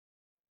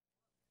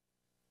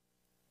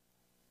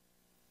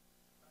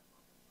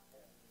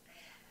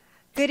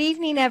Good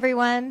evening,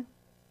 everyone.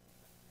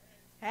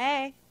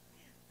 Hey.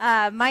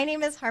 My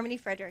name is Harmony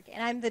Frederick,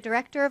 and I'm the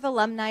Director of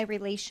Alumni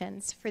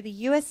Relations for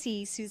the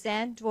USC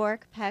Suzanne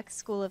Dworak-Peck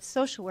School of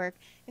Social Work,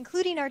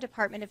 including our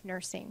Department of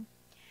Nursing.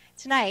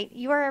 Tonight,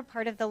 you are a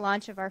part of the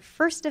launch of our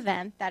first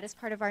event that is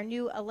part of our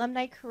new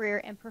Alumni Career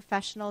and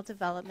Professional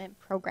Development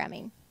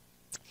Programming.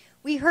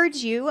 We heard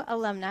you,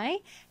 alumni,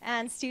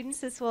 and students,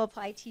 this will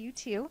apply to you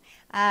too.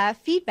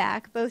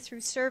 Feedback, both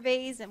through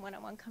surveys and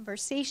one-on-one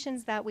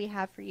conversations that we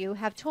have for you,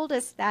 have told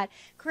us that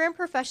career and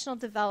professional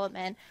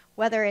development,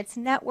 whether it's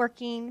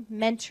networking,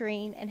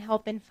 mentoring, and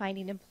help in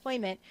finding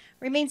employment,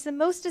 remains the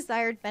most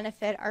desired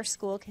benefit our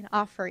school can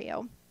offer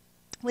you.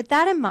 With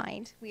that in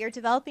mind, we are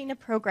developing a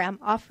program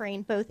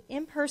offering both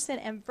in-person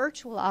and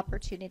virtual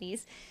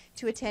opportunities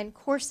to attend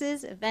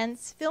courses,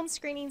 events, film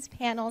screenings,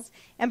 panels,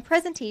 and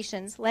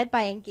presentations led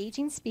by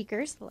engaging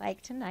speakers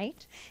like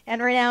tonight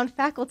and renowned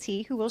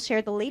faculty who will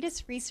share the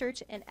latest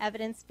research and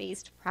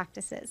evidence-based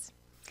practices.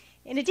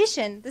 In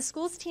addition, the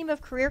school's team of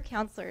career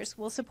counselors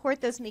will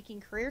support those making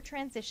career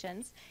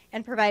transitions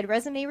and provide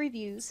resume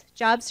reviews,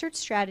 job search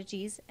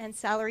strategies, and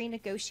salary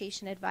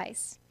negotiation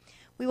advice.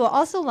 We will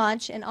also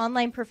launch an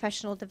online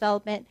professional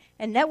development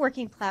and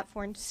networking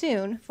platform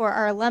soon for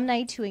our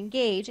alumni to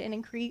engage and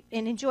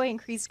enjoy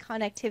increased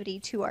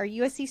connectivity to our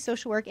USC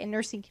social work and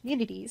nursing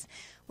communities,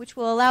 which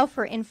will allow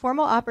for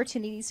informal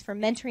opportunities for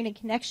mentoring and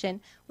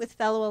connection with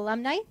fellow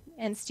alumni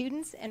and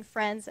students and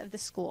friends of the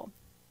school.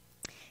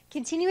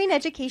 Continuing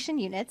education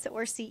units,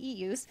 or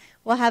CEUs,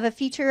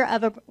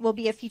 will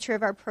be a feature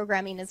of our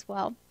programming as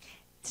well.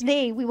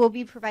 Today, we will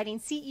be providing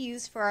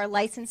CEUs for our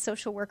licensed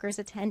social workers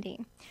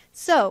attending.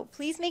 So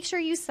please make sure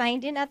you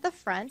signed in at the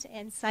front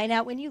and sign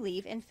out when you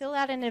leave, and fill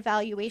out an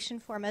evaluation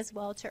form as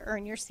well to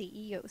earn your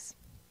CEUs.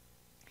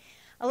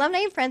 Alumni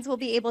and friends will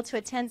be able to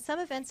attend some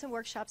events and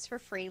workshops for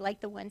free,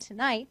 like the one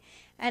tonight,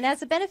 and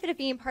as a benefit of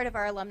being part of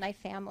our alumni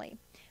family.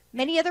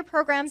 Many other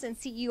programs and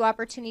CEU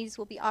opportunities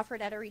will be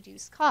offered at a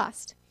reduced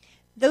cost.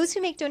 Those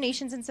who make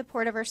donations in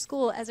support of our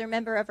school as a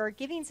member of our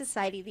giving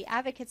society, the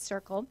Advocate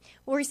Circle,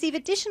 will receive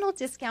additional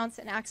discounts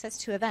and access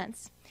to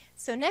events.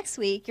 So next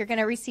week, you're going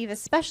to receive a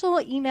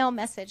special email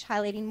message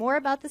highlighting more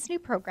about this new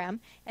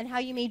program and how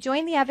you may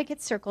join the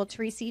Advocate Circle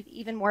to receive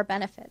even more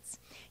benefits.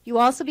 You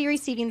will also be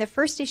receiving the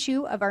first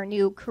issue of our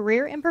new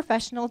Career and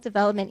Professional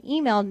Development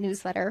email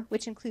newsletter,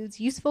 which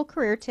includes useful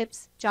career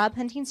tips, job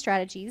hunting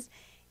strategies,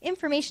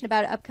 information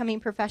about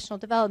upcoming professional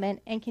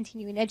development and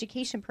continuing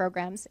education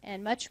programs,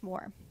 and much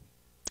more.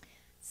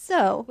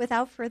 So,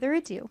 without further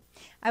ado,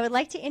 I would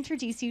like to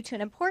introduce you to an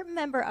important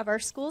member of our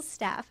school's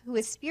staff who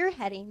is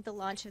spearheading the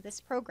launch of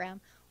this program,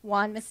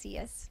 Juan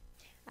Macias.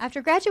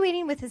 After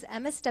graduating with his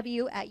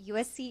MSW at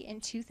USC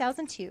in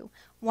 2002,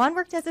 Juan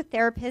worked as a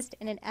therapist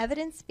in an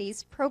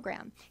evidence-based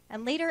program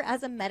and later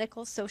as a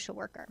medical social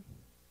worker.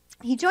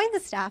 He joined the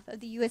staff of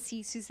the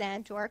USC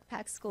Suzanne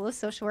Dworak-Peck School of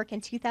Social Work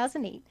in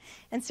 2008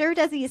 and served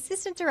as the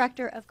Assistant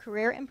Director of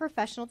Career and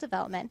Professional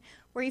Development,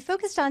 where he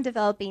focused on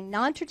developing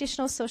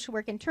non-traditional social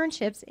work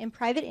internships in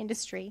private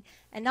industry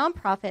and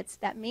nonprofits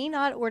that may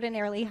not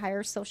ordinarily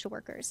hire social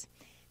workers.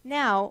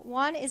 Now,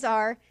 Juan is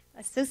our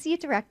Associate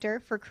Director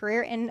for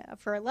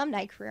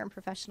Alumni Career and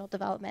Professional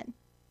Development.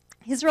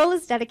 His role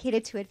is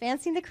dedicated to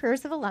advancing the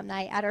careers of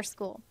alumni at our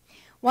school.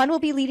 Juan will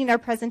be leading our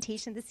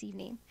presentation this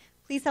evening.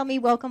 Please help me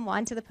welcome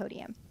Juan to the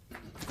podium.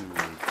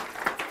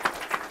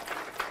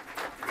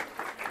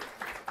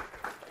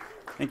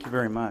 Thank you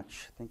very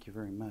much. Thank you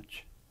very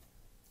much.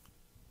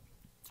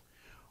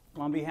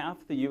 Well, on behalf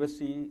of the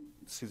USC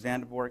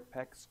Suzanne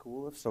Dworak-Peck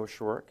School of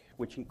Social Work,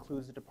 which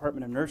includes the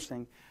Department of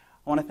Nursing,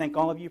 I want to thank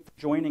all of you for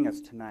joining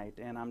us tonight.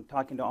 And I'm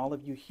talking to all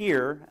of you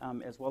here,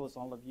 as well as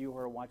all of you who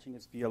are watching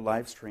us via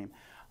live stream.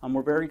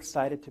 We're very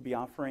excited to be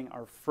offering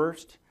our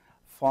first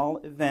fall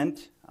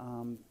event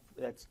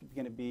that's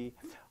going to be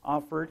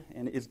offered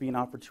and is being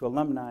offered to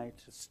alumni,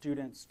 to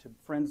students, to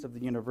friends of the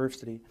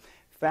university,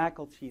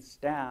 faculty,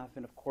 staff,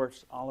 and of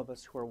course all of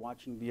us who are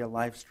watching via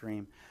live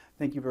stream.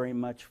 Thank you very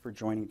much for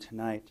joining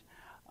tonight.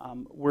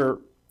 We're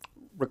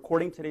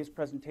recording today's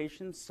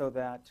presentation so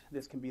that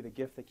this can be the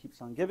gift that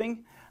keeps on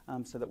giving,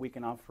 so that we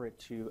can offer it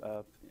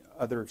to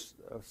other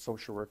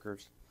social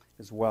workers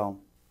as well.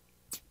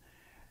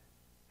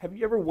 Have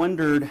you ever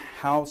wondered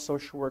how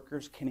social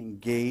workers can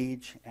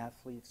engage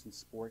athletes and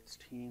sports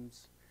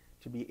teams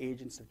to be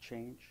agents of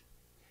change?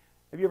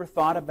 Have you ever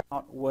thought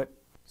about what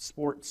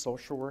sports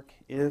social work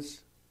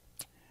is?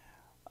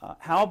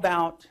 How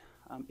about,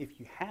 if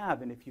you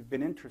have and if you've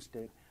been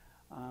interested,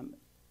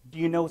 do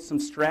you know some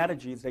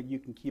strategies that you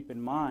can keep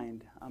in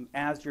mind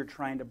as you're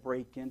trying to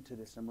break into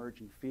this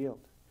emerging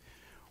field?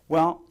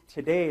 Well,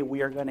 today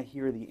we are going to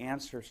hear the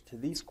answers to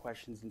these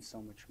questions and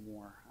so much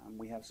more.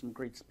 We have some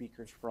great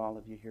speakers for all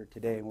of you here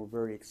today, and we're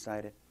very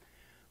excited.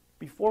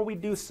 Before we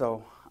do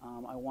so,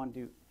 I want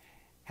to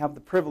have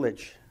the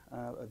privilege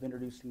of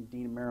introducing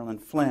Dean Marilyn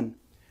Flynn,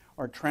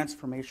 our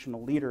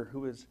transformational leader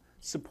who has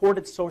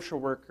supported social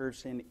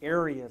workers in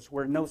areas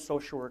where no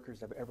social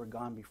workers have ever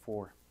gone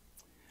before.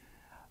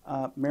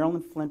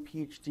 Marilyn Flynn,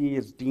 PhD,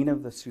 is Dean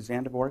of the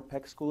Suzanne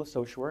Dworak-Peck School of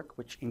Social Work,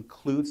 which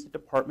includes the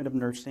Department of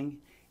Nursing,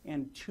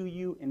 and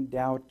 2U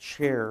Endowed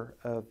Chair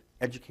of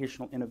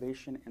Educational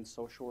Innovation and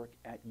Social Work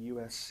at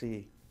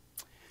USC.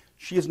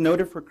 She is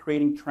noted for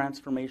creating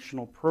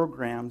transformational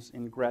programs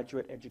in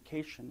graduate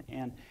education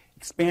and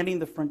expanding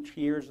the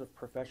frontiers of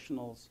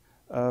professionals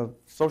of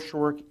social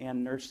work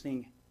and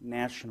nursing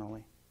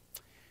nationally.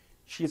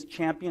 She has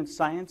championed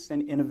science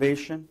and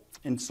innovation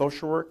in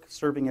social work,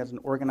 serving as an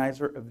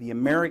organizer of the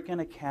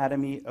American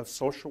Academy of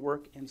Social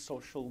Work and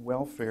Social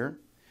Welfare,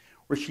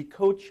 where she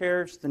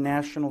co-chairs the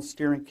National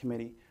Steering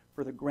Committee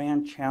for the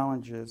Grand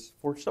Challenges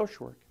for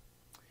Social Work.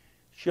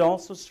 She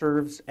also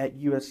serves at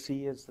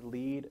USC as the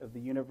lead of the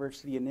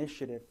University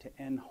Initiative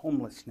to End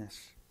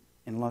Homelessness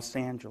in Los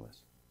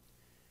Angeles.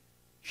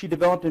 She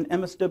developed an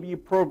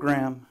MSW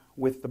program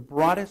with the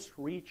broadest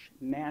reach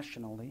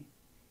nationally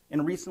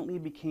and recently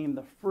became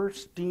the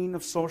first Dean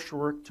of Social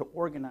Work to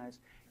organize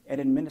and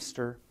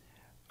administer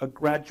a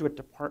graduate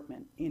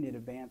department in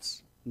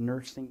advanced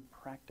nursing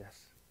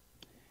practice.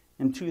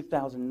 In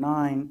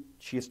 2009,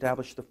 she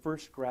established the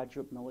first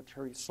graduate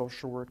military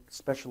social work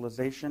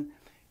specialization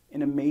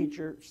in a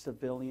major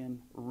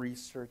civilian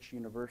research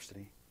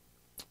university.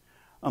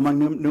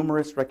 Among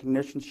numerous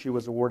recognitions, she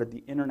was awarded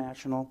the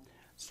International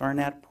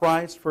Sarnat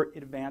Prize for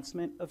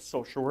Advancement of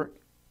Social Work,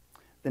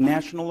 the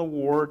National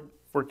Award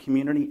for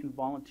Community and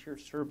Volunteer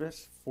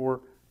Service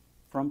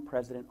from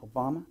President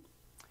Obama,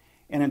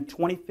 and in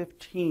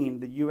 2015,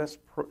 the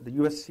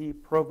USC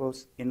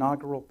Provost's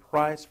inaugural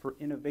Prize for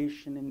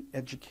Innovation in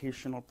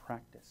Educational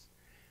Practice.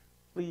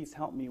 Please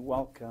help me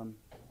welcome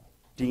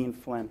Dean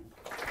Flynn.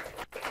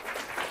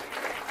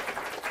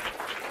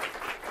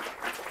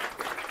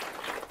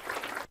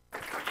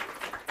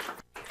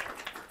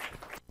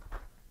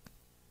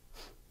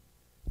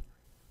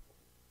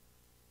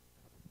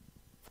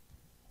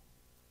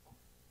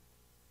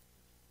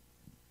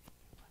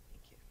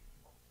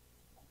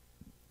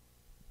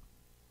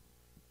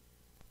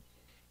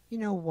 You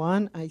know,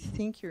 Juan, I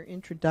think your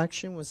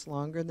introduction was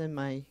longer than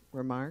my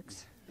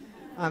remarks.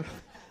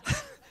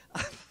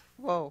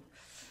 Whoa.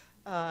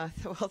 Well,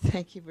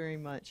 thank you very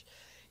much.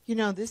 You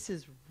know, this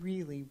is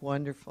really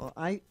wonderful.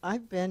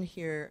 I've been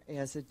here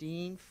as a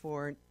dean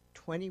for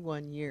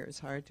 21 years,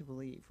 hard to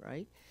believe,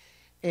 right?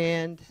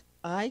 And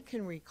I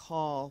can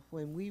recall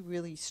when we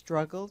really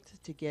struggled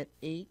to get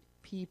 8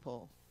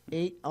 people,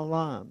 8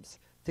 alums,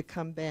 to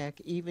come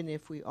back, even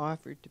if we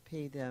offered to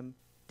pay them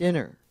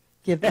dinner,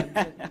 give them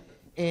dinner.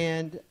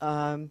 And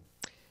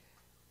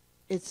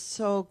it's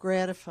so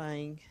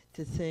gratifying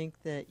to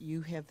think that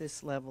you have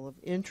this level of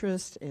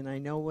interest, and I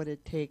know what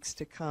it takes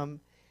to come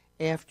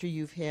after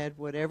you've had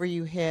whatever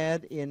you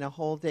had in a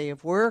whole day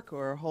of work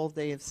or a whole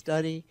day of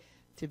study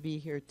to be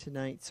here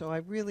tonight. So I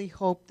really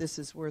hope this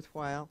is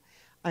worthwhile.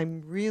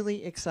 I'm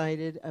really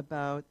excited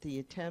about the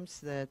attempts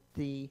that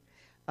the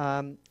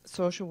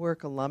Social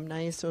Work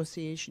Alumni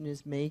Association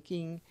is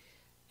making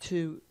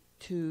to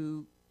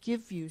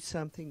give you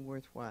something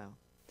worthwhile,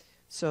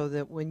 so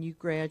that when you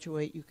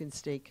graduate, you can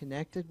stay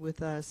connected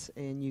with us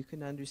and you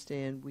can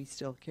understand we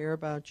still care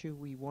about you.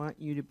 We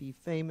want you to be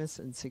famous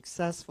and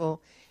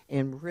successful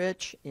and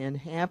rich and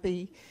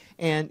happy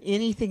and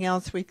anything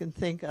else we can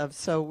think of.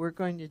 So we're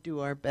going to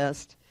do our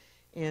best.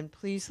 And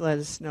please let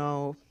us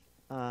know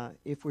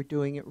if we're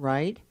doing it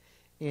right.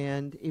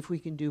 And if we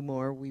can do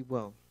more, we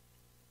will.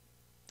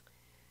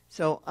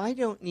 So I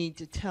don't need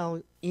to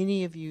tell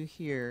any of you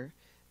here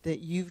that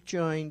you've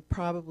joined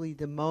probably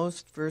the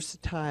most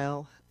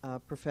versatile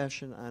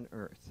profession on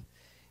earth.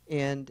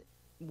 And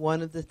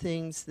one of the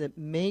things that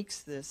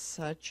makes this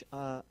such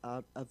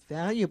a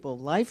valuable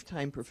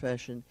lifetime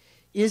profession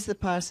is the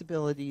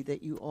possibility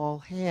that you all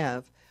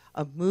have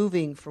of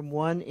moving from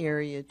one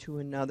area to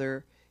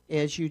another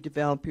as you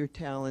develop your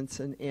talents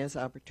and as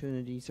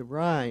opportunities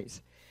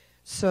arise.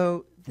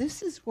 So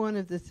this is one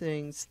of the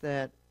things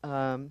that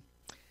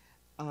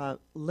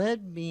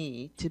led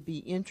me to be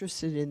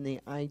interested in the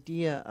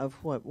idea of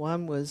what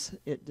Juan was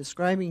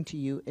describing to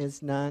you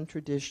as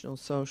non-traditional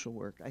social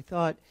work. I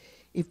thought,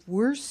 if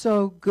we're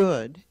so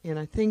good, and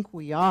I think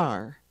we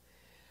are,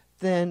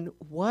 then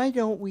why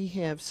don't we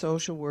have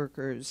social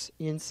workers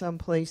in some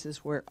places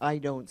where I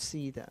don't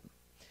see them?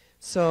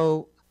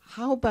 So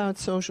how about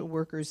social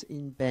workers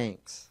in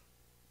banks?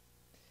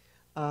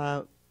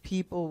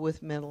 People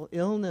with mental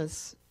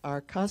illness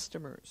are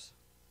customers.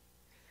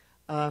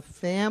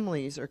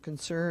 Families are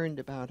concerned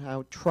about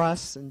how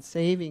trusts and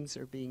savings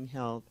are being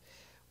held.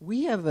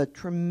 We have a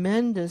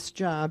tremendous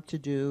job to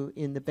do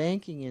in the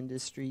banking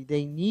industry.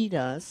 They need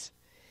us,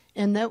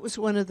 and that was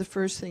one of the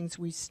first things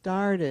we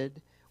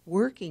started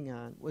working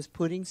on, was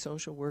putting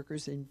social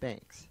workers in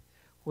banks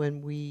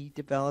when we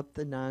developed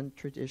the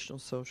non-traditional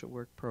social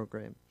work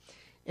program.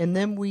 And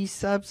then we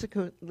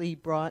subsequently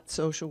brought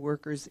social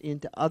workers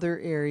into other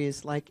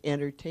areas like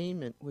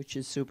entertainment, which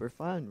is super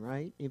fun,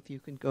 right? If you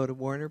can go to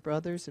Warner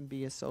Brothers and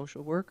be a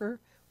social worker,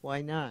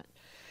 why not?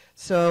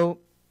 So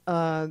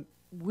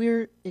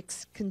we're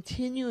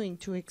continuing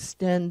to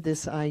extend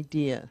this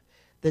idea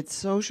that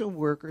social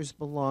workers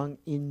belong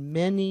in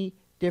many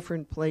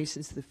different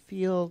places, the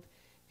field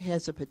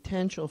has a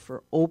potential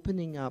for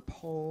opening up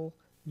whole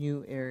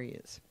new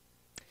areas.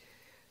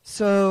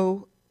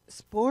 So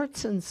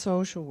sports and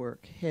social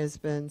work has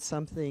been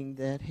something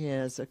that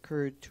has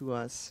occurred to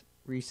us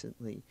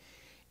recently.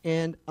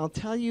 And I'll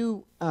tell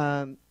you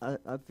a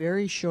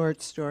very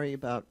short story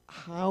about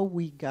how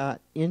we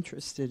got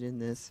interested in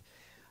this.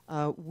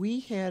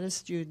 We had a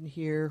student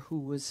here who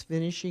was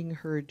finishing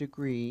her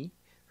degree,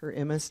 her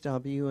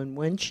MSW, and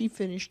when she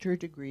finished her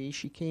degree,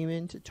 she came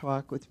in to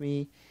talk with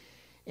me,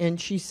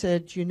 and she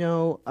said, you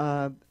know,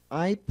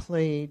 I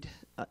played,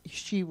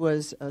 she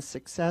was a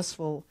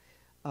successful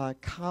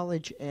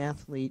college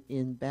athlete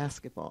in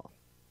basketball.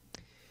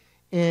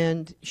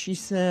 And she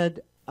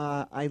said,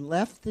 I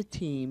left the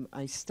team,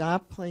 I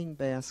stopped playing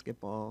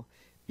basketball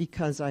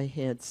because I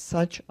had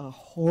such a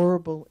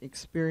horrible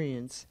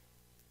experience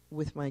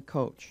with my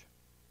coach.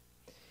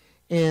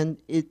 And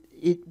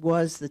it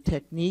was the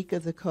technique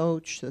of the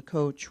coach. The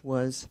coach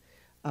was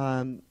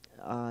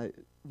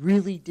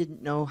really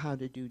didn't know how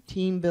to do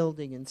team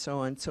building and so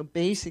on. So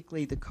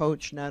basically the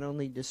coach not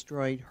only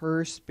destroyed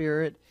her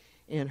spirit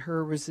and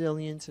her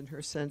resilience and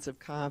her sense of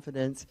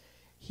confidence,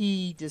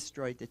 he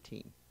destroyed the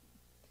team.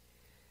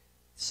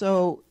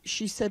 So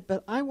she said,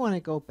 but I want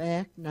to go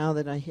back now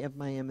that I have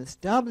my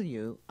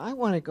MSW. I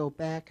want to go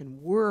back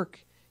and work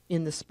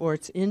in the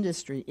sports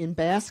industry, in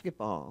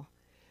basketball,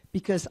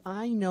 because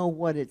I know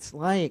what it's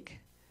like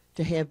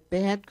to have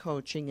bad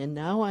coaching, and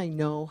now I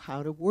know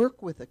how to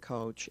work with a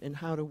coach and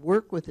how to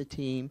work with a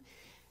team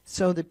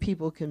so that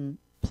people can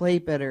play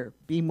better,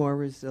 be more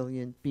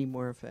resilient, be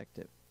more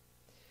effective.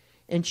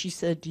 And she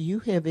said, do you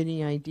have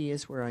any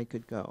ideas where I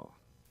could go?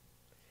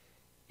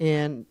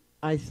 And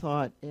I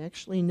thought,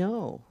 actually,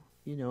 no.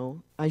 You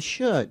know, I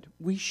should.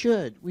 We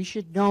should. We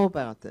should know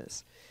about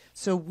this.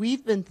 So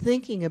we've been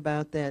thinking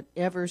about that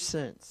ever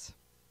since,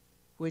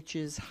 which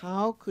is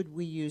how could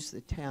we use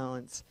the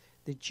talents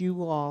that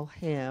you all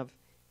have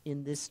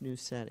in this new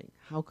setting?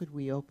 How could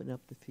we open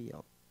up the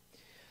field?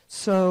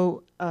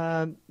 So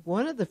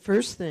one of the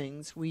first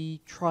things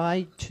we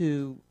tried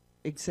to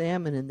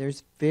examine, and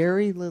there's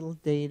very little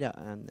data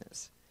on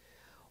this,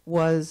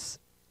 was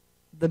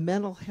the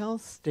mental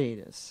health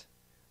status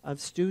of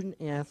student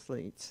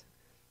athletes,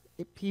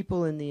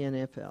 people in the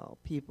NFL,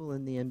 people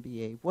in the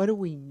NBA. What do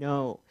we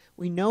know?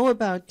 We know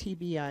about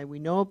TBI, we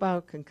know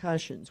about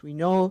concussions, we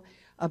know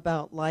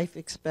about life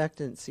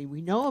expectancy,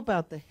 we know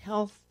about the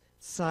health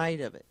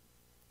side of it.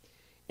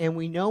 And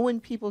we know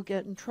when people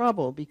get in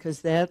trouble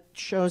because that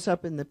shows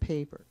up in the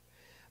paper.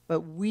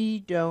 But we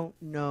don't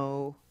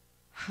know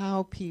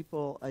how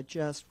people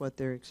adjust what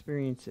their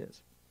experience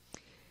is.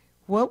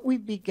 What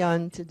we've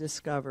begun to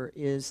discover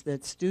is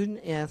that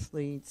student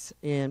athletes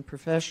and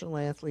professional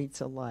athletes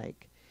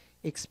alike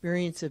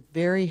experience a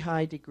very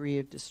high degree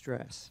of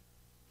distress.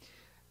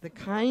 The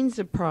kinds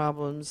of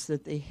problems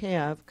that they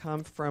have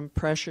come from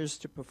pressures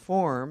to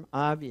perform,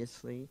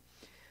 obviously,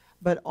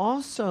 but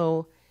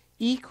also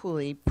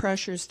equally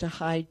pressures to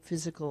hide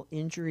physical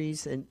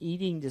injuries and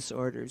eating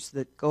disorders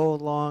that go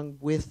along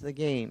with the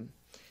game.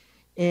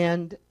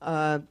 And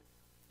the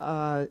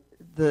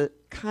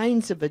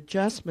kinds of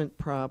adjustment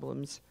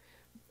problems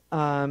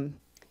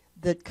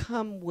that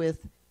come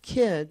with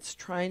kids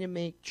trying to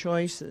make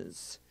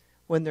choices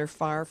when they're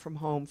far from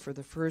home for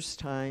the first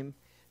time.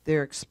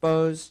 They're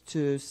exposed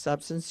to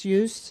substance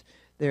use.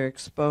 They're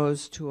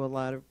exposed to a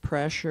lot of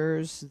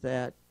pressures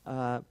that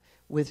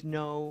with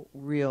no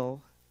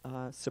real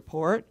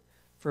support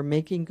for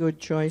making good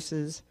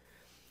choices.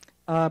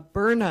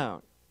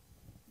 Burnout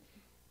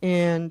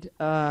and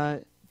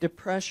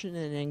depression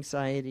and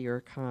anxiety are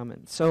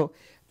common. So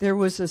there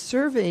was a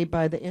survey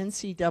by the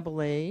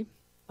NCAA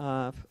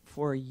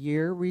for a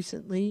year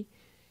recently.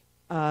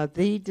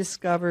 They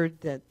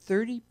discovered that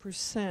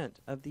 30%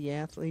 of the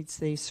athletes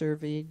they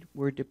surveyed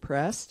were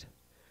depressed,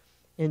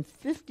 and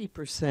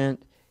 50%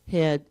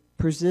 had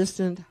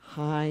persistent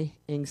high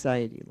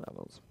anxiety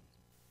levels.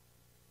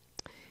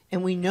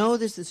 And we know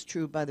this is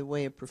true, by the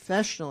way, of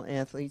professional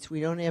athletes.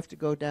 We don't have to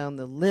go down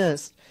the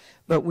list,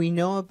 but we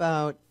know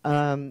about,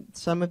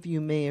 some of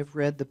you may have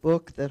read the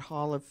book that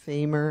Hall of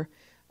Famer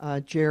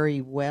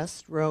Jerry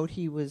West wrote.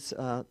 He was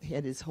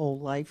had his whole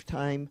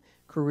lifetime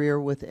career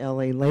with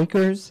LA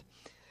Lakers.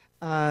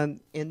 And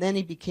then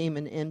he became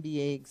an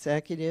NBA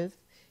executive.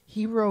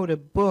 He wrote a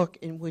book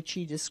in which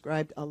he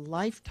described a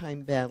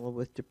lifetime battle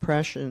with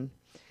depression.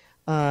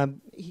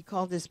 He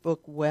called his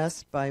book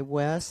West by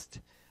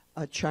West,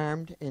 A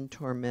Charmed and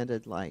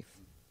Tormented Life.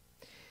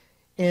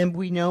 And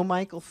we know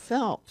Michael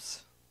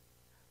Phelps,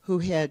 who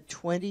had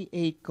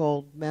 28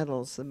 gold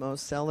medals, the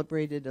most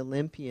celebrated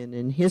Olympian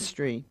in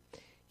history.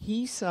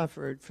 He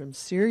suffered from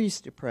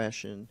serious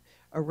depression,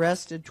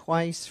 arrested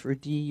twice for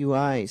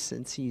DUI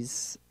since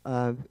he's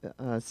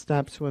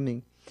stopped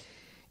swimming.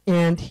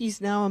 And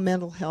he's now a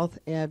mental health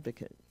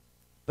advocate.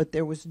 But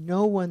there was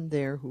no one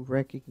there who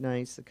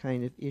recognized the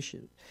kind of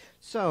issue.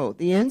 So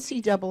the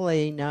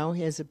NCAA now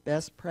has a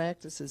best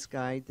practices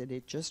guide that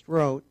it just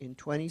wrote in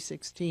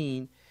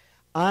 2016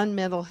 on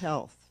mental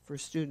health for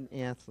student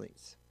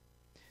athletes.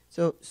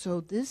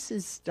 So this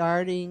is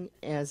starting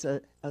as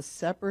a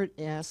separate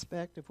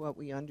aspect of what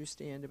we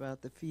understand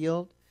about the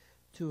field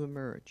to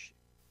emerge,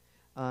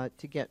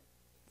 to get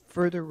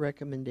further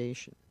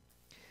recommendation.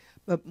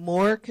 But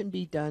more can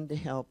be done to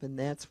help, and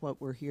that's what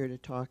we're here to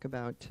talk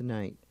about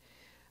tonight.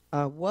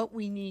 What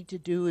we need to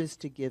do is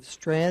to give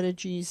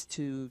strategies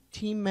to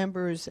team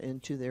members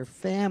and to their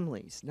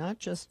families, not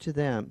just to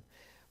them,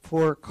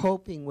 for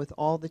coping with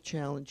all the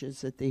challenges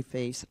that they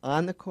face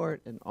on the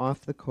court and off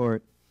the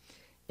court,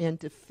 and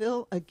to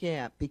fill a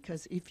gap.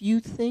 Because if you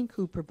think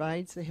who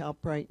provides the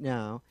help right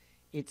now,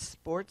 it's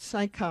sports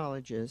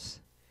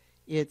psychologists,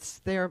 it's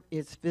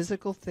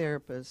physical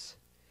therapists,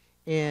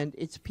 and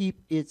it's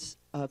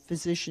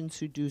physicians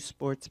who do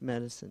sports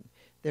medicine.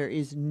 There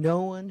is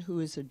no one who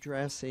is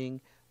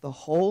addressing the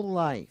whole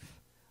life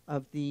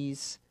of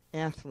these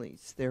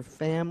athletes, their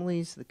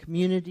families, the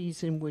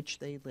communities in which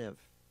they live.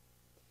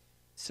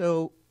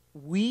 So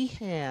we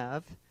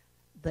have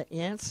the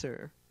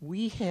answer,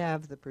 we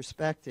have the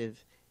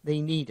perspective, they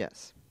need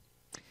us.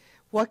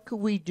 What could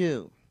we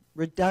do?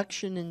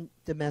 Reduction in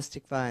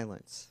domestic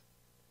violence.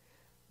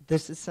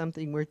 This is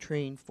something we're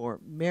trained for.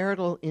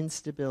 Marital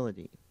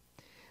instability.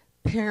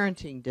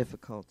 Parenting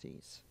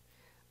difficulties.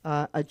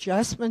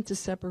 Adjustment to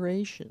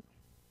separation.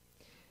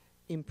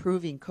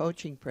 Improving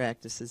coaching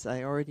practices.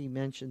 I already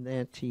mentioned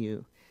that to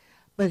you.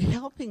 But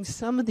helping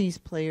some of these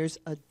players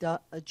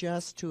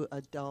adjust to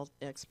adult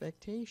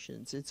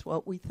expectations. It's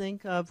what we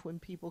think of when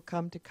people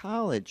come to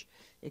college,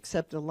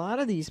 except a lot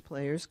of these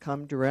players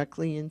come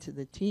directly into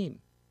the team.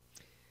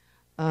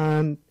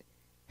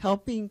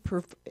 Helping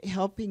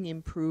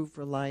improve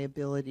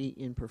reliability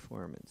in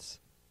performance.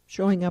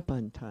 Showing up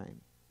on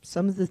time.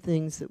 Some of the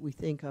things that we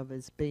think of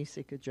as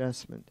basic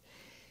adjustment.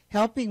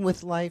 Helping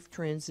with life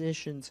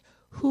transitions.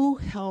 Who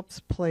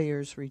helps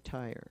players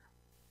retire?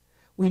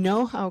 We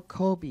know how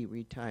Kobe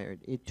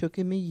retired. It took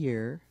him a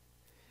year.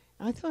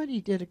 I thought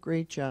he did a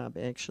great job,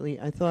 actually.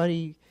 I thought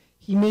he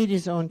made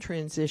his own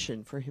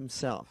transition for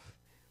himself,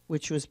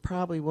 which was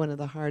probably one of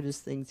the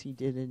hardest things he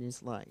did in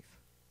his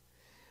life.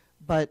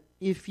 But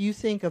if you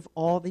think of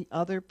all the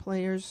other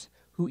players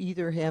who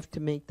either have to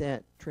make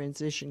that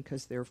transition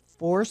because they're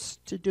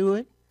forced to do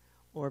it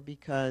or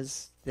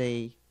because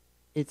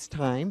it's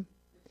time,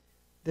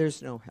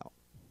 there's no help.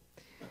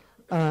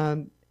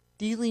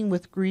 Dealing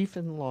with grief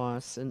and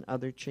loss and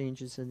other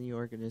changes in the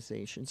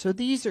organization. So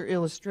these are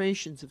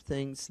illustrations of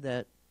things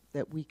that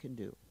we can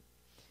do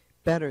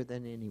better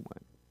than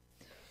anyone.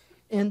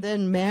 And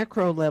then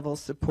macro level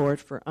support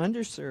for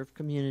underserved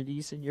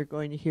communities, and you're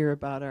going to hear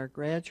about our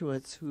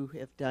graduates who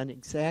have done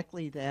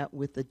exactly that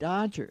with the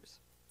Dodgers.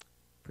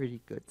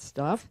 Pretty good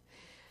stuff.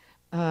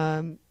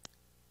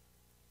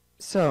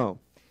 So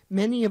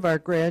many of our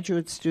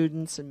graduate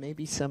students, and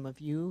maybe some of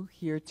you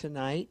here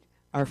tonight,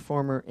 are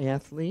former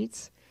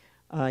athletes.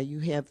 You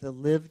have the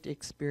lived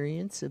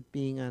experience of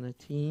being on a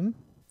team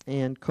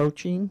and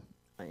coaching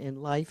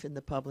and life in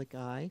the public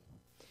eye.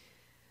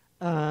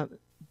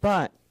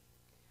 But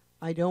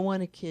I don't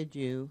want to kid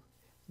you.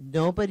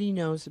 Nobody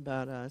knows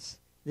about us.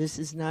 This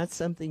is not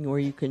something where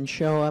you can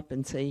show up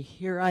and say,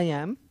 here I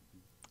am.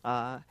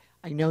 I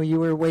know you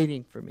were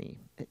waiting for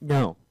me.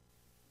 No.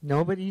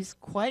 Nobody's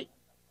quite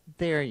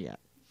there yet.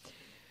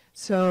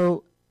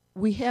 So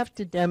we have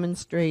to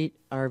demonstrate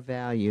our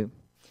value.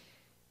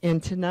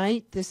 And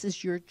tonight, this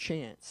is your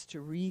chance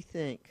to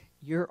rethink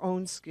your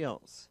own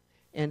skills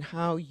and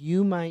how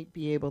you might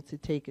be able to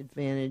take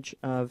advantage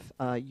of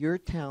your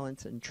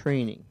talents and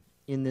training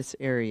in this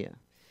area.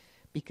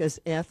 Because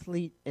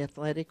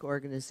athletic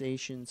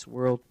organizations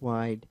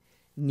worldwide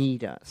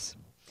need us.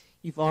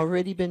 You've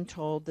already been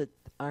told that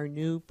our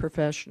new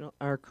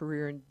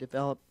career and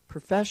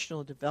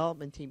professional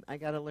development team, I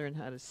got to learn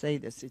how to say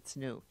this, it's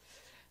new.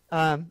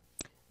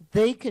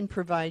 They can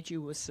provide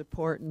you with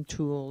support and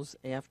tools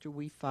after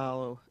we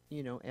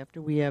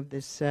after we have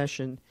this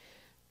session,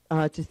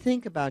 to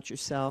think about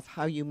yourself,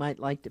 how you might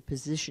like to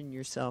position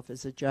yourself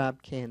as a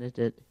job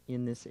candidate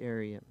in this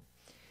area.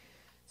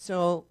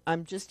 So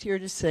I'm just here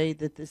to say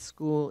that this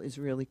school is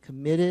really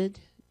committed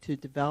to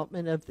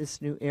development of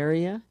this new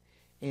area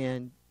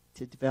and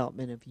to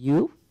development of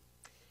you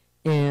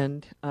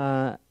and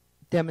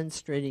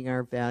demonstrating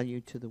our value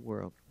to the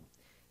world.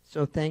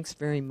 So thanks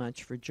very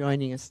much for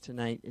joining us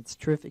tonight. It's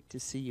terrific to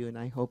see you, and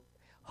I hope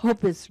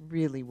it's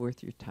really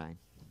worth your time.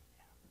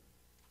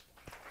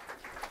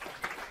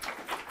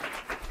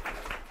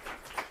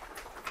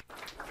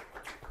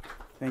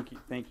 Thank you,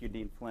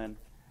 Dean Flynn.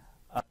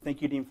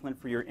 Thank you, Dean Flynn,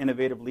 for your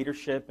innovative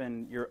leadership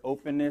and your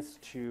openness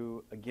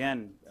to,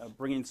 again,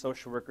 bringing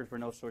social workers where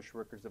no social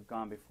workers have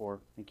gone before.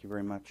 Thank you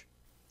very much.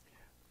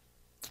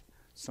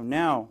 So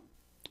now,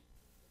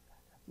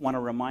 want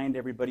to remind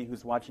everybody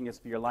who's watching us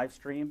via live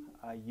stream,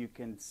 you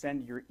can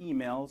send your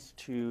emails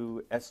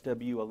to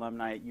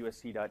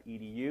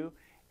swalumni@usc.edu,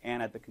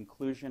 and at the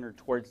conclusion or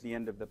towards the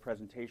end of the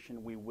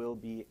presentation, we will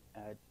be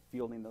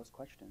fielding those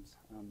questions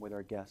with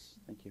our guests.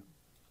 Thank you.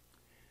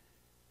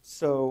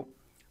 So,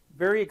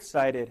 very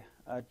excited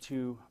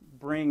to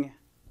bring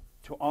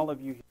to all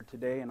of you here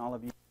today and all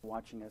of you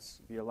watching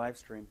us via live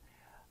stream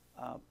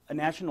a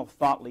national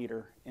thought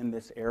leader in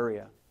this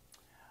area.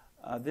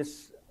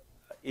 This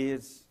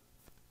is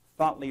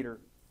thought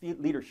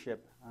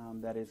leadership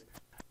that is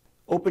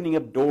opening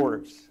up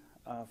doors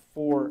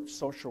for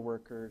social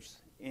workers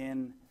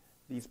in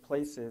these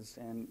places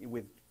and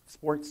with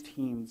sports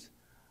teams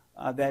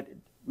that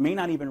may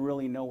not even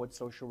really know what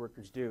social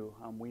workers do.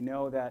 We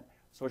know that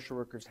social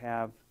workers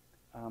have,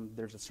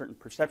 there's a certain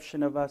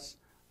perception of us,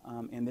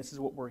 and this is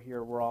what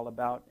we're all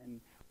about, and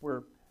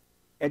we're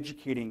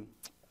educating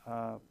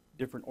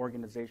different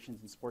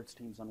organizations and sports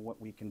teams on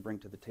what we can bring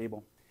to the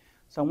table.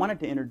 So I wanted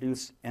to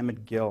introduce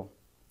Emmett Gill,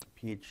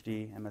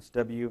 PhD,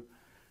 MSW,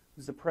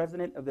 who's the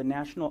president of the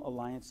National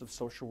Alliance of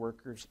Social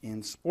Workers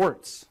in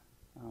Sports,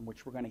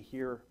 which we're going to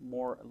hear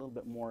a little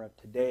bit more of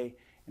today,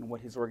 and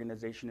what his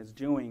organization is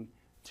doing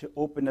to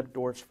open up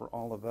doors for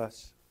all of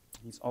us.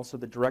 He's also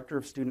the director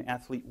of student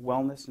athlete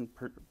wellness and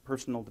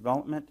personal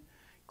development,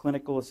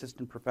 clinical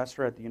assistant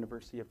professor at the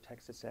University of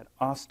Texas at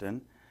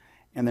Austin,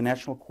 and the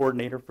national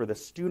coordinator for the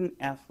Student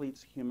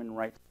Athletes Human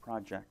Rights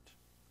Project.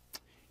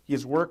 He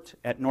has worked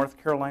at North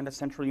Carolina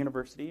Central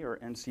University, or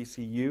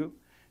NCCU,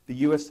 the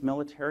U.S.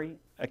 Military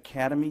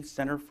Academy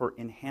Center for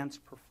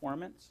Enhanced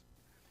Performance,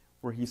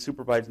 where he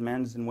supervised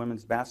men's and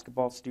women's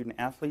basketball student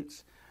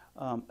athletes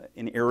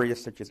in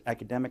areas such as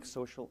academic,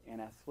 social, and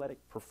athletic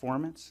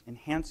performance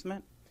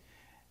enhancement,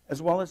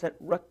 as well as at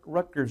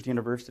Rutgers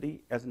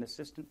University as an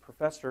assistant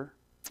professor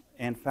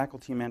and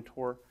faculty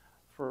mentor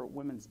for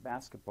women's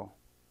basketball.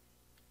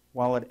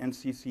 While at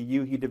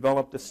NCCU, he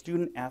developed the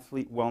Student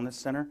Athlete Wellness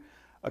Center,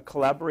 a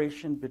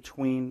collaboration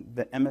between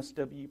the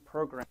MSW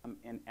program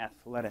and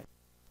athletics.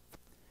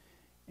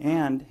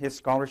 And his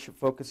scholarship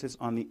focuses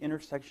on the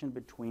intersection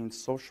between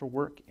social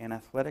work and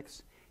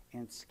athletics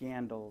and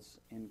scandals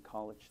in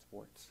college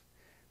sports.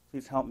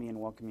 Please help me in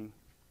welcoming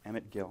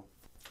Emmett Gill.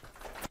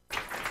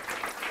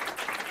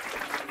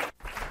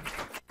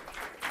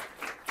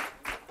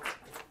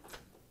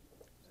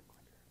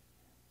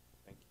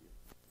 Thank you.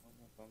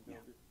 Yeah,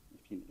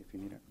 if you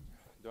need it.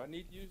 Do I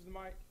need to use the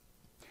mic?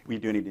 We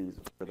do need to use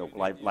it for the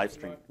live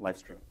stream. All right.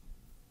 And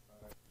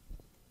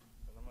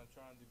I'm going to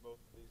try and do both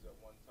of these at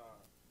one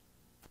time.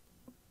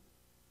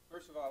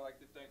 First of all, I'd like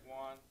to thank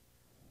Juan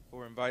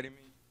for inviting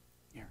me.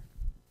 Here.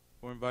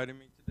 For inviting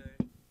me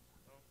today.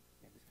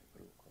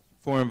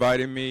 For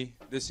inviting me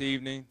this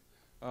evening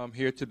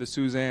here to the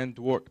Suzanne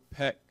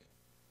Dworak-Peck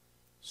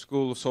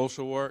School of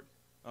Social Work.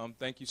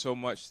 Thank you so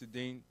much to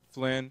Dean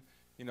Flynn,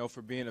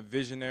 for being a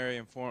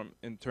visionary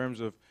in terms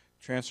of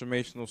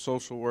transformational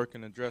social work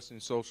and addressing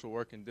social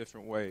work in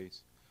different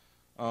ways.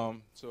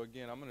 So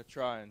again, I'm going to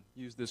try and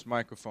use this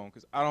microphone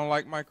because I don't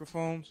like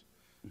microphones,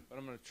 but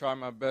I'm going to try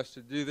my best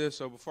to do this.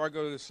 So before I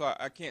go to the slide,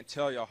 I can't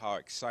tell y'all how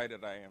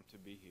excited I am to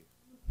be here.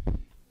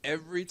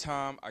 Every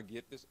time I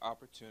get this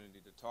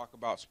opportunity to talk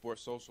about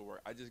sports social work,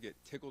 I just get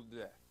tickled to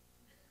death.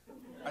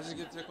 I just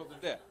get tickled to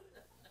death.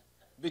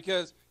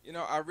 Because,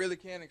 I really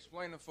can't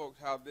explain to folks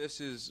how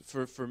this is,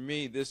 for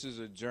me, this is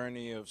a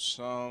journey of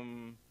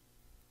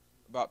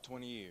about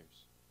 20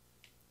 years.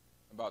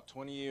 About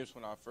 20 years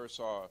when I first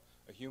saw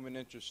a human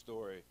interest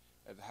story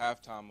at the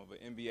halftime of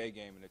an NBA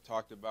game, and it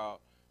talked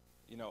about,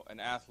 an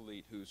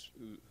athlete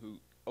who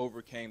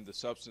overcame the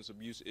substance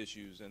abuse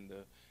issues and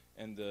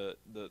the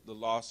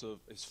loss of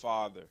his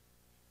father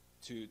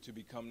to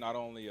become not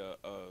only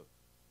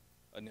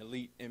an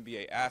elite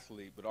NBA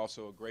athlete, but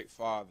also a great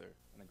father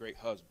and a great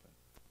husband.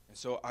 And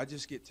so I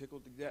just get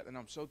tickled to death, and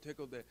I'm so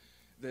tickled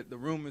that the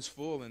room is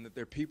full and that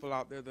there are people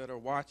out there that are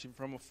watching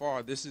from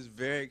afar. This is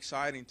very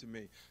exciting to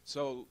me.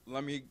 So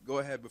let me go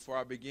ahead before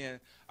I begin.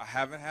 I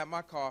haven't had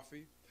my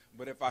coffee,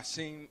 but if I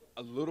seem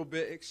a little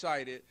bit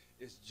excited,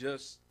 it's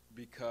just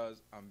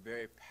because I'm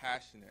very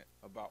passionate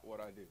about what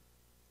I do.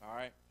 All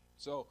right?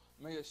 So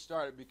let me get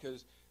started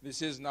because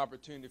this is an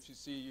opportunity to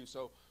see you.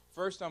 So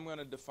first I'm going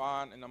to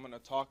define and I'm going to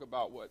talk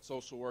about what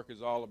social work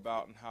is all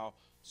about and how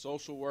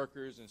social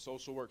workers and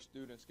social work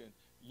students can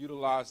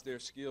utilize their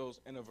skills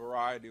in a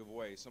variety of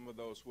ways, some of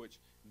those which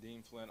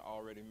Dean Flynn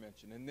already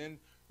mentioned. And then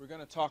we're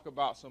going to talk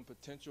about some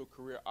potential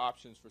career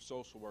options for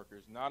social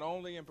workers, not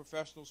only in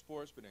professional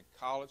sports, but in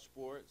college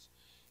sports,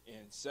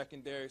 in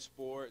secondary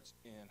sports,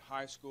 in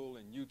high school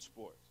and youth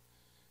sports.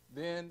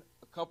 Then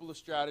a couple of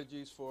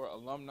strategies for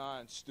alumni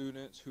and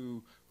students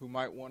who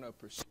might want to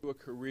pursue a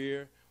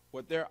career,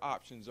 what their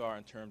options are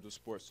in terms of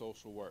sports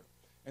social work.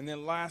 And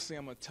then lastly,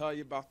 I'm going to tell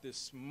you about this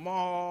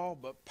small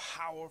but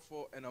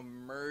powerful and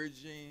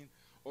emerging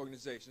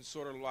organization,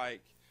 sort of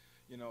like,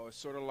 it's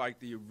sort of like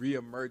the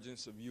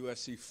reemergence of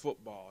USC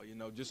football,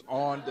 just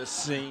on the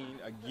scene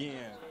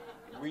again.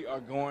 We are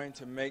going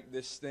to make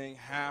this thing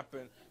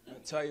happen. I'm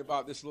going to tell you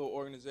about this little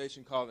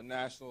organization called the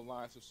National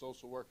Alliance of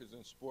Social Workers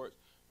in Sports,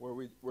 where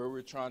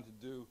we're trying to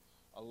do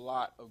a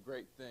lot of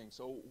great things.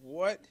 So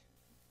what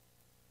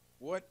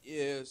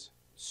is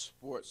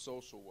sports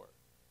social work?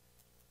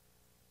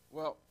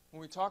 Well, when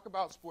we talk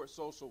about sports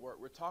social work,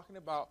 we're talking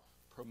about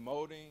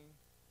promoting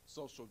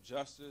social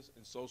justice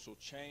and social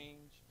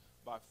change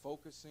by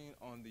focusing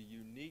on the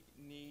unique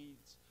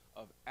needs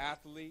of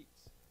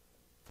athletes,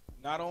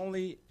 not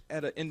only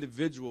at an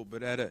individual,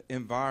 but at an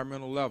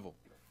environmental level.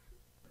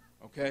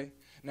 Okay?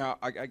 Now,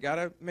 I got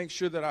to make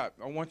sure that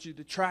I want you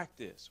to track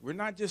this. We're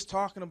not just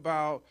talking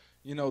about,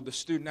 the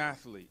student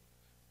athlete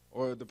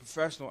or the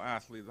professional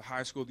athlete, the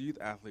high school, the youth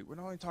athlete. We're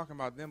not only talking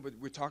about them, but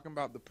we're talking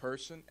about the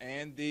person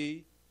and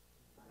the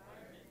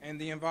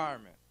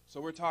environment.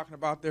 So we're talking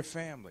about their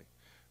family.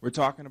 We're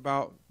talking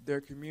about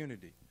their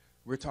community.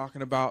 We're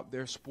talking about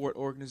their sport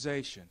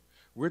organization.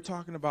 We're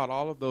talking about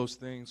all of those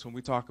things when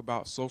we talk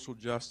about social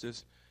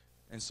justice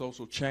and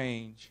social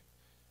change,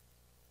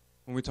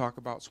 when we talk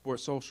about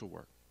sports social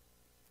work.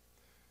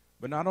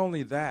 But not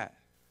only that,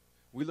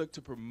 we look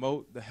to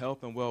promote the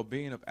health and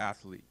well-being of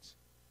athletes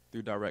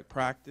through direct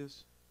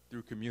practice,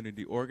 through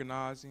community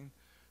organizing,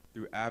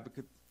 through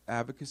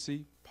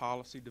advocacy,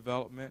 policy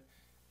development,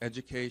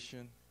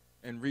 education,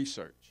 and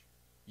research.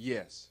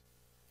 Yes,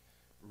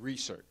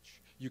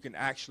 research. You can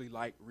actually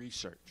like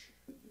research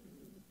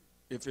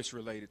if it's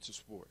related to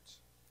sports.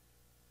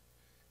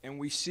 And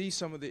we see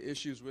some of the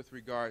issues with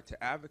regard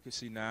to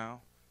advocacy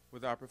now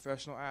with our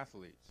professional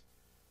athletes.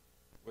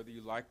 Whether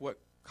you like what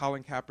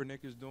Colin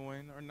Kaepernick is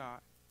doing or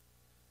not,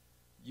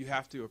 you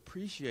have to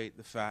appreciate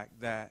the fact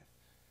that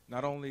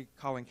not only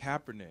Colin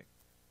Kaepernick,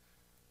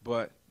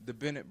 but the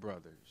Bennett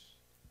brothers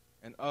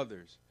and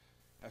others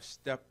have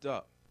stepped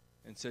up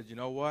and said, you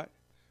know what?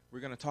 We're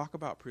going to talk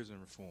about prison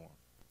reform.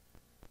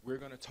 We're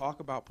going to talk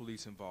about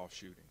police-involved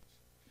shootings.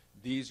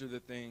 These are the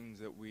things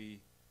that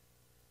we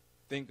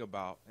think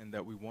about and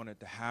that we wanted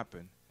to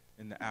happen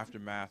in the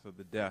aftermath of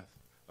the death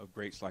of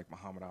greats like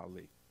Muhammad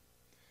Ali.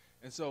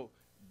 And so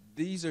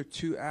these are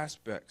two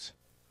aspects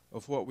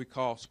of what we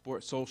call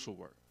sports social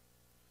work.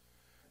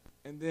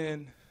 And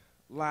then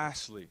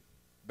lastly,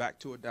 back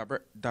to a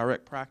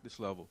direct practice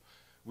level,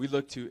 we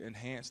look to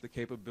enhance the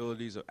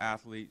capabilities of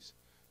athletes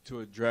to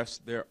address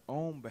their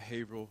own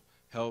behavioral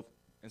health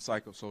and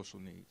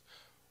psychosocial needs.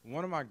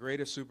 One of my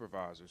greatest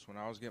supervisors, when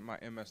I was getting my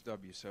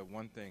MSW, said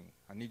one thing: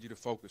 I need you to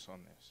focus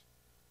on this.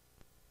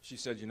 She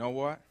said, you know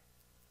what?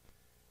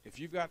 If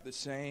you've got the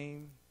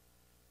same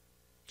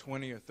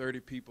 20 or 30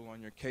 people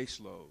on your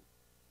caseload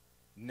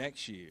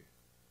next year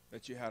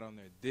that you had on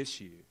there this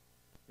year,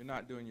 you're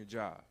not doing your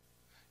job.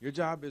 Your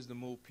job is to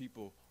move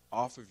people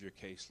off of your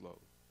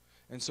caseload.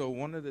 And so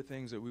one of the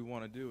things that we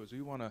want to do is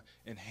we want to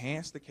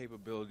enhance the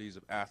capabilities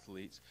of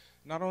athletes,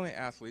 not only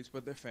athletes,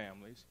 but their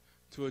families,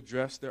 to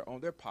address their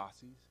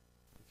posses,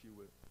 if you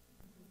will,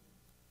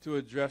 to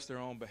address their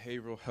own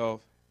behavioral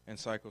health and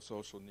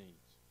psychosocial needs.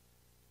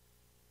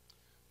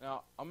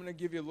 Now, I'm going to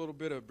give you a little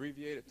bit of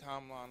abbreviated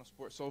timeline of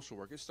sports social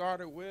work. It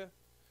started with,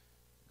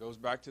 goes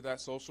back to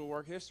that social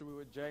work history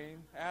with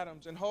Jane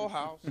Addams and Hull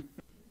House,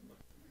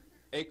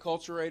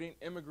 acculturating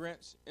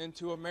immigrants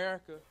into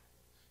America,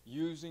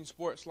 using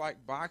sports like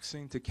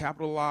boxing to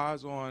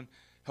capitalize on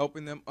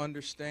helping them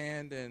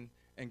understand and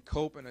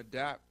cope and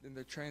adapt in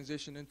their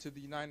transition into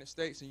the United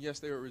States. And yes,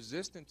 they were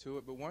resistant to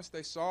it, but once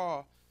they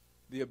saw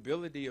the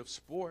ability of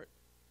sport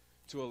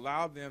to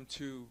allow them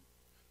to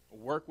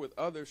work with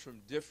others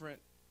from different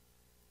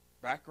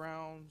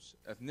backgrounds,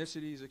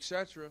 ethnicities,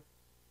 etc.,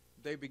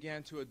 they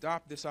began to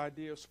adopt this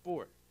idea of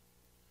sport.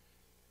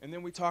 And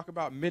then we talk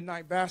about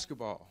midnight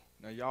basketball.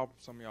 Now,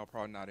 some of y'all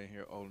probably not in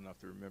here old enough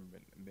to remember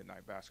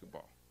midnight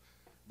basketball.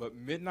 But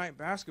midnight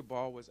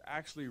basketball was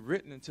actually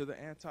written into the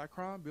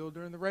anti-crime bill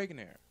during the Reagan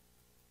era.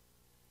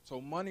 So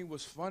money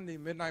was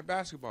funding midnight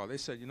basketball. They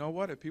said, you know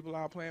what, if people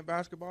are out playing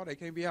basketball, they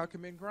can't be out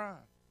committing crime.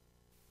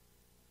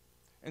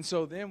 And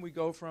so then we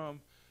go from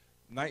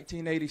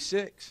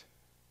 1986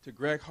 to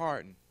Greg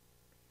Harden.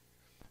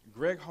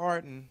 Greg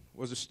Harden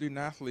was a student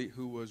athlete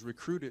who was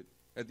recruited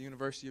at the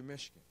University of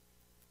Michigan.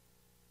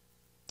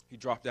 He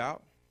dropped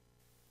out.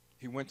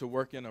 He went to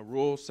work in a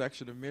rural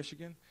section of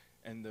Michigan,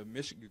 and the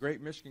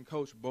great Michigan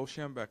coach, Bo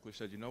Schembechler,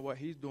 said, you know what,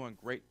 he's doing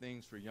great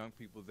things for young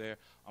people there.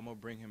 I'm going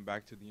to bring him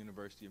back to the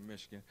University of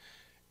Michigan.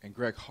 And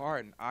Greg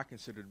Harden, I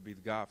consider to be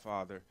the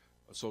godfather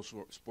of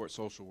sports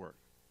social work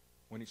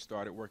when he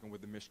started working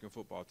with the Michigan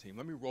football team.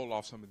 Let me roll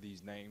off some of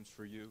these names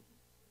for you,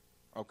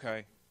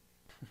 okay?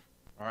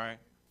 All right?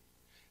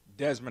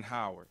 Desmond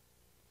Howard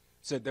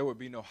said there would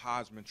be no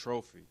Heisman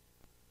Trophy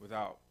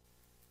without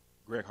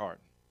Greg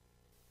Harden,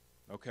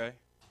 okay?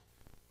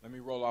 Let me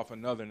roll off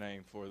another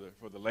name for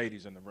the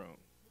ladies in the room.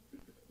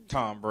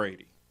 Tom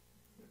Brady.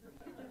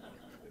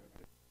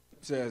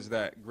 Says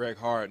that Greg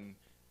Harden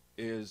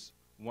is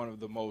one of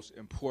the most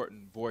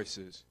important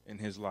voices in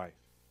his life.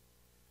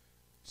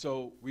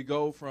 So we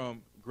go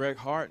from Greg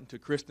Harden to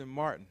Kristen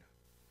Martin,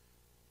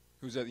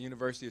 who's at the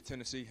University of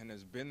Tennessee and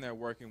has been there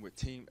working with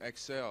Team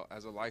Excel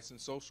as a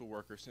licensed social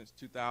worker since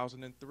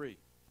 2003.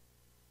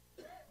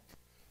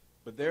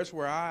 But there's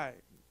where I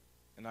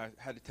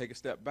had to take a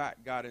step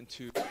back, got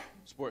into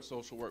sports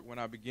social work when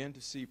I began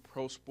to see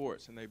pro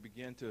sports and they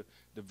began to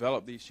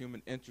develop these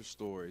human interest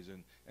stories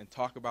and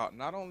talk about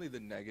not only the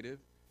negative,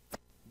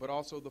 but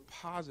also the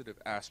positive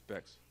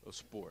aspects of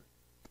sport.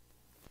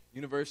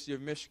 University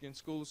of Michigan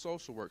School of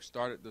Social Work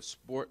started the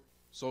Sport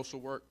Social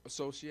Work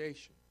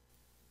Association.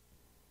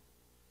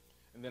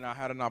 And then I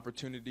had an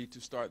opportunity to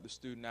start the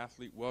Student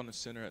Athlete Wellness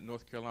Center at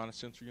North Carolina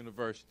Central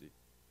University.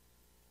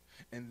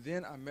 And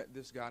then I met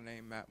this guy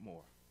named Matt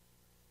Moore,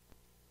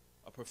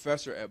 a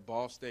professor at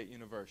Ball State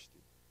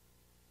University.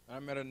 And I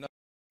met another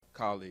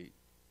colleague,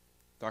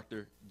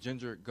 Dr.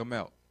 Ginger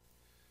Gamelt,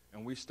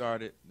 and we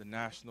started the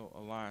National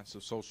Alliance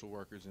of Social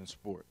Workers in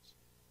Sports.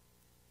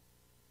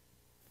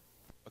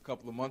 A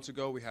couple of months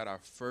ago, we had our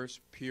first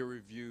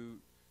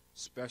peer-reviewed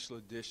special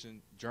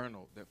edition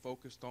journal that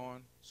focused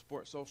on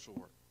sports social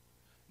work.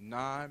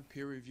 9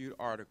 peer-reviewed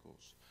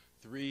articles,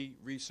 3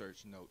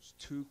 research notes,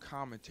 2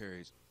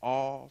 commentaries,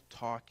 all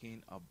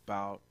talking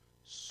about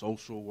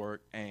social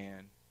work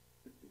and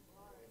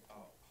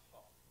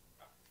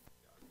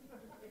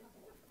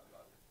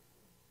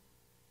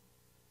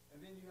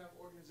and then you have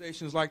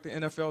organizations like the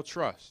NFL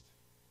Trust.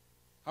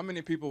 How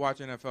many people watch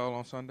NFL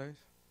on Sundays?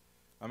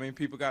 How many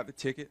people got the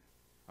ticket?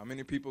 How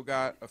many people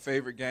got a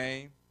favorite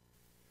game?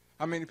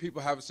 How many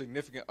people have a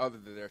significant other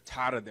that they're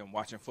tired of them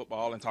watching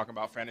football and talking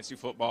about fantasy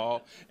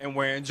football and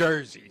wearing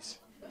jerseys?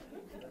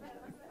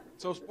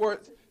 So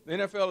sports, the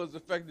NFL has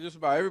affected just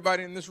about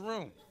everybody in this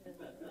room,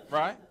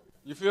 right?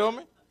 You feel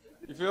me?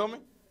 You feel me?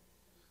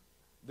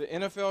 The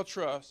NFL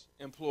Trust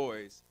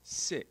employs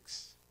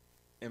 6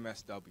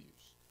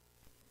 MSWs.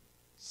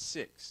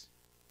 6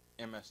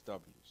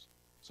 MSWs.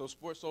 So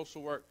sports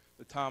social work,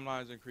 the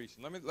timeline is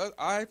increasing.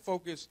 I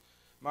focus.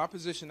 My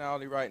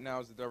positionality right now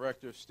is the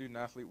Director of Student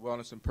Athlete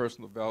Wellness and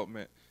Personal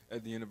Development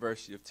at the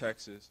University of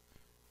Texas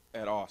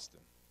at Austin.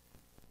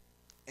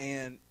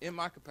 And in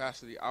my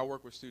capacity, I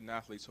work with student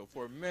athletes. So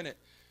for a minute,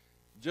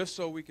 just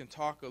so we can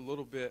talk a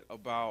little bit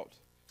about,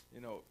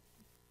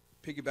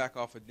 piggyback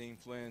off of Dean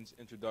Flynn's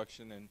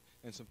introduction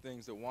and some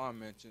things that Juan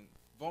mentioned,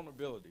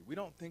 vulnerability. We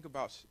don't think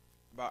about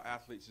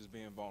athletes as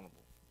being vulnerable.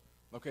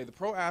 Okay, the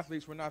pro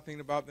athletes, we're not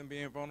thinking about them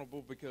being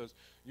vulnerable because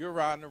you're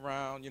riding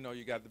around,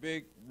 you got the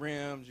big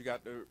rims, you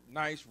got the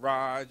nice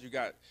rides, you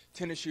got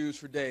tennis shoes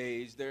for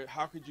days.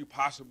 How could you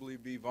possibly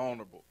be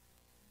vulnerable?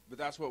 But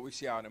that's what we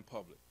see out in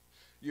public.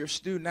 You're a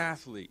student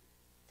athlete.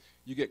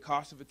 You get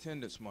cost of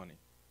attendance money.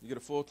 You get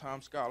a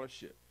full-time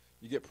scholarship.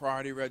 You get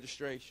priority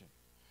registration.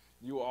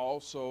 You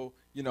also,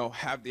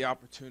 have the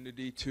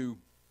opportunity to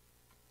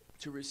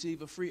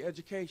receive a free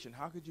education.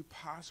 How could you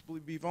possibly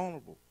be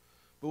vulnerable?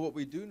 But what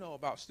we do know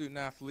about student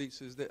athletes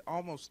is that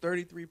almost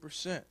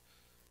 33%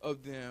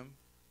 of them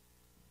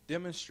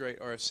demonstrate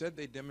or have said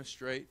they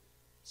demonstrate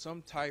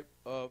some type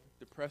of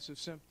depressive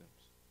symptoms.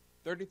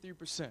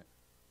 33%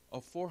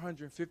 of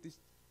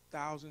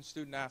 450,000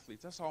 student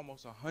athletes. That's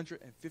almost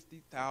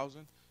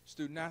 150,000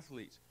 student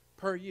athletes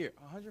per year.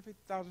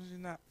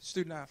 150,000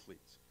 student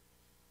athletes.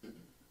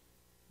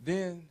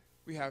 Then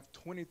we have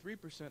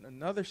 23%,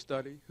 another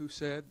study, who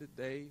said that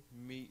they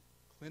meet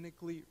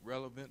clinically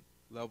relevant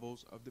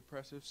levels of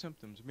depressive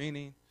symptoms,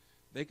 meaning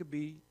they could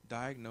be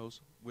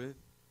diagnosed with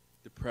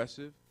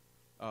depressive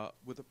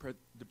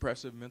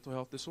mental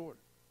health disorder.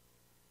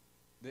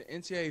 The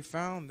NCAA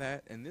found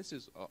that, and this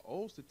is an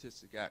old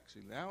statistic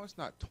actually, now it's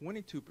not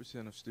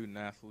 22% of student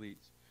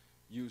athletes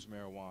use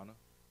marijuana,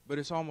 but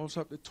it's almost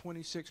up to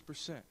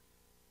 26%.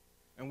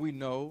 And we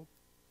know,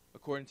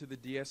 according to the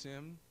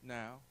DSM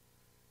now,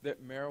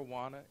 that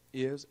marijuana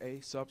is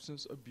a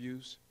substance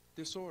abuse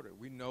disorder.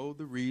 We know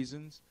the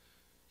reasons,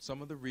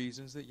 some of the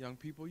reasons that young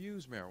people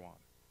use marijuana.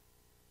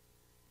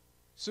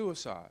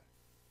 Suicide,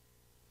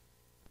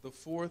 the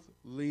 4th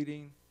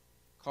leading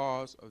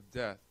cause of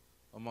death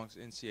amongst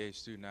NCAA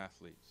student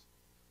athletes.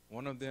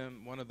 One of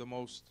the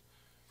most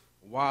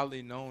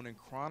widely known and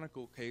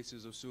chronicled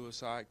cases of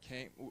suicide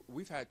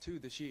we've had 2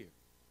 this year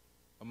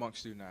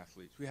amongst student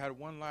athletes. We had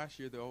one last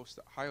year, the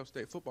Ohio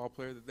State football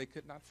player that they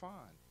could not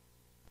find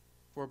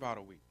for about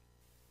a week.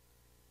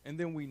 And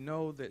then we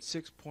know that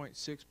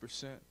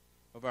 6.6%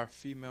 of our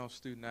female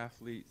student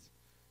athletes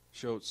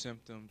showed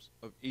symptoms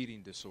of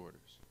eating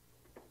disorders.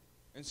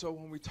 And so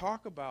when we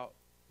talk about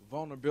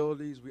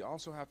vulnerabilities, we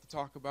also have to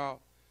talk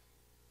about,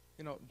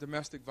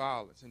 domestic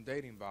violence and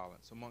dating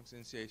violence amongst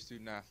NCAA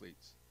student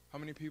athletes. How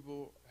many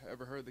people have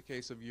ever heard the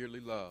case of Yearly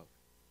Love,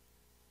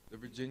 the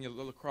Virginia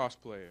lacrosse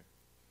player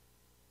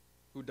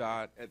who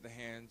died at the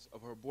hands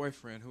of her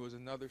boyfriend, who was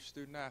another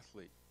student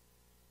athlete?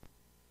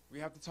 We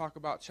have to talk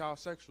about child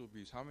sexual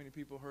abuse. How many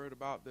people heard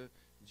about the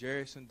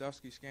Jerry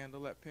Sandusky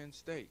scandal at Penn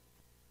State?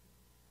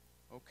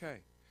 Okay.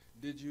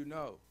 Did you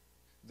know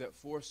that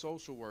 4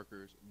 social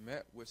workers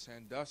met with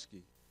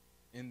Sandusky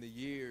in the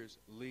years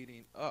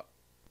leading up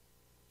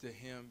to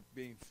him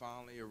being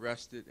finally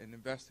arrested and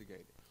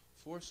investigated?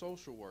 4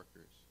 social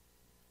workers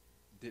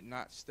did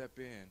not step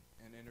in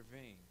and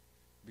intervene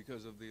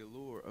because of the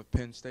allure of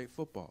Penn State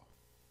football.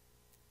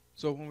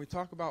 So when we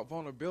talk about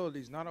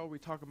vulnerabilities, not only are we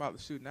talking about the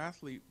student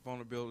athlete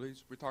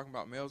vulnerabilities, we're talking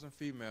about males and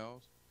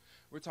females.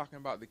 We're talking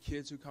about the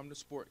kids who come to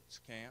sports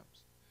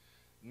camps.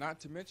 Not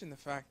to mention the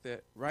fact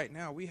that right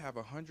now we have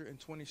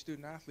 120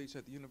 student athletes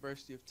at the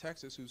University of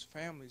Texas whose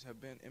families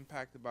have been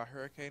impacted by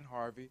Hurricane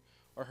Harvey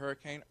or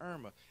Hurricane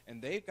Irma, and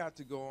they've got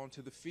to go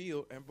onto the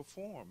field and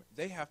perform.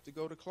 They have to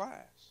go to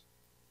class.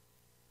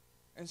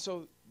 And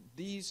so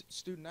these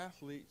student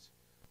athletes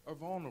are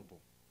vulnerable.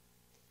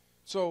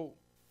 So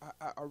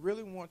I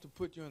really want to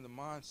put you in the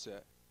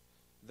mindset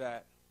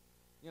that,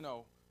 you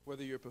know,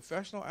 whether you're a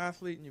professional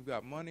athlete and you've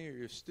got money, or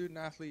you're a student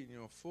athlete and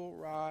you're on full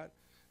ride,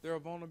 there are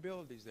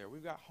vulnerabilities there.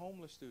 We've got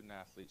homeless student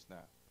athletes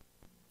now.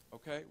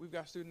 Okay? We've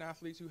got student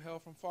athletes who hail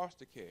from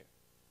foster care.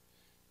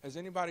 Has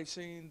anybody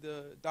seen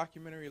the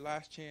documentary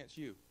Last Chance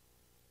U?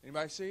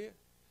 Anybody see it?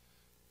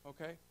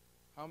 Okay.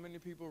 How many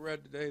people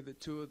read today that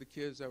 2 of the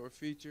kids that were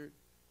featured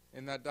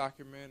in that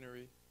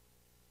documentary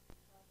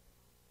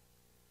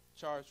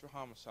charged for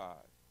homicide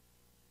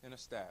and a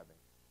stabbing?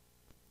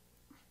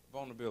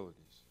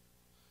 Vulnerabilities.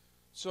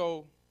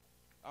 So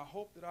I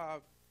hope that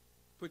I've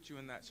put you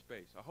in that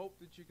space. I hope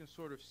that you can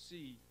sort of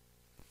see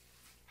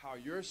how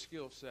your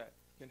skill set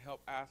can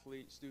help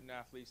athletes, student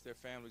athletes, their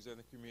families, and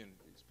the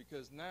communities.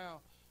 Because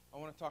now I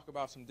want to talk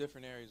about some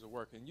different areas of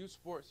work, and youth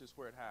sports is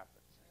where it happens.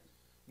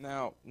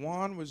 Now,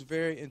 Juan was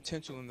very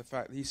intentional in the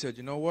fact that he said,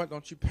 you know what,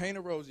 don't you paint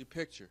a rosy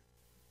picture.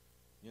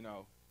 You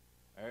know,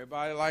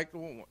 everybody like the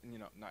one, you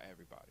know, not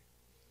everybody.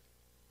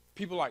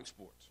 People like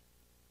sports.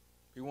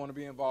 People want to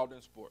be involved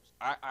in sports.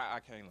 I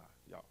can't lie,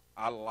 y'all.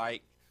 I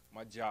like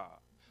my job.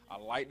 I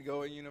like to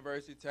go to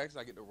University of Texas.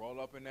 I get to roll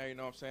up in there, you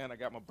know what I'm saying? I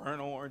got my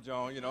burnt orange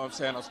on, you know what I'm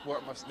saying? I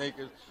sport my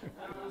sneakers. You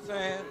know what I'm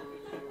saying?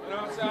 You know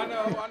what I'm saying?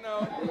 I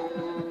know.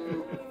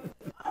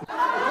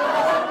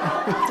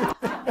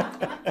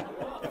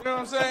 You know what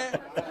I'm saying?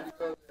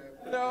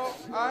 You know,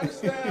 I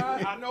understand.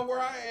 I know where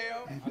I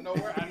am.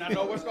 I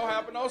know what's going to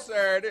happen on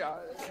Saturday.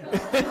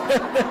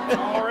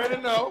 I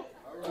already know.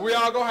 We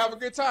all going to have a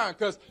good time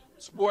because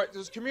sports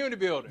is community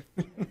building.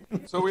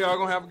 So we all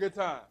going to have a good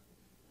time.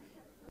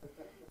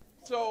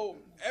 So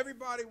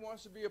everybody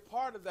wants to be a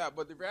part of that,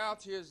 but the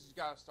reality is you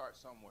got to start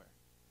somewhere.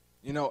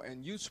 You know,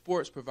 and youth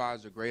sports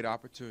provides a great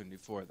opportunity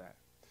for that.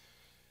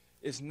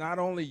 It's not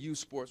only youth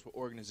sports for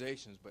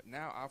organizations, but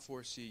now I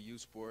foresee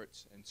youth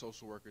sports and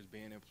social workers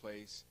being in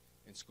place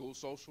in school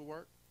social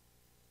work,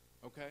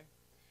 okay?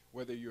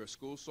 Whether you're a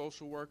school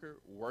social worker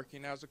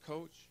working as a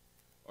coach,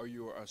 or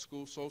you're a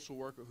school social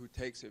worker who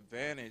takes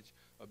advantage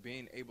of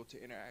being able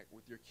to interact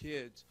with your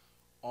kids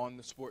on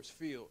the sports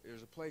field,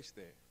 there's a place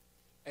there.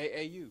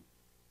 AAU.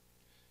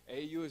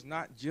 AAU is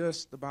not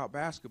just about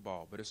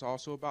basketball, but it's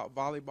also about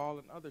volleyball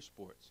and other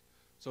sports.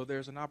 So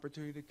there's an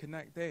opportunity to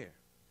connect there.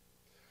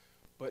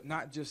 But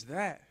not just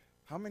that.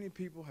 How many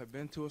people have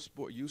been to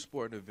a youth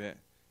sport event,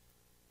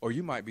 or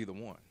you might be the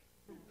one.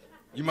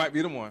 You might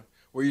be the one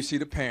where you see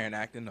the parent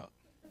acting up.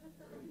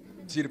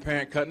 You see the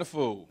parent cutting the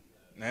fool.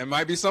 Now, it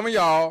might be some of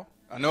y'all.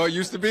 I know it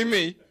used to be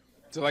me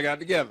until I got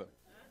together.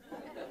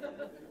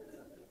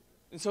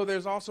 And so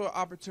there's also an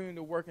opportunity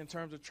to work in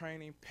terms of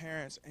training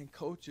parents and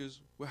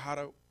coaches with how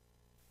to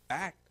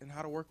act and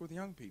how to work with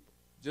young people,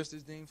 just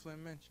as Dean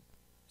Flynn mentioned.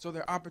 So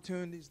there are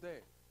opportunities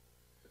there.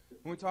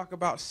 When we talk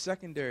about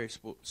secondary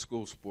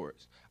school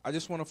sports, I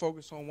just want to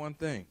focus on one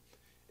thing.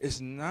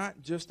 It's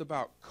not just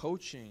about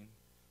coaching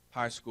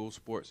high school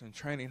sports and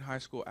training high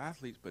school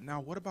athletes, but now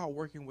what about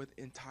working with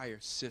entire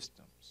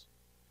systems?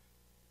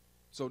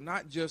 So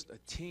not just a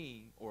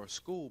team or a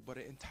school, but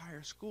an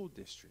entire school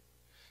district.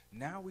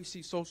 Now we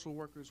see social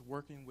workers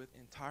working with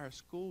entire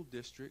school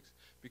districts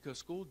because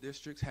school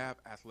districts have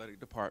athletic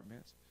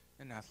departments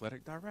and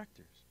athletic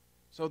directors.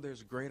 So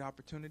there's great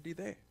opportunity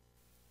there.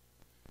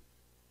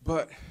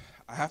 But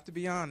I have to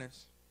be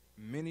honest,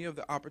 many of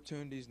the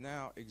opportunities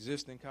now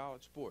exist in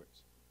college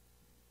sports.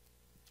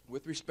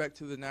 With respect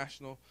to the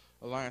National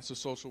Alliance of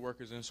Social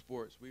Workers in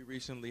Sports, we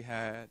recently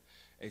had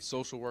a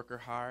social worker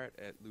hired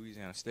at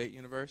Louisiana State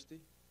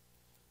University,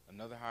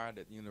 another hired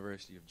at the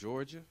University of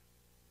Georgia,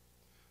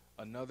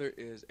 another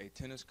is a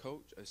tennis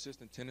coach,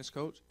 assistant tennis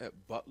coach at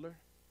Butler.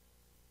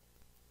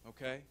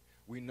 Okay?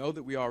 We know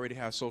that we already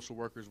have social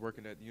workers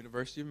working at the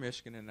University of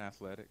Michigan in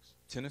athletics,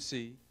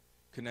 Tennessee,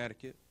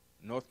 Connecticut,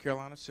 North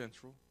Carolina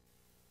Central.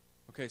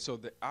 Okay, so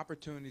the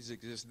opportunities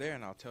exist there,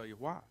 and I'll tell you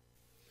why.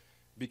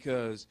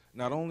 Because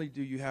not only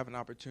do you have an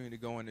opportunity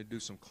to go in and do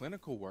some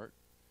clinical work,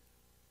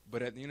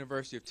 but at the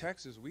University of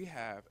Texas, we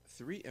have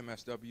 3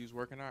 MSWs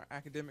working our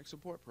academic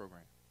support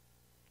program.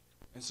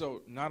 And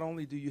so not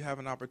only do you have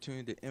an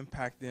opportunity to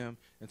impact them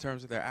in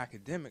terms of their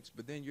academics,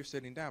 but then you're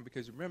sitting down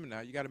because remember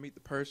now, you got to meet the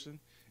person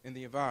and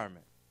the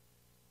environment.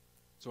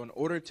 So in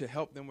order to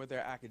help them with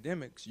their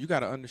academics, you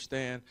got to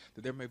understand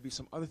that there may be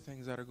some other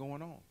things that are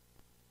going on.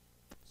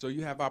 So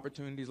you have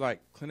opportunities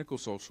like clinical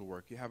social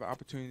work. You have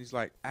opportunities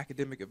like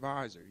academic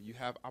advisor. You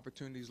have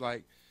opportunities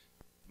like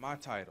my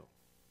title,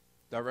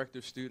 Director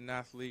of Student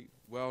Athlete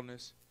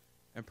Wellness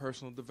and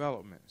Personal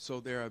Development. So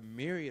there are a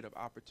myriad of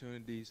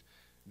opportunities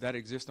that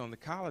exist on the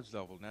college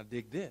level. Now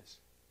dig this.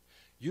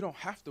 You don't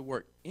have to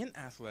work in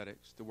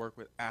athletics to work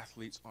with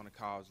athletes on a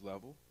college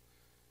level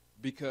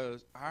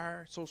because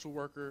our social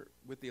worker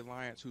with the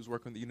Alliance who's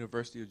working at the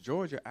University of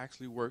Georgia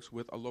actually works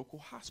with a local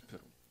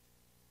hospital.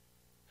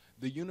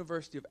 The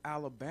University of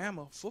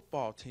Alabama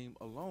football team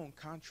alone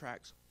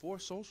contracts 4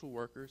 social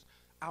workers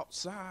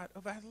outside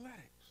of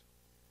athletics.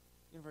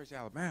 University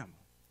of Alabama.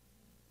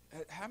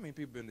 How many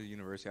people been to the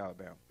University of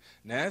Alabama?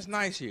 Now, it's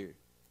nice here.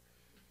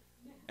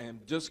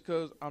 And just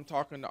because I'm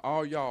talking to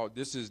all y'all,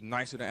 this is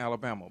nicer than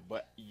Alabama,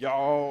 but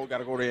y'all got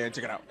to go there and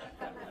check it out.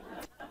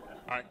 All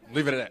right,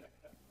 leave it at that.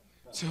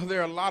 So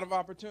there are a lot of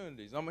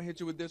opportunities. I'm going to hit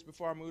you with this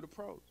before I move to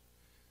pros.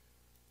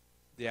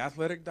 The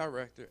athletic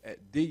director at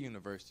the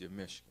University of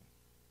Michigan,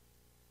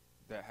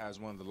 that has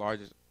one of the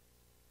largest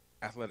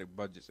athletic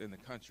budgets in the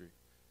country,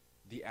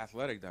 the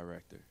athletic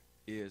director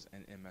is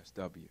an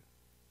MSW.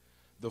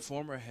 The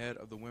former head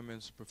of the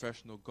Women's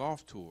Professional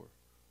Golf Tour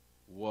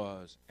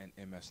was an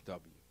MSW.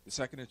 The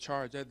second in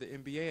charge at the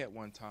NBA at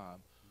one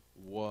time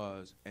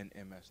was an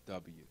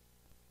MSW.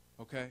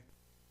 Okay?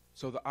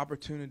 So the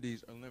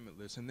opportunities are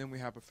limitless. And then we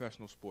have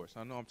professional sports.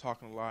 I know I'm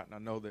talking a lot, and I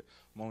know that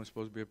I'm only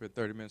supposed to be up here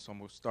 30 minutes, so I'm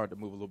going to start to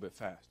move a little bit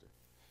faster.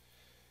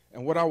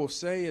 And what I will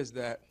say is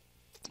that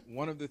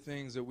one of the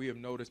things that we have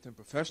noticed in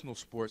professional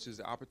sports is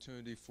the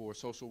opportunity for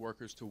social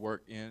workers to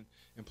work in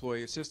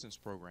employee assistance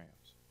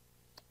programs.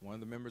 One of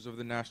the members of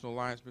the National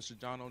Alliance, Mr.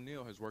 John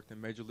O'Neill, has worked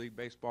in Major League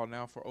Baseball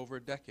now for over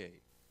a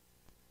decade.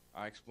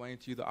 I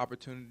explained to you the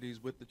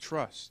opportunities with the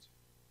trust.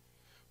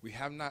 We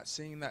have not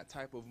seen that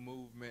type of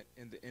movement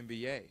in the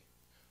NBA.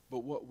 But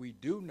what we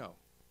do know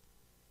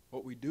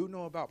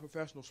about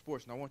professional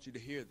sports, and I want you to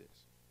hear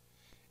this,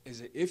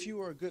 is that if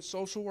you are a good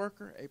social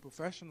worker, a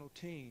professional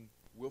team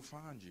will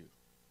find you.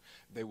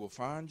 They will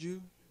find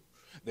you.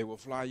 They will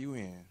fly you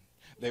in.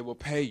 They will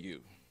pay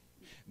you.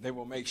 They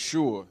will make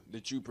sure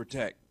that you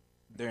protect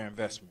their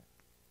investment.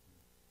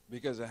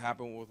 Because it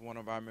happened with one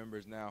of our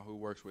members now who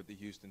works with the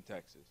Houston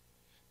Texans.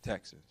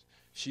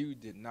 She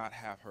did not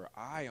have her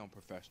eye on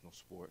professional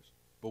sports,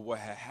 but what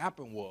had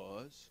happened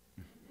was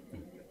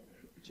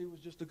she was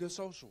just a good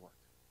social worker.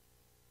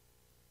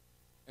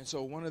 And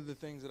so one of the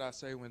things that I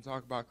say when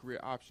talk about career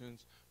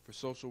options for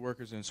social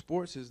workers in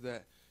sports is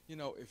that, you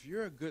know, if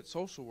you're a good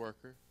social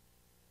worker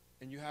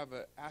and you have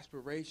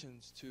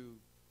aspirations to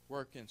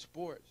work in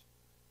sports,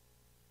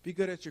 be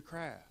good at your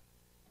craft.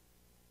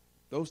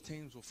 Those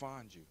teams will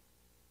find you,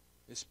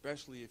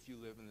 especially if you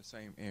live in the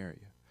same area.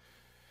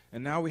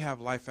 And now we have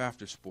life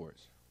after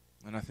sports.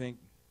 And I think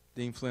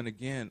Dean Flynn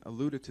again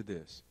alluded to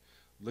this.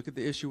 Look at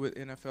the issue with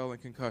NFL and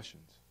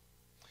concussions.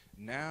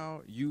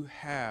 Now you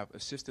have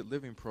assisted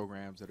living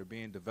programs that are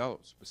being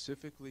developed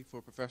specifically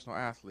for professional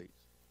athletes.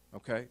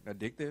 Okay, now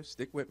dig this,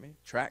 stick with me,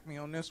 track me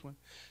on this one.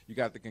 You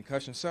got the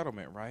concussion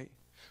settlement, right?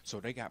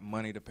 So they got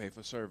money to pay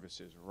for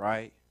services,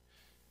 right?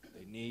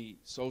 They need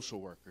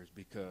social workers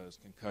because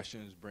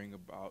concussions bring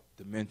about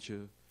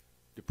dementia,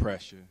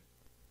 depression,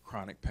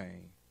 chronic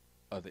pain,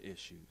 other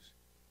issues.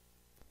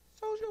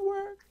 Social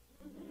work.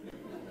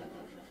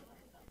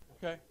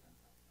 Okay.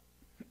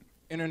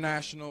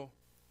 International,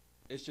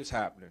 it's just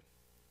happening.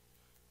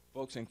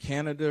 Folks in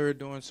Canada are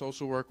doing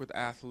social work with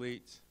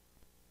athletes.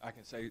 I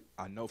can say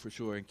I know for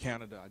sure in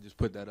Canada. I just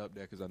put that up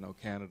there because I know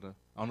Canada.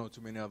 I don't know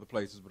too many other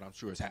places, but I'm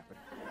sure it's happening.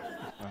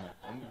 All right.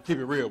 I'm going to keep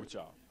it real with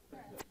y'all.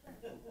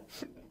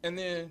 And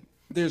then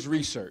there's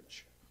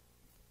research.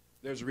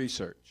 There's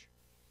research.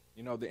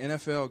 You know, the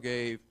NFL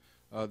gave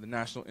the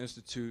National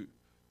Institute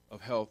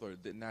of Health or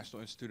the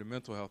National Institute of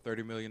Mental Health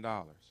 $30 million.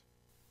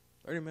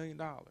 $30 million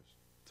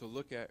to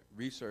look at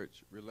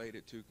research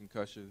related to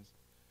concussions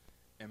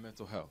and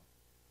mental health.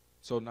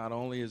 So not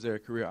only is there a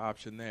career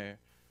option there,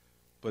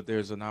 but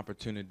there's an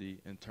opportunity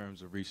in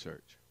terms of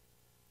research.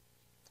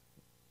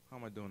 How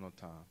am I doing on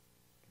time?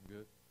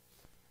 Good?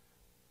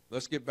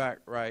 Let's get back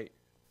right.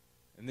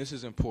 And this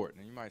is important.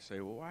 And you might say,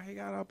 well, why he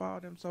got up all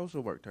them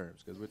social work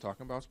terms? Because we're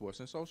talking about sports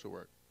and social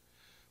work.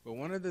 But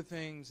one of the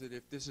things that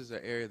if this is an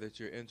area that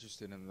you're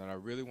interested in that I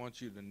really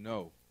want you to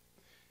know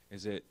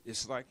is that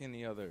it's like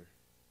any other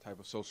type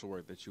of social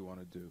work that you want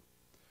to do.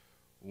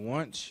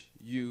 Once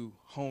you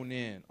hone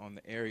in on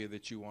the area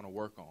that you want to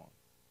work on,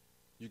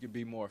 you can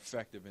be more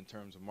effective in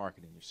terms of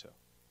marketing yourself.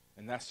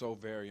 And that's so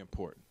very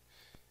important.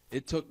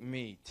 It took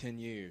me 10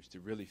 years to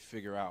really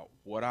figure out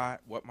what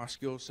my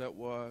skill set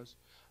was,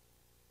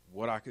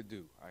 what I could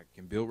do. I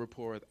can build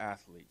rapport with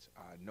athletes.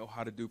 I know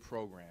how to do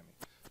programming.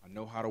 I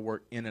know how to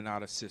work in and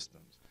out of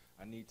systems.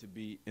 I need to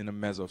be in a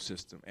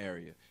mesosystem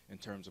area in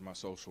terms of my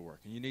social work.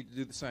 And you need to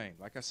do the same.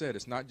 Like I said,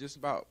 it's not just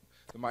about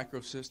the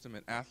microsystem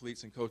and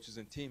athletes and coaches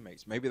and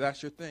teammates. Maybe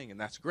that's your thing, and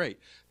that's great.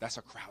 That's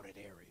a crowded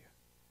area.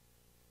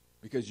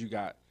 Because you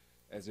got,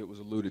 as it was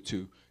alluded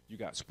to, you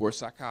got sports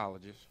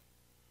psychologists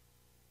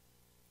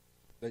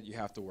that you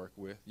have to work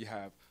with. You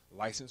have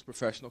licensed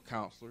professional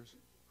counselors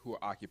who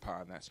are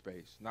occupying that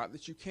space. Not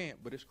that you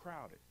can't, but it's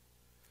crowded.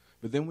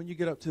 But then when you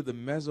get up to the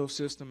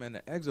mesosystem and the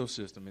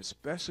exosystem,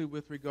 especially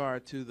with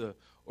regard to the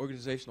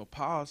organizational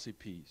policy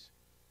piece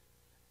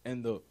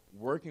and the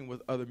working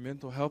with other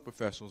mental health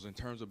professionals in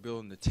terms of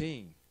building the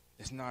team,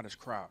 it's not as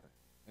crowded.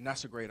 And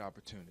that's a great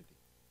opportunity.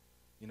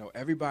 You know,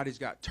 everybody's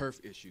got turf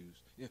issues.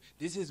 You know,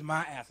 this is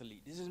my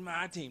athlete. This is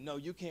my team. No,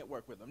 you can't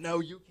work with them. No,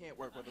 you can't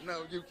work with them.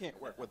 No, you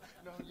can't work with them.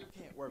 No, you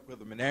can't work with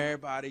them. And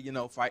everybody, you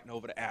know, fighting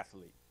over the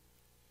athlete.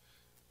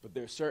 But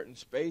there's certain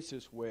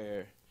spaces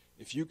where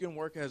if you can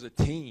work as a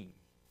team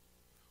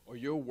or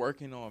you're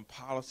working on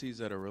policies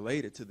that are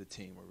related to the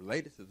team or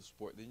related to the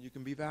sport, then you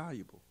can be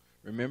valuable.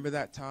 Remember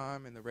that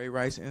time in the Ray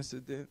Rice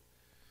incident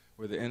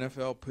where the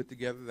NFL put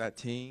together that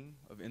team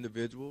of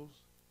individuals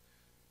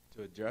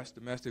to address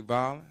domestic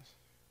violence.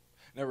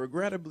 Now,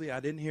 regrettably, I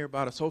didn't hear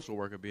about a social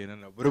worker being in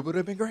there, but it would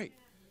have been great.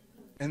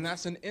 And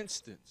that's an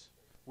instance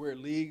where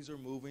leagues are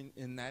moving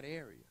in that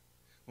area.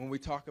 When we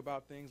talk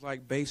about things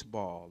like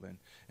baseball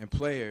and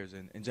players,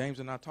 and James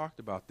and I talked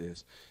about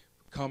this,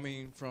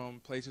 coming from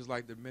places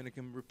like the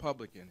Dominican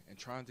Republic and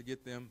trying to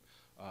get them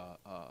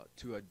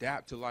to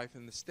adapt to life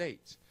in the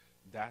States,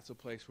 that's a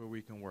place where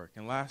we can work.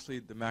 And lastly,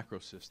 the macro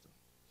system.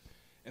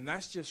 And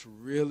that's just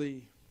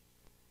really,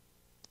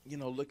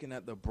 looking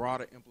at the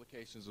broader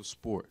implications of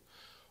sport.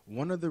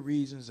 One of the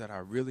reasons that I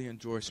really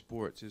enjoy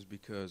sports is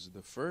because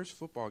the first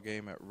football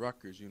game at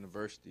Rutgers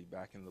University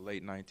back in the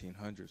late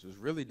 1900s was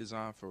really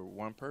designed for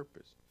one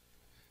purpose,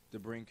 to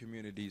bring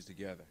communities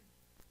together.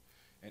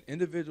 And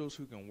individuals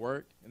who can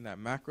work in that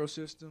macro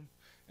system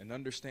and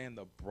understand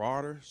the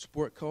broader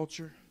sport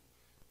culture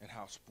and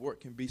how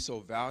sport can be so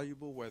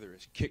valuable, whether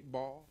it's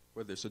kickball,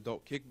 whether it's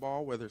adult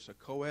kickball, whether it's a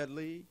co-ed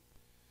league,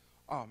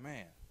 oh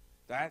man,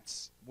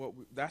 that's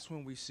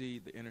when we see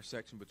the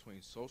intersection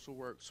between social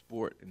work,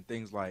 sport, and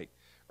things like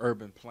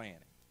urban planning,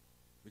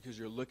 because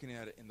you're looking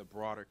at it in the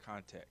broader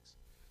context,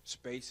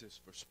 spaces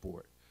for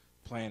sport,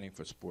 planning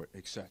for sport,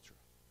 etc.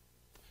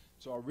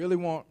 So I really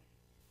want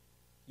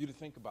you to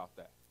think about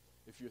that.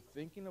 If you're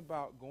thinking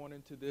about going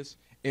into this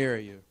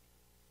area,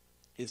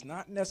 it's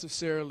not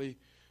necessarily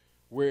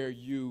where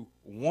you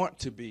want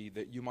to be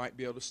that you might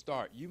be able to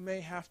start. You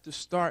may have to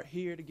start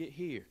here to get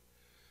here.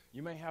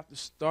 You may have to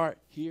start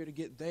here to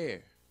get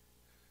there.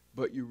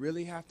 But you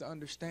really have to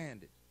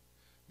understand it.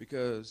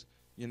 Because,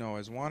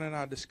 as Juan and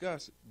I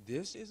discussed,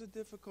 this is a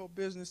difficult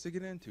business to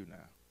get into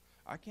now.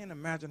 I can't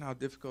imagine how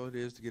difficult it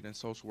is to get in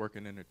social work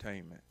and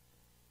entertainment.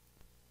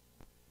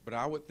 But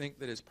I would think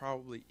that it's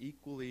probably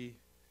equally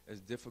as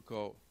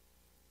difficult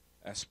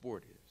as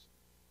sport is,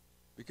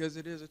 because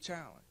it is a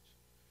challenge.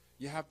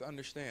 You have to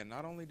understand,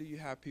 not only do you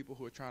have people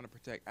who are trying to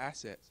protect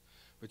assets,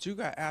 but you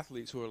got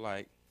athletes who are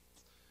like,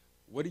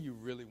 what do you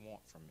really want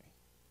from me?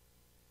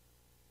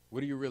 What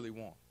do you really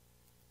want?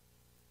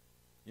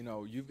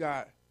 You've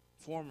got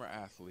former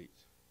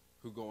athletes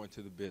who go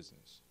into the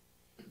business,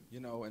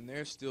 and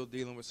they're still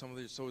dealing with some of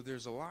this. So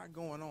there's a lot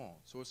going on.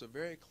 So it's a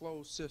very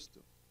closed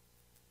system.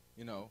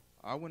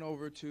 I went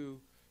over to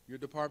your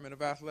Department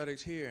of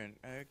Athletics here, and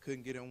I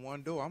couldn't get in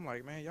one door. I'm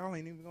like, man, y'all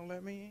ain't even going to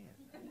let me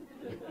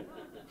in.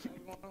 What's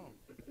going on?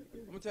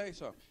 I'm going to tell you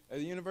something. At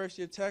the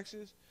University of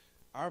Texas,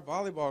 our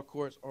volleyball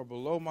courts are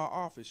below my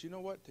office. You know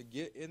what? To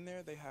get in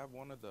there, they have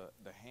one of the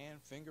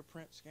hand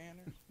fingerprint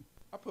scanners.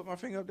 I put my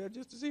finger up there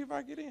just to see if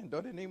I get in.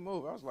 Didn't even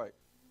move. I was like,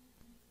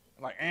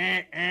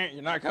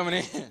 you're not coming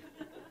in.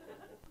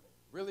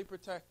 Really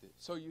protected.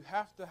 So you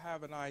have to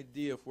have an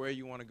idea of where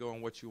you want to go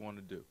and what you want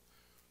to do.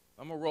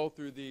 I'm going to roll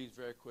through these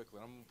very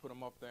quickly. I'm going to put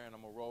them up there, and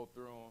I'm going to roll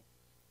through them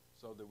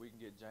so that we can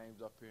get James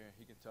up here, and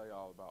he can tell you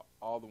all about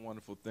all the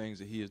wonderful things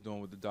that he is doing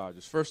with the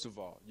Dodgers. First of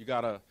all, you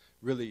got to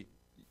really,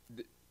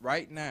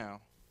 right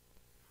now,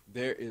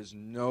 there is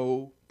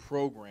no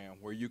program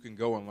where you can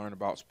go and learn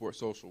about sports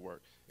social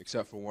work,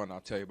 except for one. I'll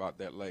tell you about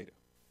that later.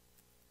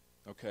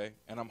 Okay?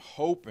 And I'm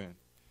hoping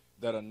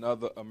that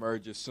another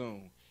emerges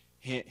soon.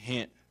 Hint,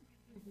 hint.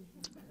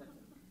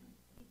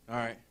 All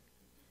right?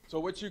 So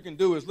what you can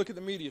do is look at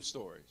the media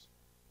stories.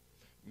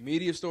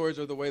 Media stories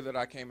are the way that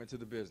I came into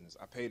the business.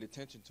 I paid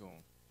attention to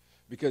them.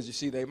 Because, you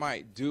see, they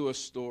might do a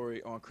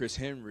story on Chris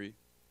Henry,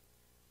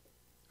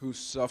 who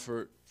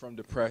suffered from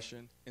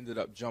depression, ended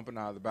up jumping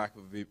out of the back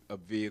of a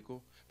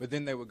vehicle, but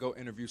then they would go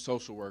interview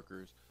social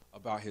workers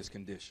about his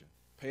condition.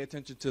 Pay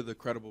attention to the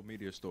credible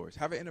media stories.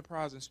 Have an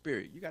enterprising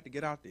spirit. You got to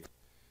get out there.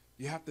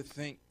 You have to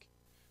think.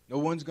 No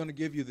one's going to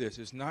give you this.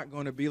 It's not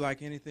going to be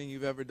like anything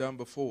you've ever done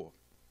before.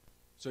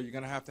 So you're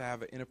going to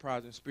have an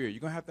enterprising spirit.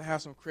 You're going to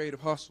have some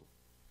creative hustle.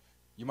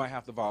 You might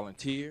have to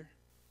volunteer,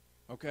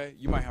 okay?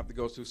 You might have to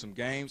go through some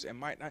games,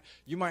 and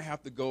you might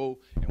have to go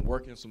and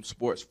work in some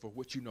sports for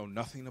which you know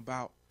nothing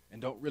about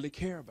and don't really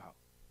care about.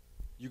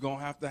 You're going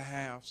to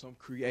have some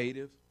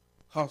creative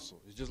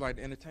hustle. It's just like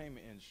the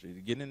entertainment industry.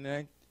 To get in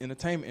the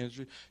entertainment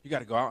industry, you got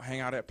to go out and hang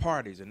out at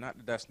parties, and not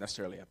that that's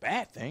necessarily a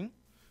bad thing,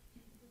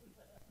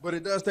 but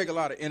it does take a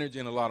lot of energy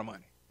and a lot of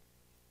money,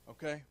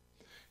 okay?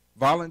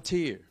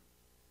 Volunteer,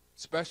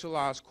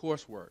 specialized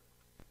coursework,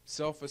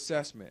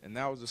 self-assessment, and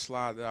that was the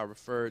slide that I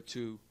referred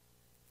to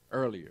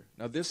earlier.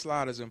 Now, this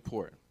slide is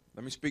important.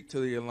 Let me speak to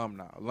the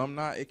alumni.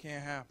 Alumni, it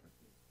can't happen.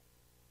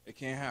 It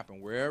can't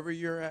happen. Wherever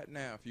you're at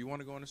now, if you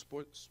want to go into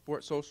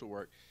sports social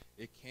work,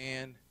 it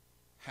can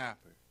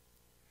happen.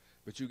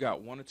 But you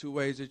got one or two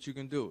ways that you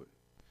can do it.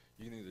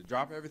 You can either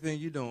drop everything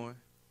you're doing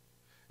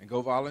and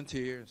go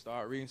volunteer and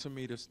start reading some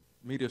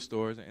media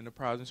stories and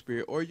enterprising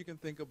spirit, or you can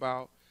think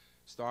about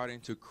starting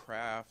to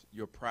craft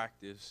your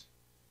practice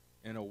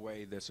in a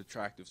way that's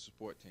attractive to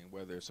support team,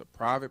 whether it's a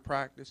private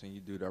practice and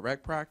you do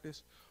direct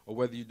practice, or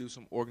whether you do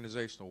some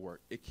organizational work.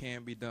 It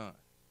can be done,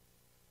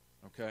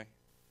 okay?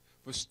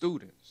 For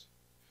students,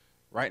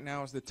 right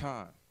now is the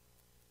time.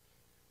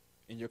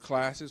 in your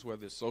classes,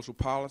 whether it's social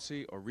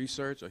policy or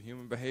research or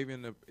human behavior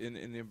in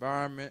the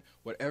environment,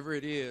 whatever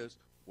it is,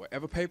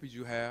 whatever papers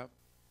you have,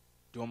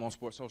 do them on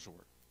sports social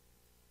work.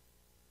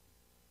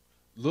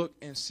 Look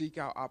and seek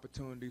out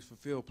opportunities for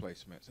field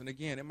placements. And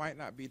again, it might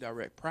not be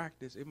direct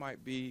practice. It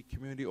might be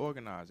community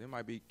organizing. It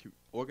might be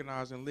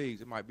organizing leagues.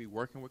 It might be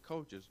working with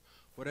coaches.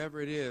 Whatever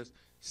it is,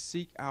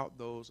 seek out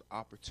those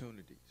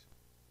opportunities.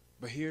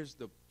 But here's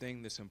the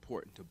thing that's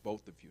important to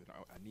both of you.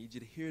 And I need you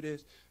to hear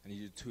this. I need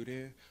you to tune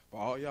in. For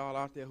all y'all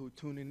out there who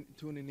tuning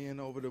in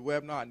over the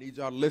webinar, I need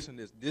y'all to listen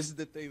to this. This is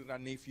the thing that I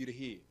need for you to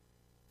hear.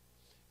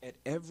 At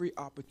every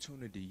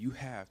opportunity you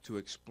have to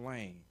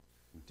explain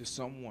to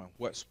someone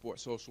what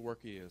sports social work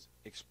is,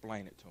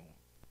 explain it to them.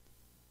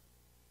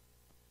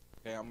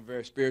 Okay, I'm a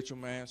very spiritual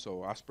man,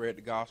 so I spread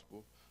the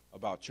gospel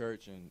about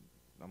church, and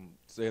I'm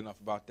saying enough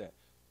about that.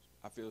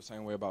 I feel the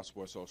same way about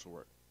sports social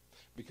work.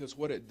 Because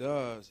what it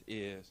does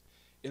is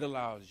it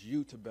allows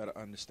you to better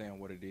understand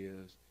what it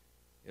is.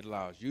 It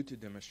allows you to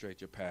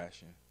demonstrate your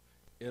passion.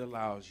 It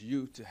allows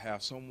you to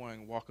have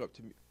someone walk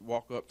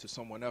up to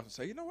someone else and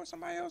say, you know what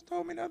somebody else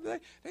told me the other day?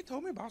 They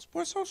told me about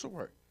sports social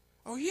work.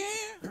 Oh,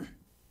 yeah?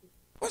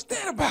 What's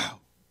that about?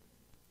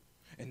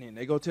 And then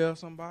they go tell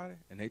somebody,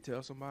 and they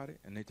tell somebody,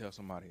 and they tell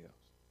somebody else.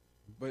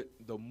 But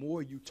the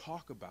more you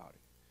talk about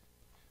it,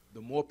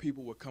 the more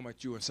people will come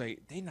at you and say,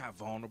 they're not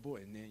vulnerable,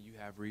 and then you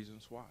have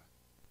reasons why.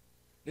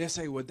 They'll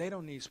say, well, they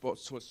don't need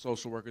sports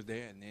social workers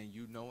there, and then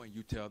you know and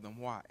you tell them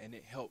why, and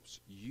it helps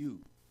you.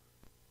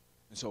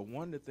 And so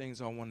one of the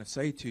things I want to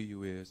say to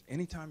you is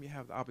anytime you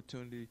have the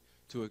opportunity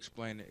to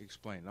explain it,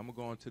 explain. I'm going to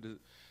go on to the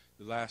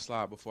last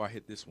slide before I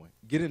hit this one.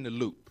 Get in the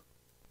loop.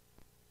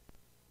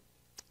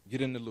 Get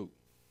in the loop.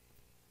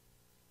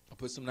 I'll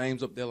put some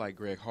names up there like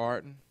Greg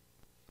Harden,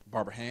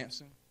 Barbara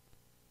Hanson,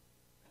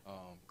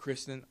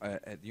 Kristen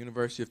at the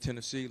University of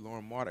Tennessee,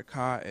 Lauren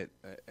Mordecai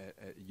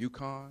at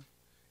UConn.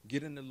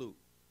 Get in the loop.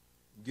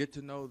 Get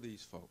to know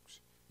these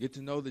folks. Get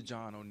to know the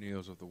John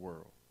O'Neills of the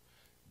world.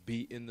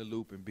 Be in the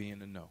loop and be in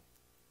the know.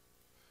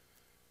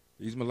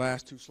 These are my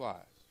last two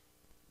slides.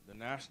 The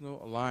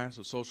National Alliance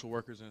of Social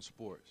Workers in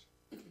Sports.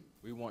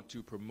 We want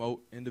to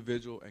promote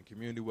individual and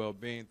community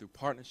well-being through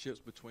partnerships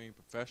between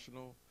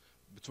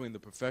the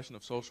profession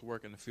of social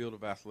work and the field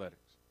of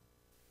athletics.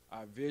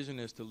 Our vision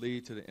is to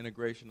lead to the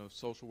integration of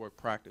social work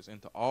practice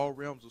into all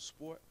realms of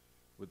sport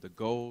with the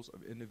goals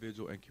of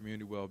individual and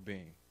community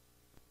well-being.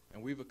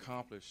 And we've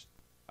accomplished,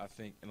 I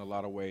think, in a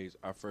lot of ways,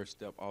 our first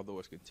step, although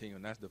it's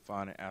continuing. That's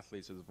defining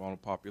athletes as a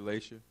vulnerable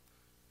population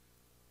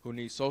who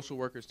need social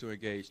workers to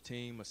engage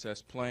team,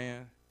 assess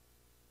plan,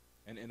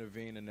 and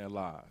intervene in their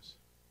lives.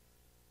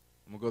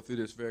 I'm going to go through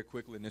this very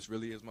quickly, and this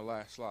really is my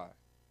last slide.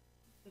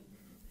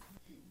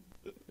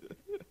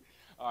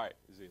 All right,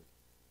 this is it.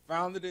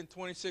 Founded in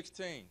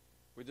 2016.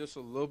 We're just a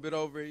little bit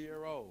over a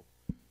year old.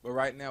 But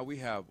right now we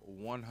have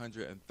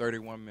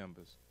 131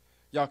 members.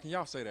 Y'all, can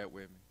y'all say that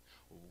with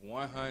me?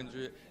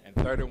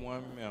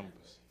 131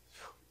 members.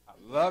 I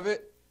love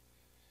it.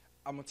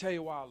 I'm going to tell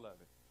you why I love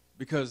it.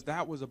 Because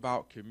that was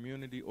about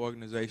community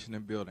organization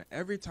and building.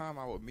 Every time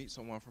I would meet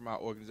someone from our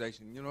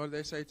organization, you know what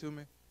they say to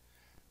me?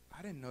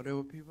 I didn't know there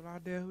were people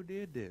out there who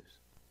did this.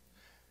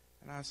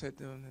 And I said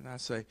to them, and I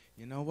say,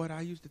 you know what?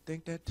 I used to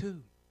think that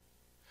too.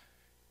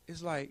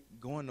 It's like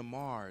going to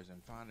Mars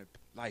and finding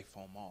life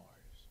on Mars.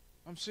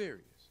 I'm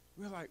serious.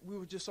 We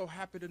were just so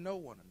happy to know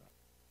one another.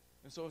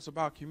 And so it's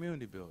about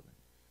community building.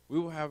 We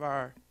will have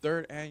our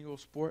 3rd annual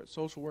Sports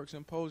Social Work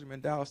Symposium in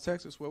Dallas,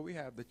 Texas, where we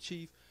have the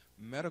chief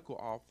medical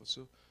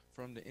officer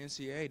from the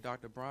NCAA,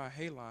 Dr. Brian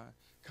Hayline,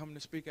 coming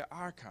to speak at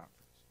our conference.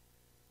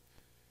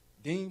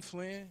 Dean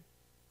Flynn,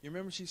 you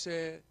remember she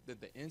said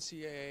that the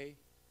NCAA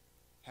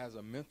has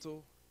a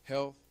mental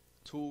health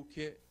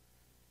toolkit.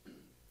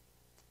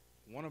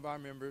 One of our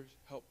members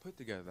helped put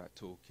together that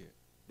toolkit.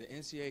 The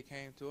NCAA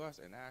came to us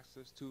and asked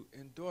us to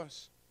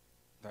endorse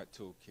that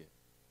toolkit.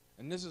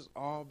 And this is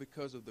all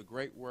because of the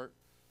great work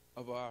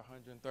of our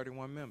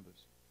 131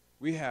 members.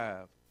 We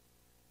have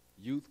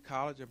youth,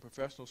 college, and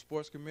professional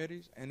sports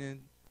committees, and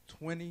in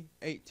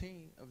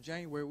 2018 of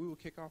January, we will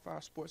kick off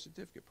our sports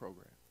certificate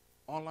program,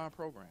 online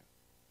program,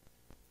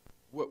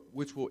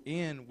 which will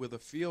end with a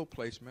field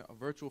placement, a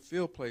virtual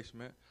field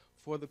placement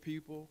for the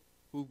people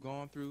who've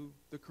gone through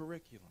the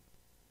curriculum.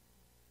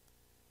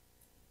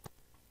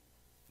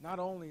 Not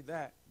only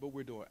that, but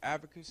we're doing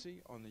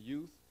advocacy on the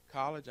youth,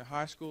 college, and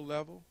high school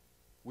level.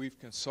 We've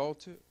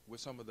consulted with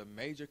some of the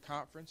major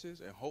conferences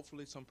and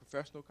hopefully some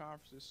professional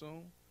conferences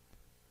soon.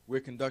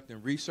 We're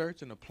conducting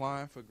research and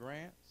applying for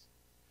grants.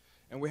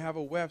 And we have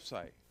a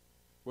website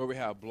where we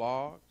have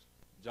blogs,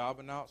 job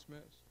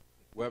announcements,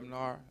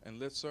 webinar, and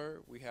listserv.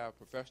 We have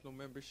professional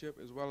membership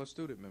as well as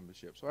student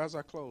membership. So as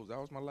I close, that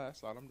was my last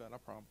slide. I'm done, I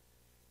promise.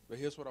 But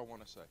here's what I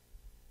want to say.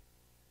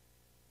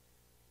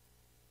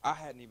 I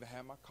hadn't even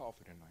had my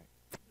coffee tonight.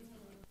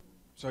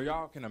 So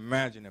y'all can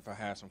imagine if I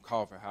had some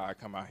coffee, how I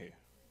come out here.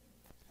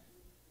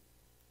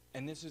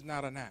 And this is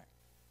not an act.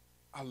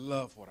 I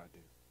love what I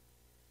do.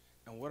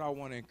 And what I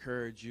want to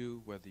encourage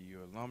you, whether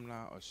you're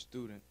alumni or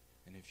student,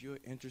 and if you're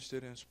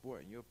interested in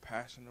sport and you're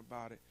passionate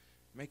about it,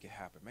 make it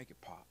happen, make it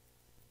pop.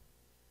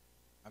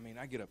 I mean,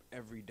 I get up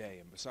every day,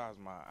 and besides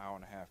my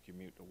hour-and-a-half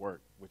commute to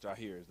work, which I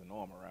hear is the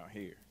norm around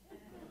here,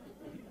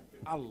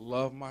 I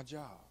love my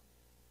job.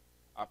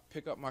 I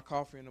pick up my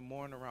coffee in the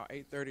morning around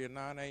 8:30 or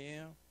 9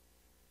 a.m.,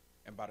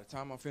 and by the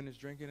time I finish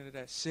drinking it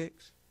at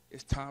 6,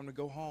 it's time to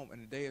go home,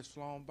 and the day has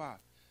flown by.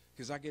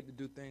 Because I get to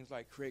do things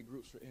like create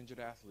groups for injured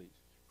athletes,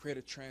 create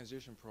a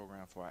transition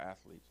program for our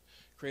athletes,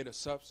 create a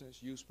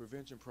substance use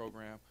prevention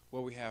program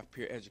where we have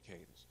peer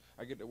educators.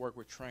 I get to work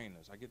with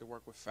trainers. I get to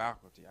work with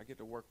faculty. I get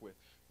to work with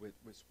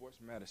sports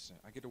medicine.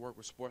 I get to work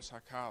with sports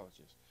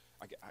psychologists.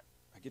 I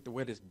get to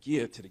wear this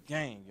gear to the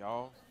game,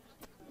 y'all.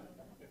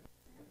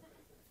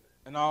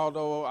 And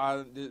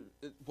although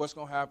what's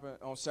going to happen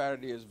on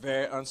Saturday is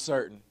very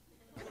uncertain,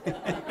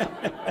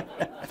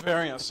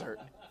 very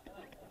uncertain,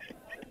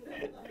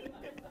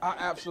 I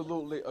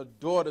absolutely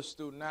adore the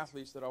student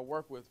athletes that I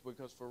work with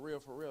because for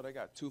real, they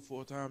got 2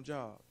 full-time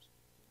jobs.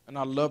 And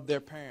I love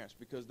their parents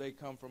because they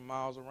come from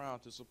miles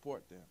around to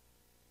support them.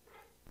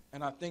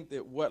 And I think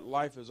that what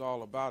life is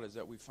all about is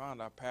that we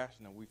find our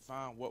passion and we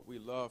find what we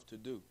love to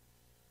do.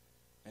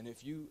 And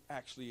if you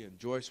actually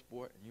enjoy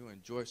sport and you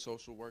enjoy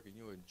social work and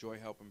you enjoy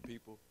helping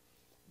people,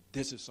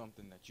 this is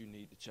something that you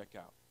need to check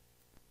out.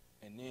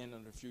 And then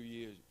in a few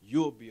years,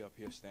 you'll be up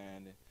here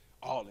standing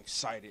all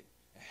excited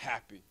and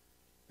happy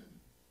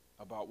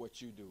about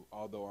what you do,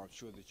 although I'm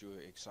sure that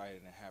you're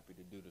excited and happy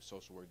to do the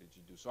social work that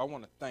you do. So I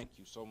want to thank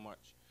you so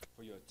much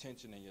for your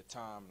attention and your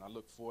time, and I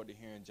look forward to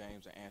hearing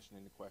James and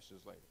answering any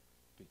questions later.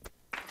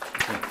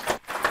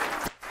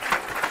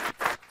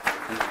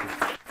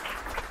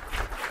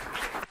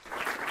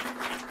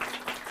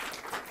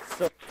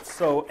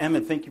 So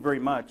Emmett, thank you very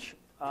much.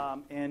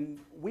 And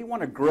we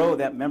want to grow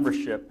that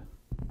membership.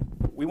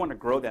 We want to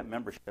grow that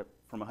membership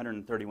from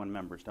 131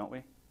 members, don't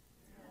we?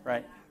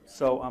 Right?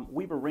 So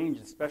we've arranged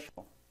a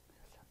special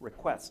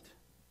request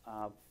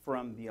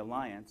from the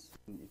Alliance,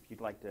 and if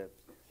you'd like to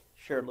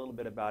share a little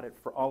bit about it,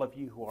 for all of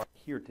you who are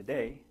here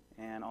today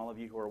and all of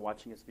you who are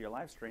watching us via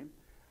live stream,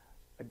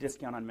 a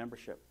discount on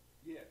membership.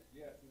 Yes,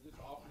 we're just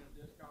offering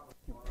a discount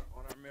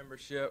on our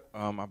membership.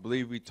 I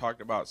believe we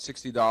talked about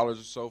 $60 or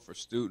so for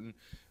student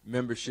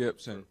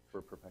memberships and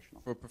for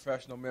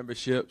professional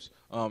memberships.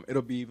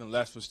 It'll be even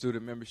less for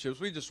student memberships.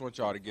 We just want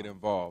y'all to get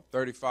involved.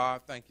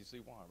 $35. Thank you,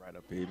 C1, right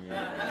up here.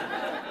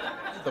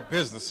 He's a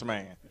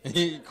businessman.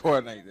 He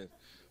coordinates this.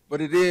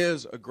 But it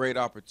is a great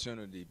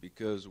opportunity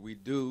because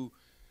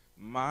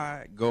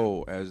my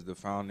goal as the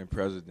founding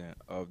president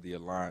of the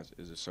Alliance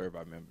is to serve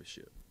our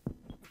membership.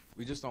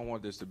 We just don't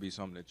want this to be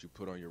something that you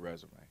put on your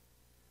resume.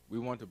 We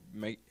want to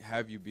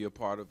have you be a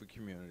part of the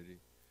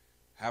community,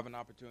 have an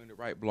opportunity to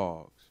write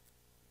blogs.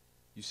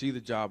 You see the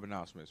job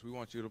announcements. We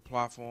want you to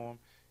apply for them.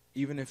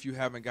 Even if you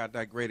haven't got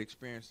that great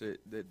experience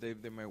that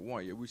they may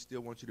want you, we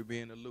still want you to be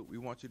in the loop. We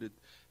want you to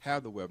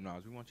have the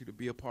webinars. We want you to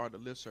be a part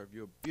of the listserv.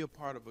 You'll be a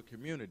part of a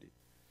community.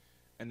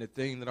 And the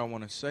thing that I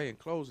want to say in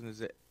closing is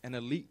that an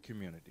elite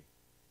community.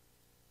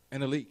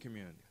 An elite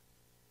community.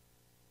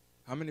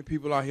 How many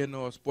people out here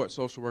know a sports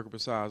social worker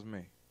besides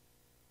me?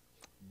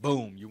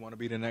 Boom, you want to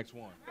be the next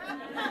one.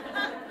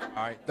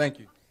 All right, thank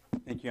you.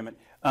 Thank you, Emmett.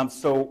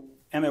 So,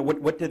 Emmett,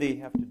 what do they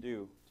have to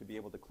do to be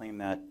able to claim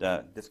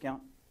that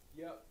discount?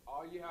 Yep,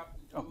 all you have to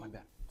do. Oh, my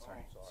bad.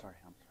 Sorry.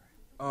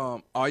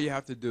 All you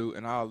have to do,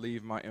 and I'll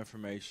leave my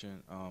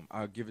information.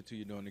 I'll give it to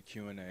you during the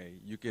Q&A.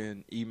 You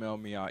can email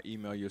me. I'll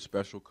email you a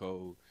special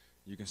code.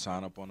 You can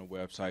sign up on the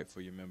website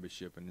for your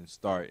membership and then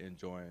start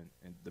enjoying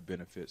the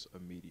benefits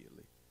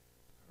immediately.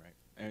 All right.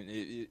 And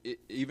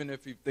even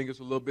if you think it's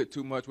a little bit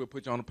too much, we'll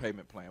put you on a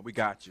payment plan. We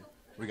got you.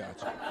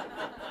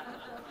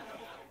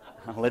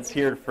 Let's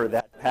hear it for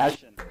that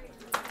passion.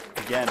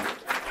 Again.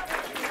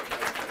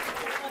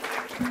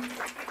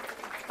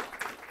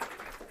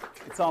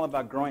 It's all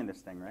about growing this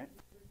thing, right?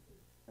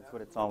 That's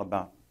what it's all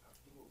about.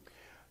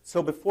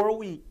 So before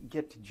we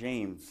get to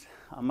James,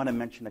 I'm going to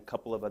mention a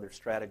couple of other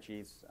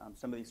strategies.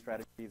 Some of these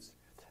strategies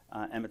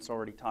Emmett's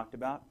already talked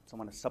about, so I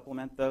want to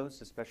supplement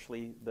those,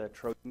 especially the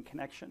Trojan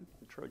connection,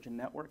 the Trojan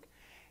network.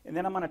 And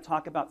then I'm going to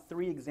talk about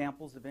 3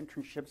 examples of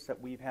internships that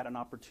we've had an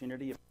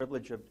opportunity, a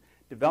privilege of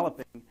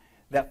developing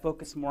that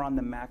focus more on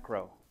the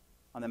macro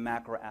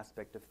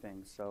aspect of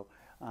things. So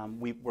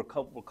we'll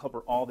cover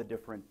all the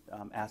different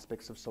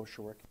aspects of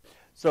social work.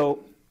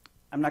 So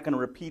I'm not going to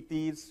repeat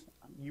these.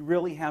 You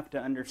really have to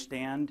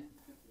understand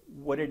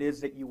what it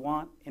is that you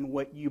want and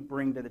what you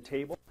bring to the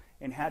table.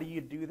 And how do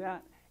you do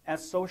that?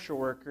 As social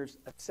workers,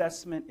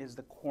 assessment is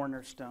the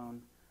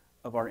cornerstone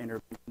of our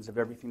interventions, of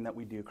everything that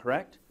we do,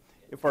 correct?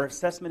 If our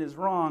assessment is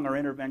wrong, our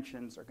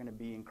interventions are going to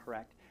be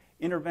incorrect.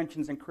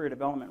 Interventions in career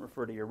development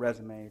refer to your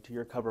resume, to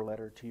your cover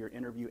letter, to your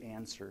interview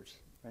answers,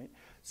 right?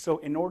 So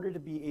in order to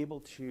be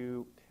able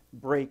to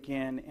break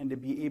in and to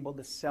be able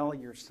to sell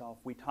yourself,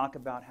 we talk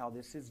about how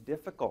this is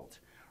difficult,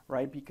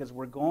 right? Because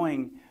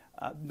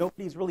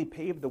nobody's really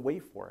paved the way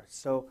for us.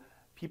 So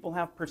people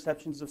have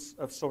perceptions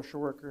of social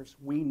workers.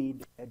 We need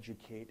to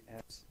educate,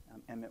 as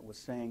Emmett was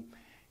saying.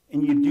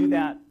 And you do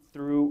that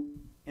through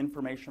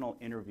informational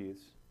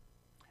interviews.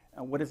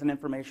 What is an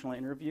informational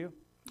interview?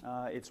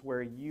 It's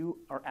where you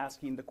are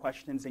asking the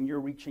questions and you're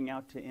reaching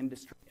out to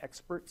industry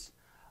experts,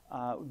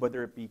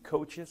 whether it be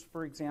coaches,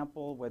 for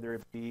example, whether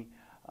it be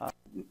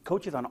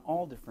coaches on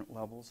all different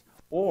levels,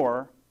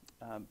 or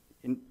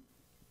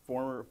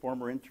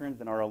former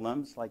interns and our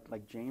alums,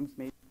 like James,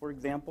 maybe, for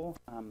example.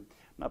 I'm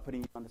not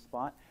putting you on the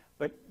spot.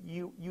 But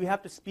you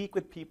have to speak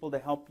with people to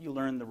help you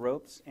learn the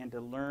ropes and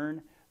to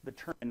learn the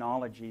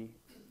terminology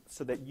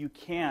so that you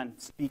can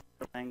speak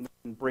the language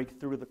and break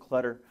through the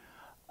clutter.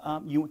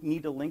 You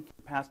need to link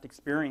your past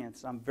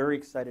experience. I'm very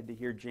excited to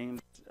hear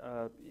James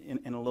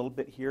in a little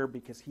bit here,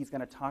 because he's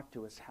going to talk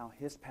to us how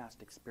his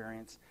past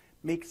experience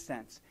makes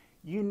sense.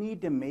 You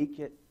need to make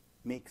it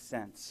make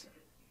sense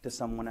to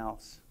someone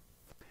else.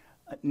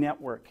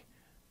 Network.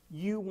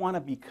 You want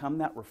to become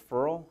that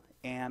referral,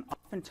 and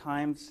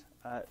oftentimes,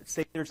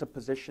 say there's a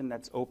position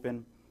that's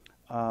open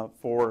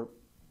for,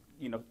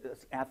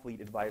 athlete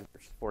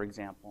advisors, for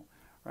example,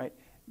 right?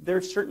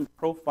 There's certain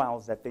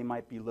profiles that they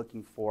might be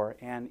looking for,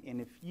 and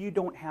if you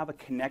don't have a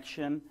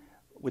connection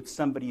with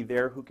somebody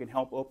there who can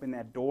help open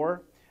that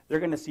door, they're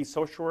going to see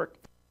social work.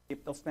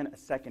 They'll spend a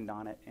second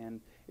on it, and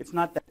it's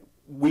not that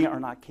we are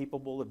not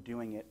capable of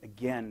doing it.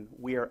 Again,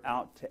 we are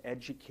out to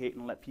educate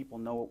and let people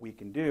know what we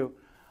can do.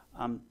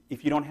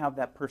 If you don't have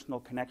that personal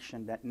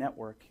connection, that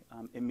network,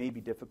 it may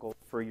be difficult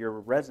for your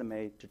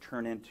resume to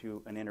turn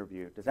into an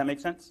interview. Does that make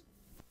sense?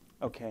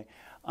 Okay.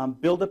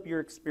 Build up your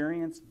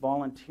experience,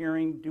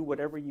 volunteering, do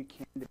whatever you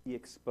can to be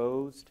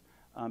exposed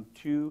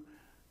to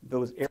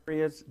those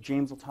areas.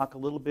 James will talk a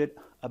little bit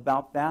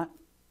about that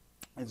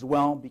as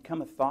well.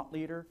 Become a thought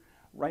leader.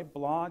 Write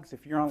blogs.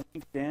 If you're on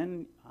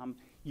LinkedIn,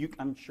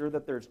 I'm sure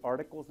that there's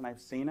articles, and I've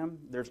seen them.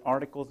 There's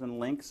articles and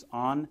links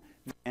on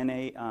the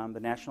NA, the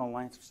National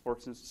Alliance of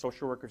Sports and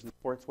Social Workers in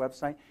Sports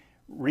website.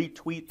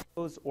 Retweet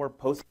those or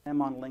post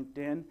them on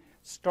LinkedIn.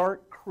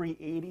 Start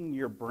creating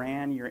your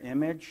brand, your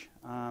image.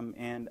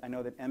 And I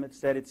know that Emmett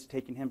said it's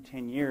taken him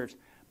 10 years,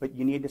 but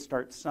you need to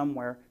start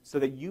somewhere so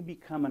that you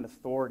become an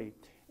authority.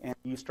 And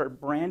you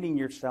start branding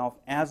yourself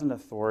as an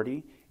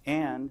authority.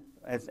 And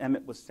as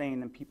Emmett was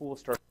saying, then people will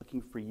start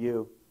looking for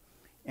you.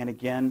 And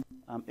again,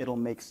 it'll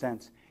make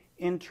sense.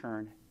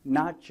 Intern,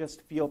 not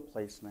just field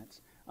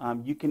placements.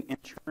 You can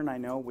intern, I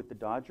know, with the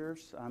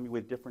Dodgers,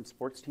 with different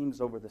sports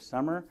teams over the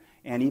summer.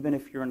 And even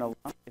if you're an alum,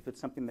 if it's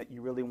something that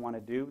you really want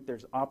to do,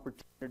 there's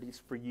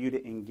opportunities for you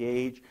to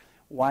engage.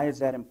 Why is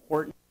that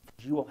important?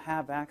 Because you will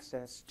have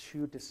access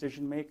to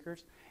decision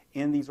makers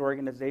in these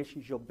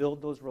organizations. You'll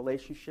build those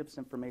relationships,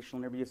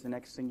 informational interviews. The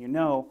next thing you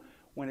know,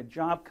 when a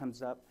job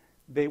comes up,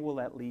 they will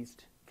at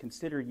least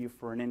consider you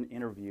for an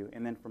interview,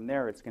 and then from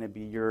there it's going to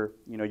be your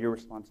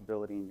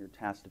responsibility and your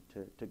task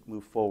to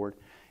move forward.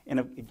 And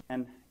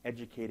again,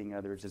 educating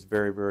others is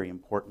very, very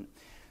important.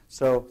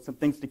 So some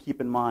things to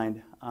keep in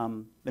mind.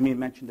 Let me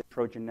mention the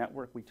Trojan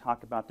Network. We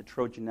talk about the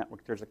Trojan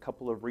Network. There's a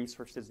couple of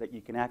resources that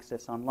you can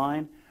access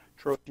online.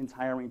 Trojans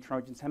Hiring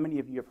Trojans. How many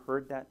of you have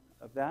heard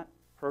of that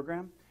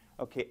program?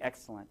 Okay,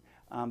 excellent.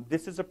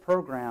 This is a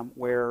program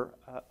where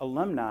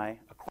alumni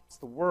across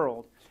the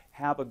world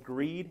have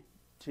agreed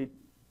to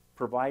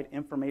provide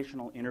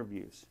informational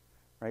interviews,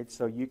 right?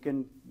 So you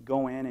can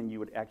go in and you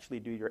would actually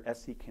do your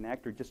SC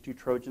Connect or just do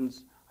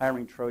Trojans,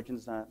 Hiring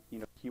Trojans,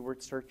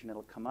 keyword search, and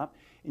it'll come up.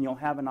 And you'll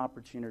have an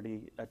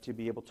opportunity to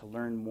be able to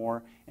learn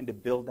more and to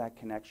build that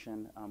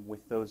connection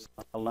with those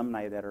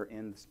alumni that are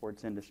in the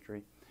sports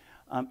industry.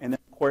 And then,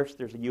 of course,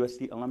 there's a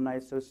USC Alumni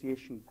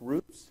Association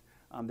groups.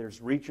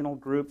 There's regional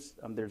groups.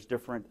 There's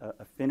different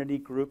affinity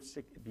groups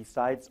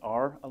besides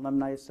our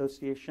Alumni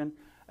Association.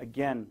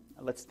 Again,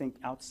 let's think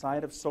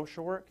outside of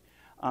social work.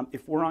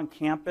 If we're on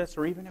campus,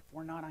 or even if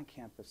we're not on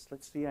campus,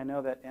 let's see, I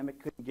know that Emmett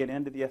couldn't get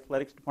into the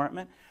athletics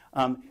department.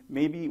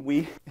 Maybe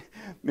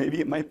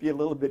it might be a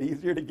little bit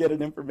easier to get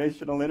an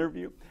informational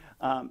interview,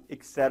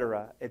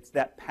 etc. It's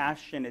that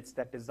passion, it's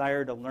that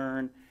desire to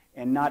learn,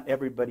 and not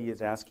everybody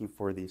is asking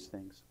for these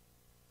things,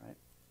 right?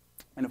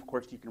 And of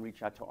course, you can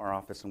reach out to our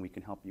office and we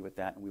can help you with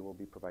that, and we will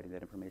be providing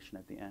that information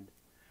at the end.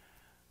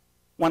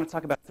 I want to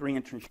talk about 3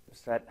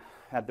 internships that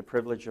had the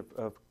privilege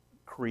of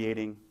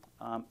creating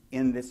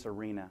in this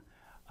arena.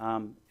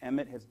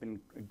 Emmett has been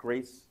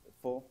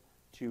graceful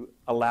to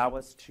allow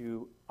us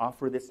to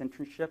offer this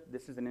internship.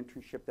 This is an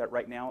internship that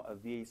right now a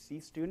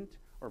VAC student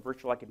or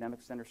Virtual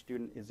Academic Center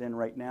student is in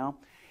right now.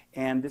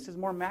 And this is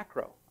more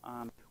macro.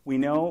 We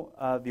know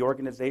the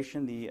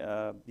organization,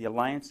 the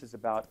Alliance, is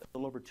about a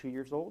little over 2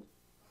 years old.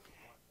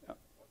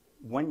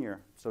 1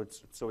 year. So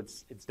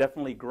it's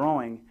definitely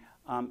growing.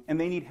 And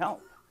they need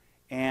help.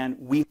 And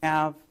we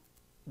have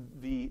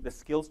the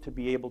skills to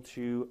be able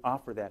to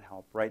offer that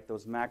help, right?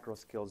 Those macro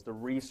skills, the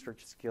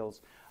research skills,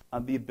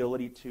 the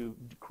ability to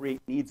create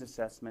needs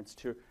assessments,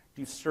 to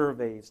do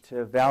surveys,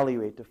 to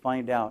evaluate, to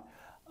find out.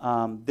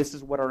 This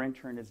is what our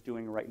intern is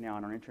doing right now,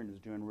 and our intern is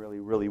doing really,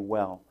 really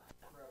well.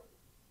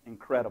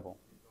 Incredible.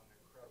 He's doing an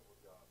incredible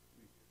job.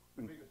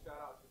 Tamika, shout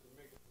out to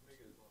Tamika.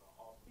 Tamika is doing an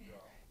awesome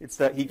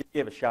job. He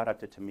gave a shout out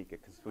to Tamika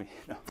because we.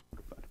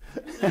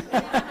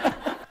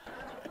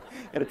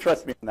 got to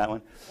trust me on that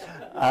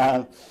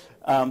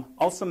one.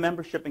 Also,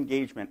 membership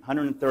engagement,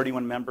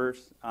 131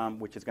 members,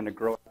 which is going to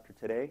grow after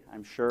today,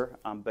 I'm sure.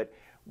 But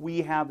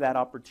we have that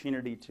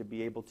opportunity to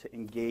be able to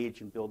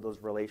engage and build those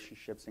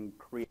relationships and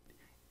create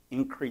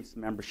increased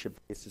membership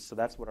bases. So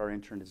that's what our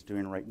intern is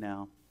doing right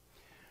now.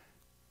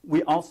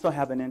 We also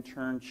have an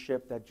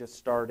internship that just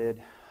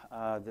started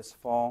this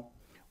fall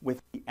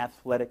with the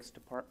athletics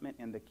department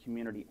and the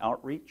community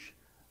outreach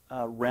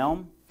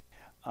realm,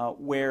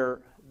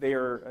 where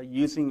they're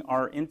using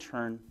our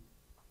intern,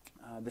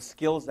 the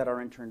skills that our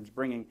intern is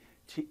bringing,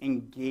 to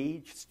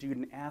engage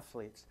student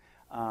athletes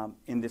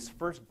in this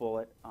first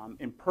bullet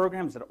in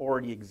programs that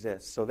already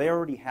exist. So they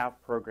already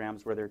have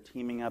programs where they're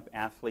teaming up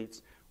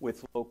athletes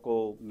with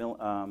local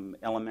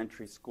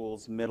elementary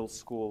schools, middle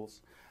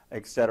schools,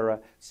 etc.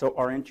 So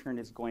our intern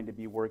is going to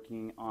be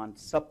working on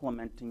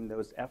supplementing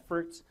those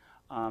efforts.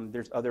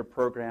 There's other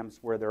programs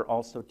where they're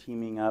also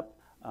teaming up.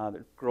 A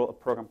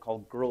program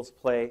called Girls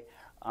Play,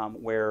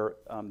 where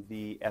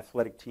the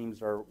athletic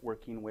teams are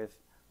working with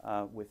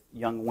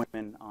young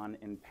women on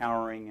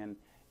empowering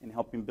and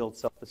helping build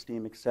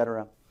self-esteem,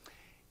 etc.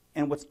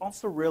 And what's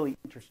also really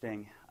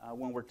interesting,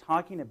 when we're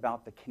talking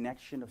about the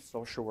connection of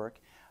social work,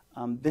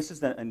 this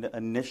is an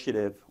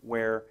initiative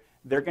where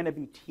they're going to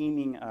be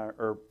teaming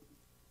or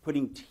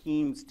putting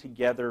teams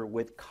together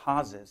with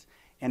causes.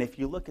 And if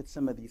you look at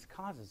some of these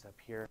causes up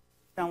here,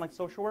 sound like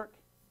social work?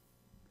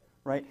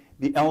 Right?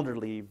 The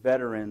elderly,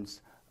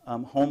 veterans,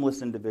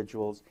 homeless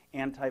individuals,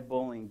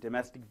 anti-bullying,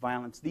 domestic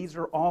violence. These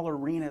are all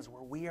arenas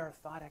where we are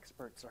thought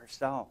experts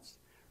ourselves,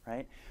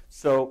 right?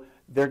 So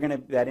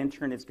that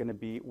intern is going to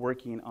be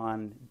working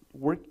on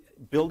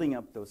building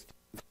up those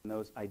teams and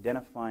those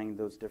identifying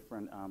those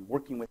different,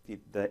 working with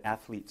the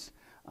athletes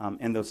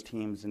and those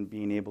teams and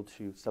being able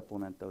to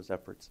supplement those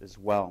efforts as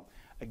well.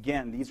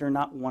 Again, these are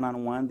not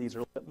one-on-one. These are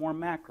a little bit more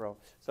macro.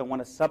 So I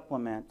want to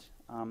supplement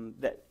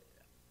that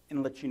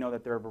and let you know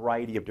that there are a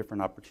variety of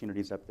different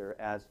opportunities up there,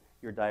 as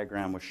your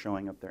diagram was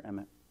showing up there,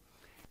 Emmett.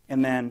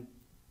 And then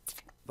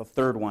the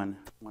third one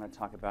I want to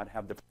talk about,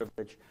 have the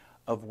privilege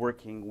of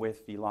working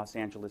with the Los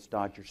Angeles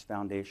Dodgers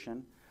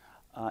Foundation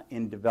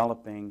in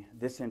developing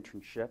this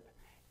internship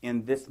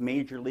in this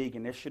major league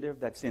initiative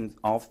that's in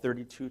all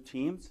 32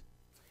 teams,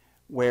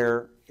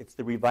 where it's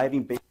the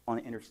reviving baseball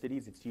in inner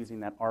cities. It's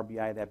using that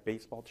RBI, that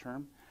baseball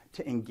term,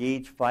 to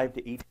engage 5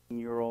 to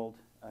 18-year-old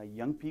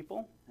young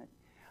people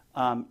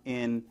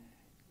in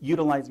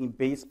utilizing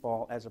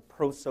baseball as a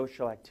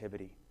pro-social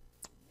activity.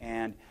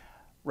 And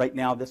right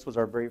now, this was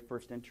our very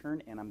first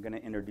intern, and I'm going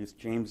to introduce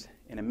James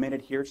in a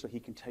minute here so he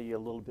can tell you a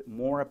little bit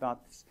more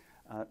about this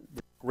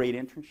great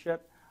internship.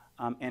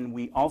 And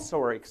we also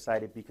are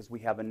excited because we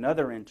have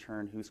another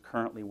intern who's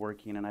currently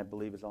working, and I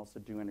believe is also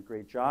doing a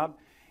great job,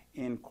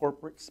 in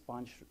corporate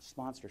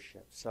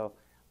sponsorship. So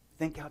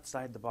think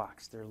outside the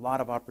box. There are a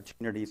lot of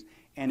opportunities.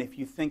 And if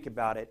you think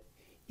about it,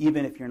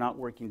 even if you're not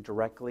working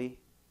directly,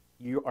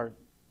 you are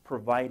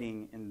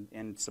providing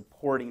and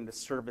supporting the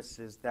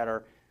services that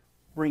are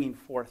bringing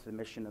forth the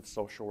mission of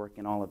social work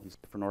in all of these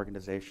different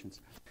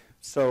organizations.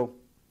 So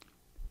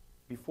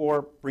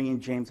before bringing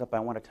James up,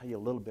 I want to tell you a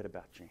little bit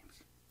about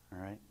James. All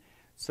right.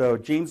 So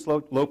James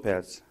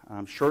Lopez,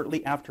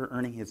 shortly after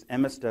earning his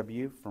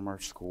MSW from our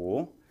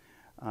school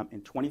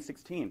in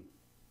 2016,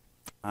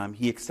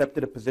 he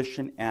accepted a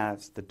position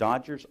as the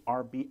Dodgers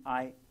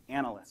RBI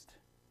analyst.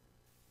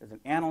 As an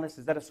analyst,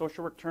 is that a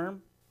social work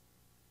term?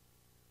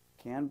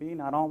 Can be,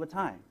 not all the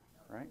time,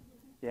 right?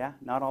 Yeah,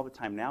 not all the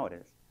time. Now it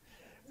is.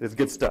 It's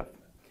good stuff.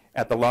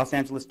 At the Los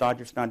Angeles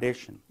Dodgers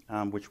Foundation,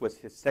 which was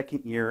his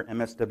second year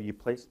MSW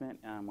placement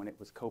when it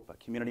was COPA,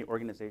 Community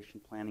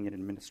Organization Planning and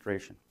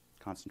Administration,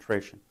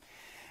 concentration.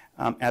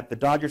 At the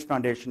Dodgers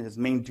Foundation, his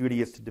main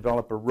duty is to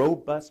develop a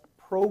robust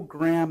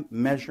program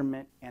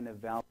measurement and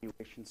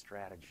evaluation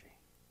strategy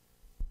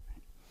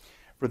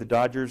for the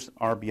Dodgers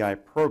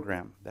RBI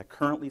program that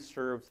currently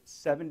serves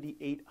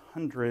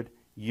 7,800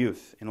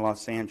 youth in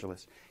Los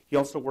Angeles. He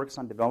also works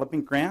on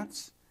developing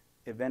grants,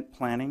 event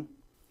planning,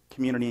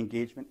 community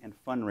engagement, and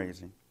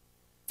fundraising.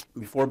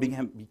 Before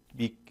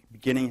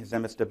beginning his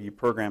MSW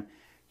program,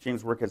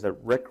 James worked as a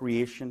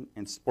recreation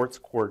and sports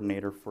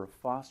coordinator for a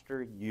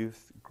foster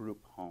youth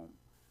group home,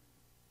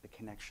 The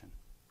Connection,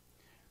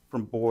 for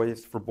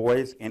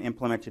boys, and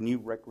implemented new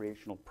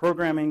recreational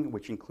programming,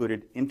 which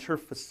included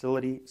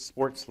inter-facility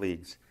sports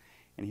leagues.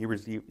 And he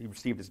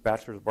received his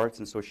Bachelor of Arts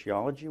in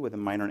Sociology with a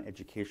minor in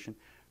Education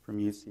from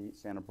UC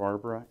Santa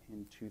Barbara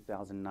in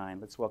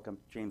 2009. Let's welcome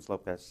James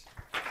Lopez.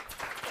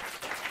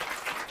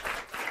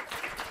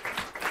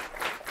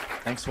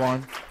 Thanks,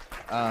 Juan.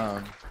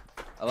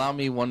 Allow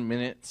me 1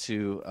 minute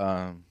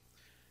to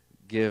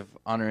give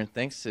honor and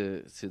thanks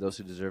to those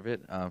who deserve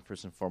it.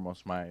 First and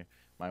foremost, my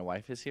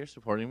wife is here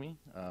supporting me.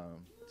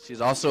 She's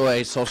also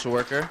a social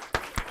worker,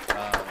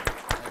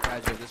 a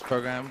graduate of this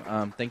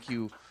program. Thank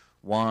you,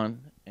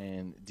 Juan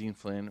and Dean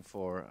Flynn,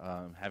 for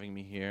having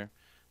me here.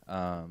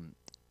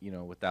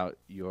 Without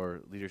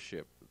your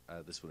leadership,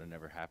 this would have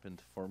never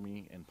happened for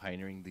me, and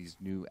pioneering these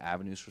new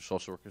avenues for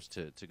social workers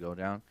to go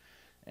down.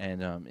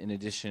 And in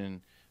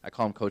addition, I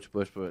call him Coach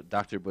Bush, but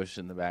Dr. Bush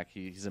in the back.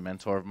 He's a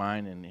mentor of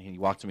mine, and he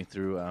walked me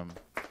through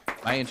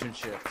my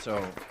internship.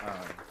 So,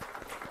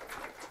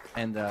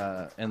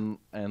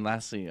 and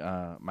lastly,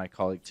 my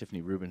colleague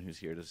Tiffany Rubin, who's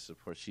here to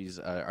support. She's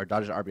our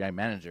Dodgers RBI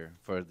manager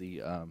for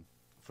the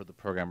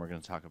program we're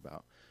going to talk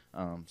about.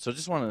 So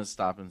just wanted to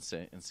stop and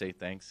say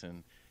thanks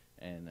and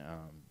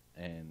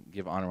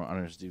give honor where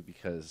honor is due,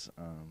 because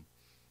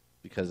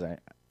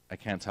I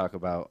can't talk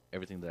about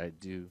everything that I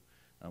do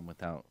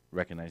without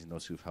recognizing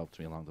those who've helped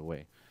me along the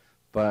way.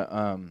 But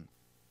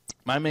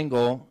my main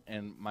goal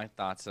and my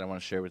thoughts that I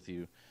want to share with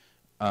you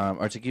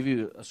are to give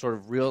you a sort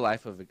of real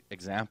life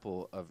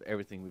example of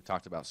everything we've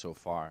talked about so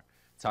far,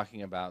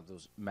 talking about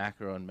those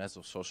macro and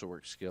meso social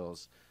work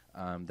skills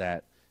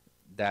that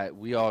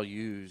we all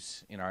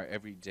use in our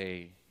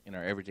everyday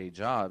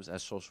jobs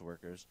as social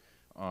workers,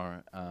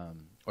 or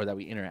that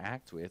we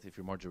interact with. If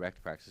you're more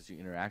direct practice, you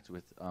interact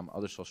with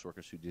other social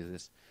workers who do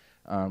this.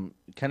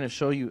 Kind of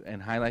show you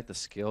and highlight the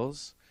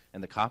skills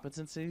and the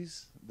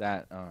competencies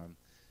that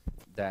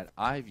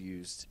I've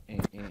used in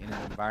an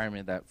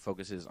environment that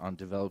focuses on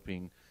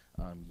developing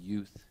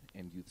youth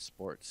and youth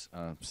sports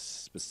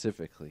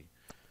specifically.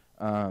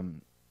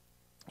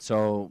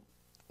 So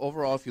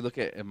overall, if you look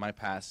at my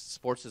past,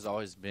 sports has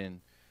always been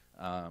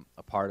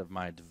a part of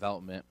my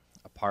development,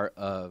 a part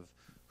of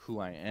who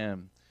I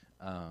am.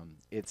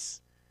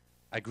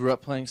 I grew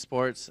up playing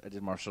sports. I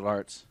did martial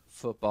arts,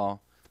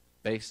 football,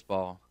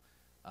 baseball.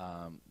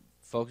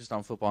 Focused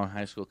on football in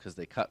high school because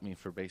they cut me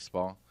for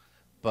baseball.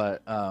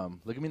 But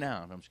look at me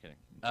now. No, I'm just kidding.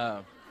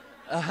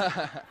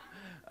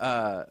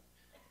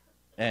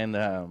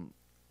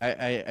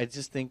 I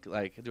just think,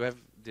 like,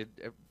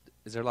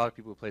 is there a lot of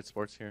people who played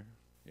sports here?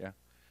 Yeah.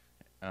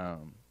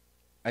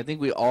 I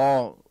think we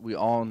all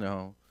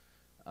know,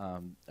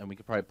 and we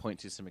could probably point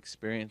to some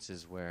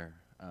experiences where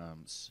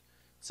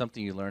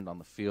something you learned on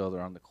the field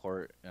or on the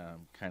court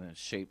kind of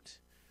shaped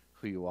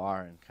who you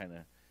are and kind of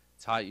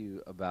taught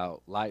you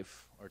about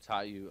life, or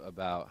taught you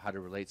about how to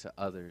relate to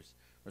others,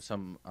 or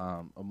some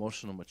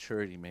emotional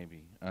maturity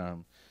maybe.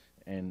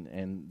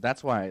 And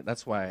that's why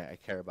I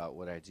care about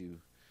what I do.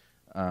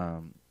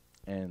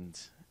 And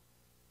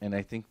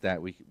I think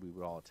that we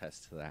would all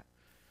attest to that.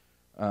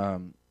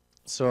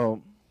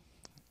 So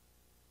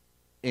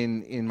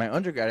in my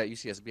undergrad at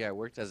UCSB, I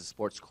worked as a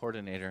sports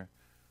coordinator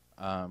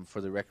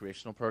for the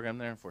recreational program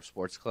there, for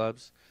sports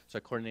clubs. So I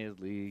coordinated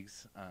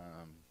leagues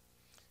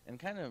and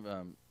kind of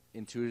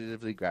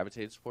intuitively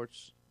gravitated to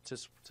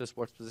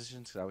sports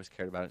positions because I always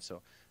cared about it.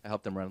 So I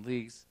helped them run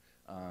leagues,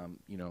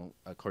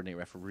 coordinate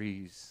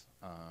referees,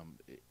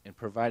 and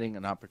providing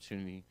an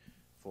opportunity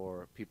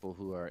for people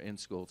who are in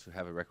school to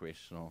have a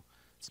recreational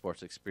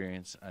sports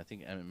experience. I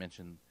think Emmett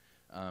mentioned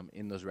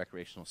in those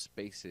recreational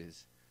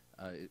spaces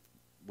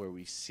where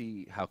we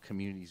see how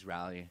communities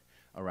rally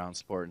around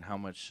sport and how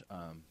much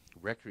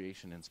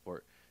recreation in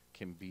sport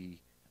can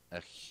be a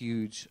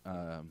huge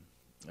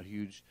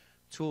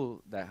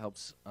tool that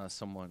helps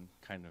someone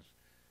kind of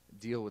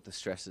deal with the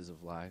stresses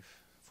of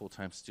life,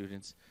 full-time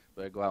students.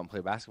 But I go out and play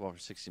basketball for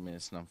 60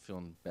 minutes and I'm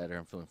feeling better,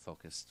 I'm feeling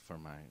focused for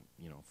my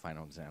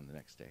final exam the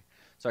next day.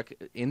 So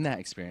in that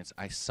experience,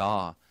 I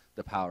saw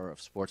the power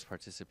of sports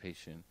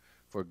participation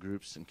for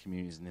groups and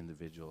communities and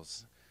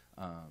individuals.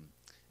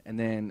 And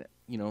then,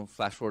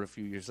 flash forward a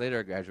few years later,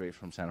 I graduated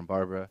from Santa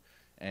Barbara,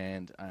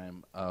 and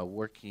I'm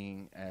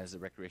working as a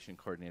recreation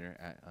coordinator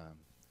at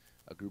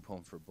a group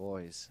home for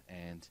boys.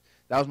 And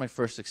that was my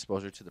first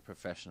exposure to the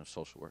profession of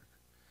social work.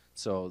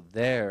 So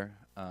there,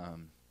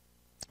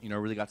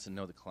 really got to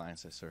know the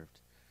clients I served,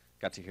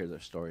 got to hear their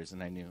stories,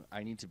 and I knew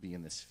I need to be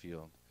in this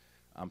field.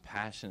 I'm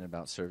passionate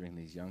about serving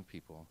these young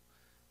people,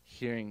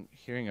 hearing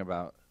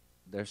about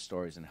their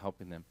stories and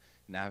helping them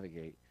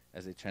navigate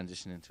as they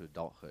transition into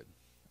adulthood.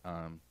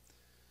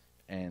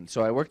 And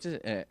so I worked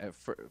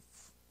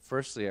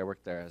firstly, I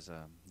worked there as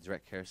a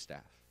direct care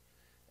staff,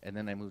 and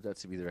then I moved up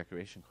to be the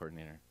recreation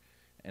coordinator.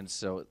 And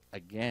so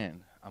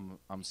again,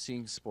 I'm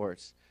seeing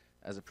sports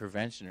as a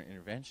prevention or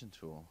intervention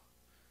tool,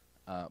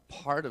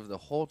 part of the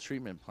whole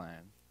treatment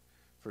plan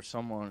for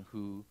someone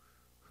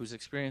who's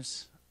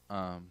experienced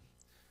a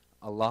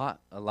lot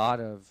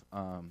of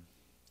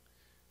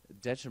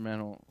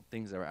detrimental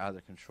things that were out of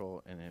their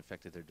control and it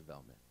affected their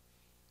development,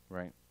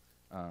 right?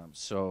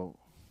 So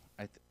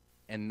I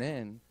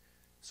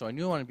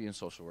knew I wanted to be in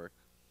social work,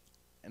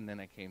 and then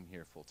I came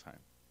here full time.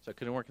 So I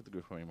couldn't work at the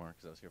group home anymore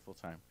because I was here full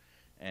time.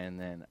 And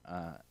then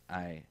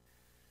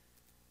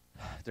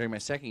during my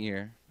second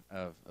year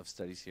of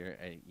studies here,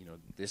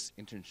 this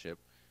internship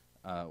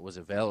was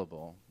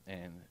available,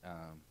 and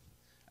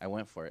I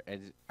went for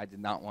it. I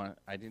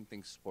didn't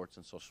think sports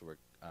and social work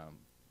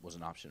was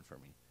an option for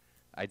me.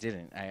 I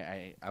didn't.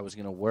 I was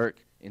going to work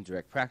in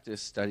direct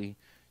practice, study,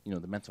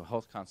 the mental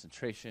health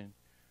concentration,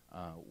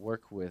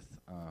 work with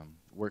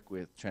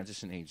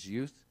transition age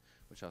youth,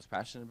 which I was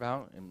passionate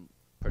about, and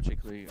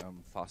particularly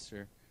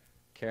foster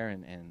care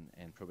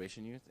and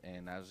probation youth.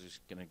 And I was just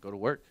going to go to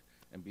work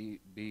and be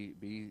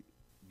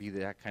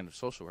that kind of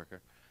social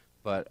worker.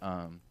 But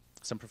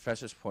some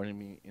professors pointed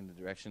me in the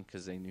direction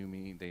because they knew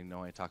me. They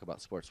know I talk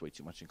about sports way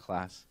too much in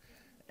class.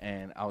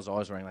 And I was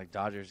always wearing like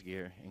Dodgers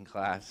gear in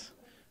class.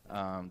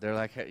 They're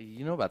like, hey,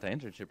 you know about that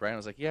internship, right? And I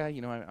was like, yeah,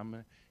 you know, I'm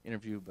going to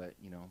interview, but,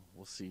 you know,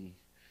 we'll see.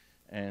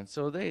 And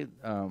so they,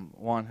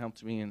 Juan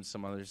helped me and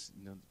some others,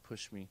 you know,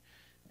 pushed me.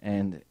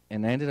 And I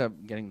ended up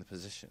getting the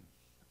position.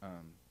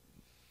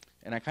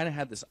 And I kind of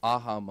had this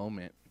aha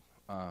moment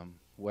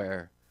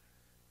where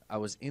I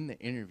was in the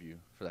interview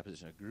for that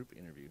position, a group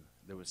interview.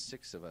 There was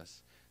 6 of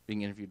us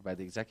being interviewed by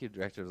the executive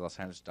director of the Los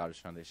Angeles Dodgers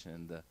Foundation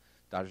and the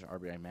Dodgers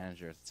RBI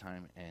manager at the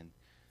time. And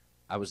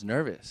I was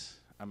nervous.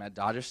 I'm at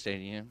Dodger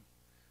Stadium.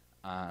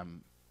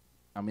 I'm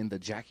in the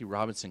Jackie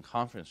Robinson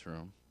conference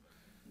room.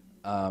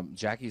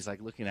 Jackie's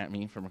like looking at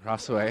me from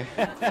across the way,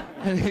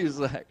 and he's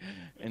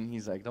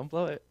like, "Don't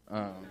blow it."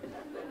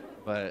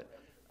 But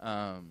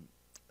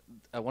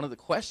one of the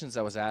questions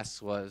I was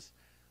asked was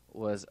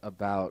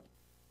about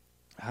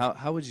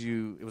how would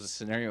you? It was a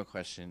scenario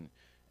question,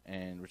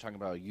 and we're talking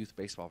about a youth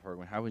baseball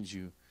program. How would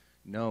you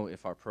know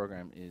if our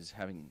program is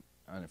having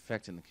an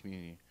effect in the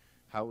community?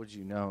 How would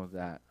you know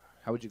that?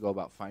 How would you go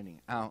about finding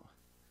out,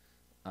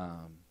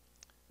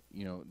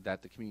 you know,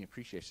 that the community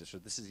appreciates this, or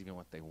this is even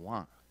what they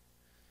want?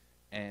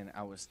 And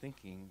I was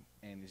thinking,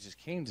 and it just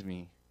came to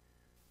me,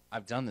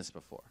 I've done this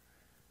before.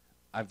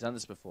 I've done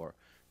this before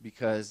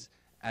because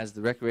as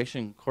the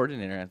recreation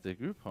coordinator at the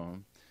group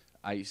home,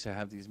 I used to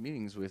have these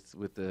meetings with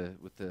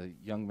the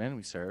young men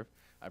we serve.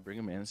 I bring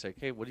them in and say,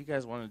 okay, what do you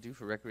guys want to do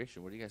for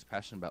recreation? What are you guys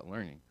passionate about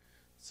learning?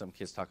 Some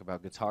kids talk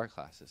about guitar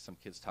classes. Some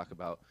kids talk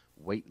about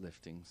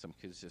weightlifting. Some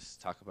kids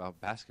just talk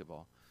about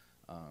basketball.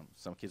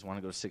 Some kids want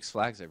to go to Six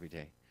Flags every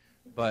day.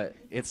 But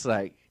it's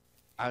like,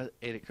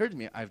 it occurred to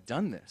me, I've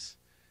done this.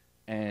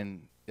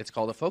 And it's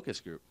called a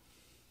focus group.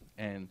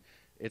 And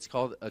it's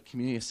called a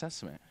community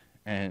assessment.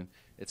 And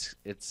it's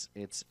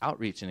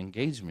outreach and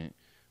engagement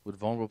with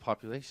vulnerable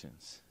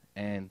populations.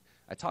 And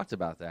I talked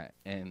about that.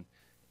 And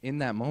in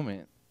that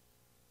moment,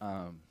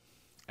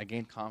 I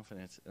gained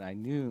confidence. And I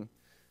knew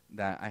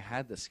that I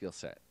had the skill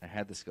set.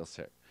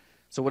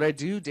 So what I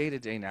do day to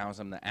day now is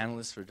I'm the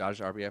analyst for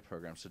Dodgers RBI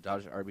program. So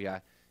Dodgers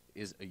RBI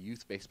is a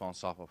youth baseball and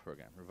softball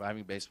program,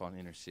 reviving baseball in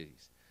inner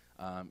cities.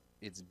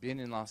 It's been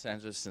in Los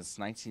Angeles since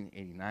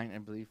 1989, I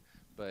believe,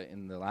 but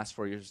in the last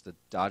 4 years, the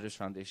Dodgers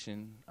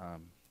Foundation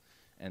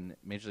and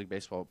Major League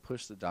Baseball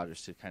pushed the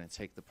Dodgers to kind of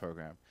take the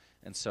program.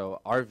 And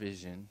so our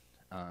vision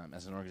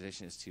as an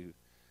organization is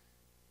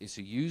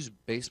to use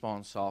baseball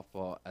and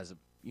softball as a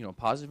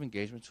positive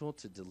engagement tool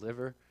to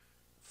deliver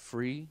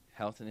free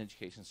health and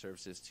education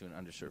services to an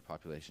underserved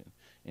population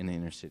in the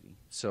inner city.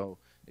 So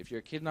if you're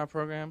a kid in our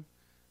program,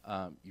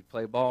 you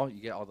play ball,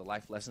 you get all the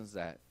life lessons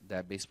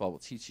that baseball will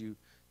teach you.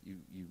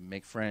 You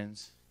make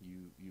friends,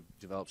 you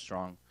develop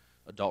strong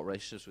adult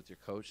relationships with your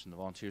coach and the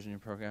volunteers in your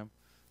program.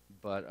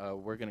 But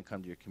we're going to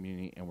come to your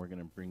community and we're going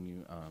to bring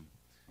you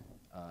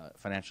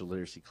financial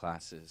literacy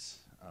classes.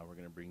 We're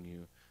going to bring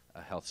you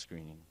a health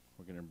screening.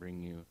 We're going to bring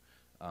you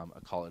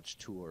a college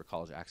tour,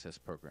 college access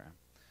program.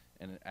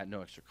 And at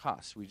no extra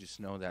cost. We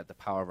just know that the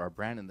power of our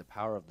brand and the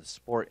power of the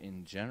sport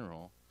in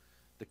general,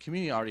 the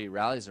community already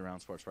rallies around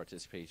sports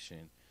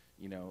participation.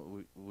 You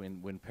know,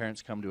 when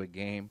parents come to a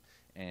game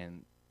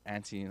and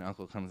auntie and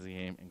uncle come to the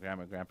game and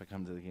grandma and grandpa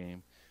come to the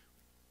game,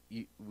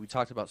 we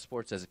talked about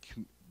sports as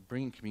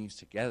bringing communities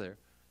together.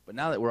 But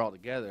now that we're all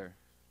together,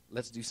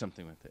 let's do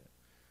something with it.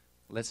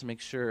 Let's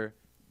make sure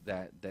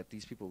that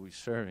these people we're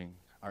serving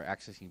are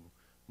accessing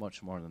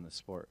much more than the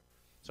sport.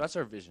 So that's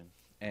our vision,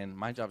 and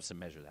my job is to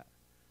measure that.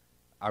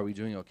 Are we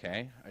doing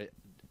okay?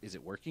 Is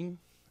it working?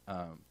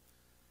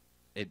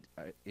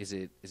 Is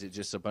it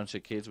just a bunch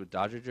of kids with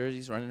Dodger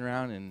jerseys running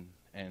around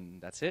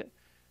and that's it?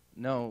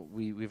 No,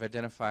 we've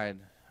identified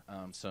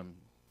some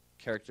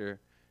character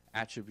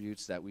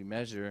attributes that we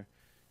measure,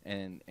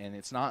 and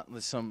it's not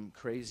some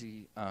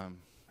crazy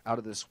out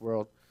of this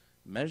world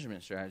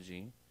measurement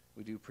strategy.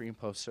 We do pre and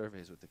post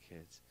surveys with the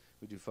kids.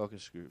 We do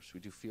focus groups. We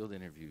do field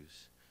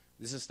interviews.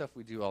 This is stuff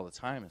we do all the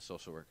time as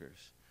social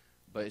workers,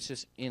 but it's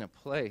just in a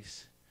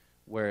place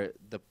where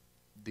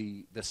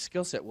the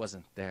skill set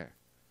wasn't there,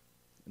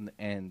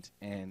 and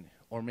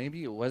or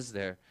maybe it was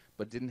there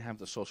but didn't have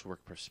the social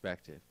work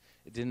perspective.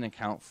 It didn't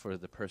account for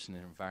the person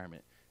and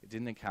environment. It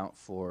didn't account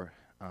for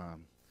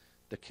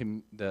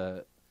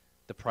the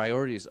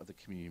priorities of the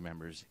community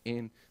members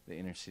in the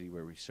inner city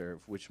where we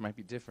serve, which might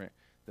be different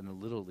than the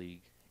little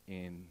league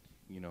in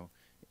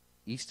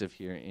east of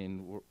here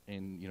in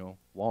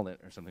Walnut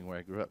or something where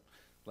I grew up.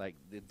 Like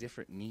the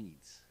different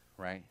needs,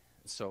 right?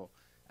 So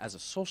as a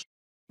social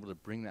to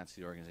bring that to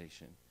the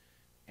organization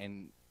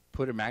and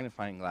put a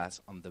magnifying glass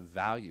on the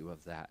value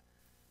of that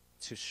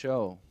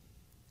to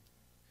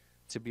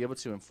be able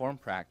to inform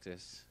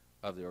practice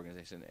of the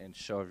organization and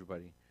show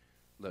everybody,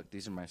 look,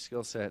 these are my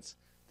skill sets,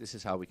 this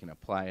is how we can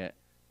apply it,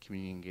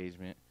 community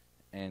engagement.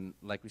 And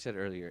like we said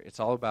earlier, it's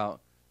all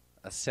about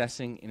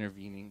assessing,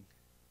 intervening,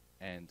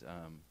 and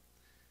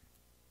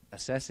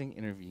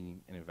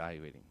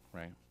evaluating,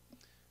 right?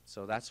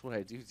 So that's what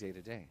I do day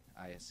to day.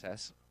 I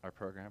assess our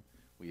program,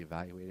 we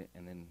evaluate it,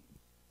 and then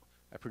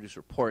I produce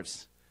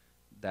reports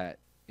that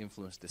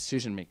influence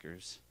decision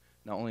makers,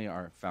 not only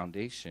our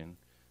foundation,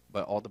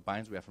 but all the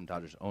buy-ins we have from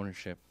Dodgers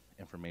ownership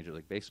and from Major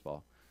League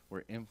Baseball.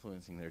 We're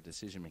influencing their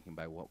decision making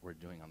by what we're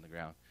doing on the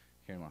ground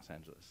here in Los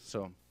Angeles.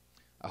 So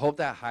I hope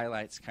that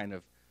highlights kind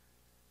of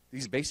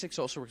these basic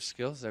social work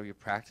skills that you're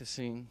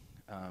practicing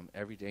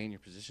every day in your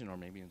position or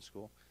maybe in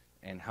school,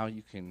 and how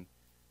you can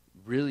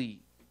really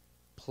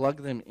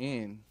plug them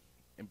in,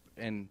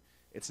 and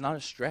it's not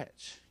a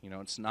stretch. You know,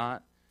 it's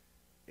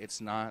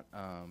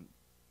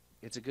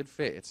a good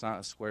fit. It's not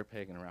a square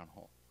peg in a round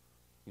hole.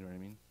 You know what I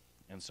mean?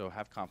 And so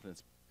have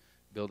confidence,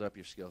 build up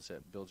your skill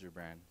set, build your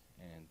brand,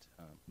 and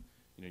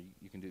you know,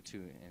 you can do it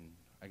too. And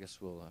I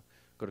guess we'll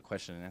go to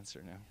question and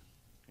answer now.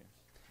 Yeah.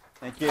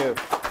 Thank you.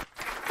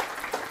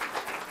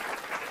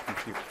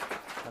 Thank you.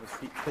 Have a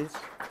seat, please.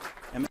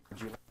 Emmett,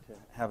 would you like to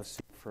have a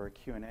seat for a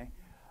Q&A?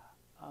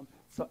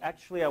 So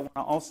actually, I want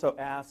to also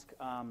ask,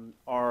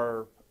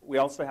 we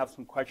also have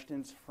some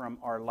questions from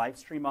our live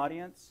stream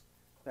audience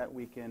that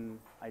we can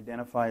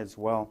identify as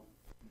well.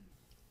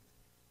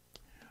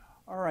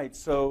 All right,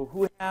 so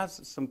who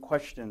has some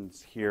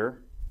questions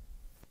here?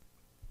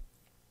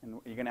 And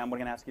we're going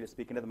to ask you to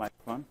speak into the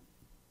microphone.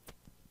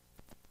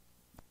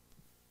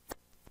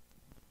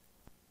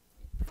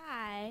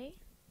 Hi.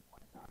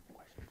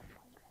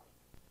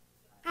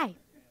 Hi.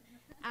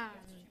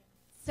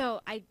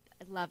 So I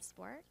love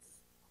sports.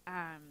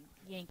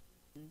 Yankees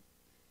and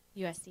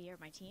USC are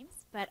my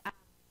teams, but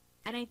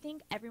and I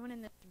think everyone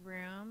in this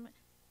room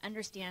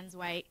understands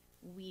why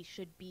we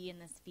should be in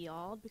this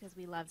field, because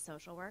we love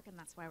social work and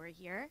that's why we're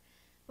here.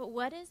 But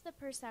what is the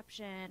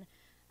perception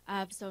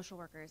of social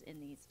workers in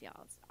these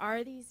fields?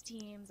 Are these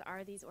teams,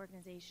 are these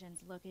organizations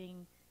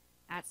looking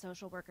at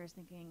social workers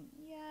thinking,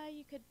 yeah,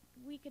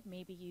 we could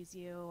maybe use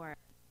you? Or,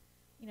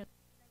 you know,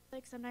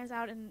 like sometimes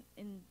out in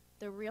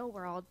the real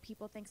world,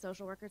 people think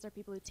social workers are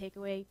people who take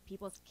away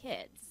people's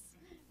kids,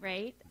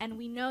 right? And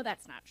we know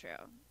that's not true.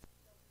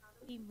 How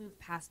do we move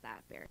past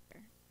that barrier?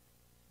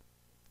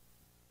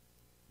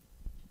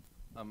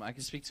 I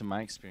can speak to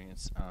my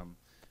experience.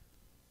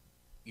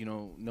 You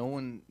know, no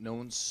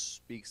one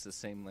speaks the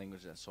same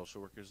language that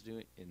social workers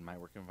do in my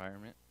work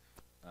environment.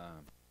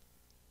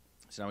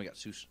 So now we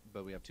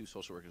have two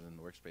social workers in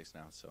the workspace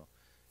now, so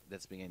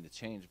that's beginning to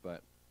change.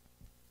 But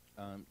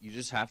you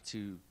just have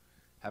to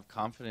have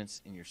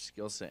confidence in your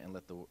skill set and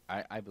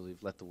I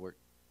believe let the work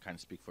kind of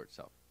speak for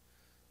itself.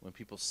 When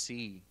people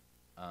see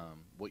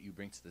what you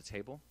bring to the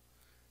table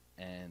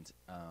and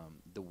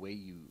the way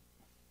you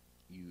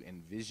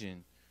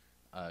envision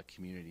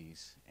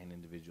communities and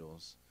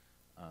individuals,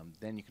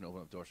 then you can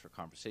open up doors for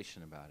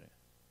conversation about it.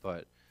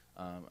 But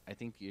I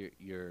think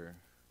your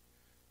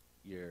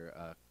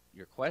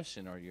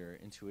question or your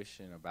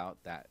intuition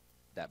about that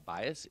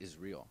bias is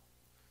real.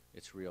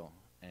 It's real,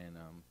 and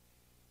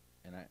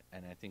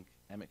I think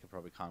Emmett could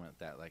probably comment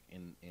that, like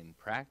in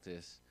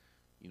practice,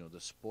 you know,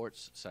 the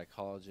sports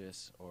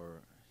psychologist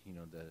or you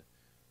know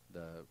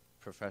the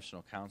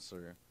professional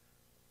counselor,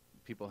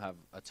 people have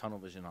a tunnel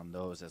vision on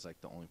those as like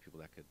the only people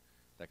that could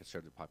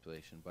serve the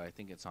population. But I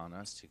think it's on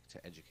us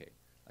to educate,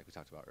 like we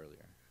talked about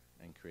earlier,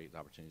 and create the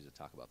opportunities to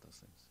talk about those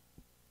things.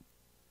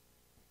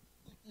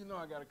 You know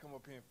I got to come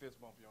up here and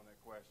fist bump you on that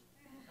question.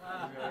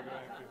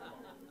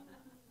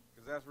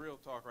 Because that's real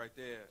talk right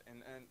there.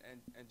 And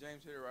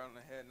James hit it right on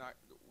the head. Not,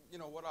 you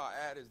know, what I'll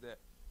add is that,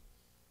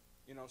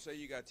 you know, say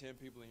you got 10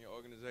 people in your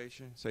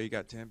organization.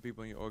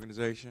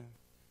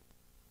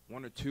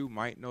 One or two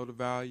might know the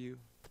value,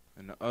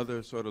 and the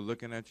other sort of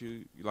looking at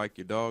you like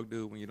your dog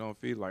do when you don't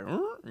feed, like,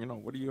 you know,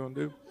 what are you going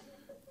to do?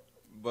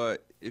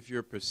 But if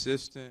you're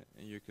persistent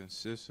and you're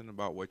consistent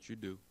about what you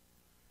do,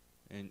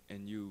 and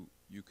you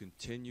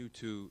continue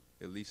to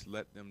at least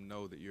let them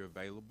know that you're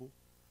available,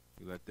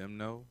 you let them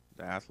know,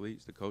 the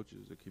athletes, the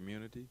coaches, the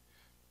community,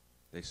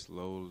 they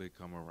slowly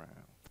come around.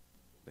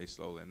 They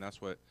slowly. And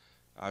that's what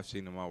I've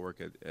seen in my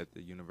work at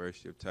the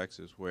University of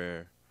Texas,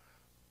 where,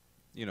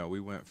 you know, we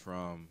went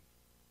from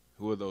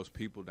who are those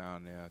people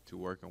down there to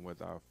working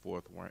with our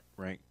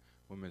fourth-ranked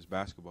women's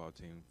basketball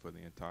team for the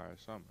entire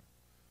summer.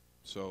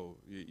 So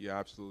you're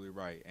absolutely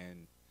right.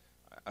 And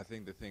I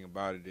think the thing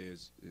about it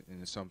is,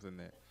 and it's something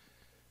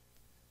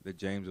that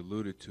James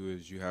alluded to,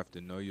 is you have to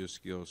know your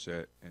skill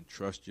set and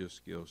trust your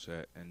skill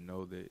set and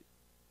know that,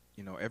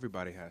 you know,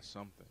 everybody has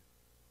something.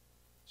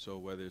 So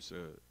whether it's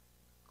a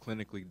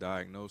clinically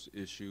diagnosed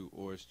issue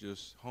or it's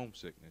just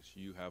homesickness,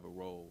 you have a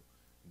role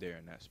there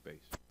in that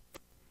space.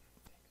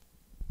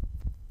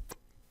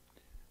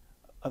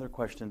 Other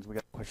questions? We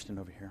got a question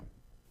over here.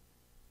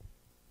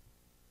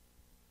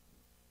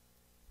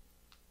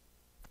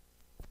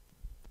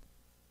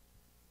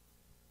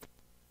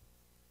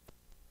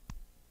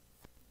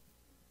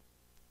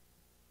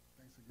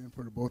 Thanks again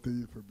for the both of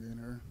you for being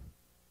here.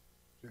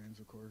 James,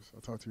 of course.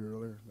 I talked to you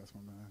earlier. That's my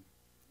man.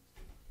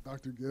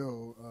 Dr.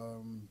 Gill,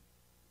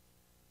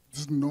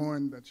 just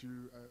knowing that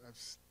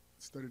I've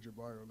studied your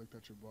bio, looked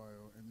at your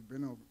bio, and you've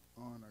been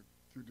on a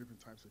few different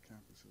types of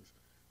campuses,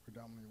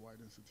 predominantly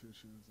white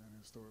institutions and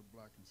historic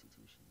black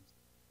institutions.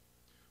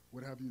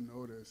 What have you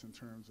noticed in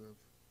terms of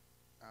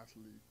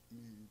athlete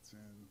needs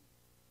and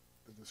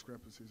the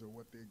discrepancies of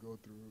what they go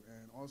through,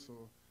 and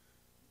also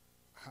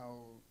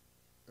how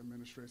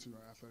administration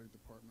or athletic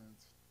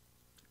departments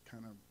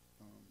kind of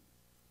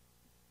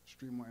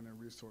streamline their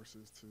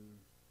resources to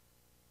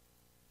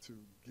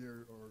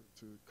gear or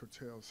to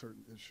curtail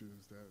certain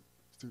issues that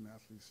student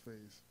athletes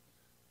face.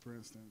 For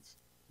instance,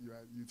 you're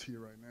at UT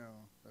right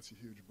now, that's a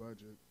huge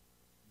budget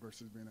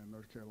versus being at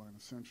North Carolina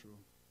Central.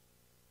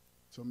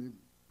 So me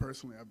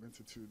personally, I've been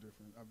to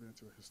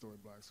a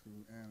historic black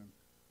school and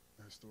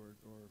a historic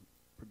or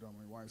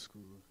predominantly white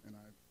school, and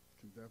I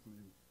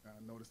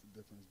noticed the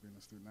difference being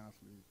a student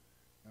athlete.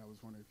 And I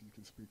was wondering if you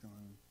can speak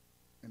on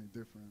any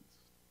difference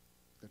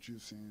that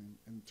you've seen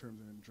in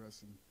terms of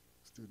addressing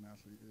student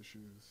athlete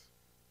issues.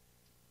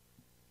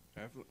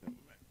 Definitely.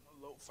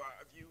 A low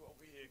five you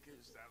over here,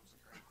 because that was a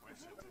great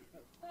question too.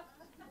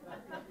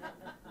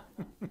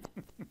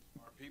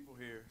 Smart people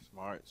here.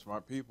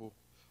 Smart people.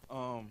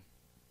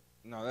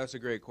 No, that's a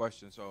great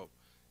question. So,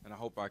 and I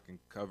hope I can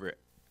cover it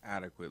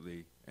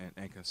adequately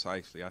and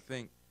concisely. I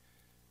think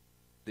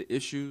the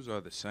issues are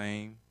the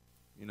same.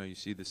 You know, you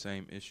see the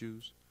same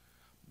issues,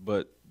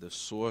 but the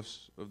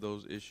source of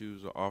those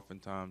issues are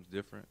oftentimes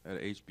different.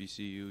 At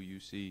HBCU, you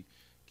see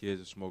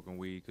kids are smoking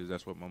weed because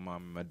that's what my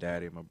mom and my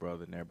daddy and my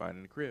brother and everybody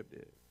in the crib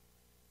did.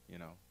 You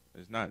know,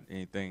 it's not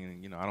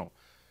anything, you know, I don't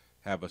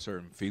have a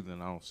certain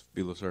feeling, I don't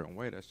feel a certain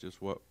way. That's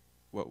just what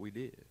we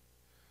did.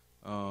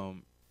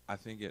 I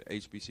think at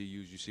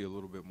HBCUs you see a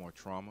little bit more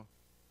trauma.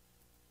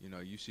 You know,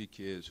 you see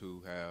kids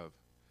who have,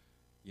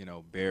 you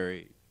know,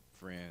 buried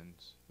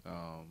friends,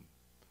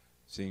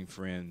 seen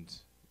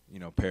friends, you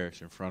know,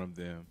 perish in front of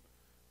them.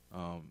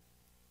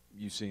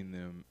 You've seen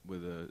them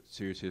with a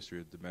serious history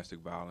of domestic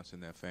violence in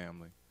their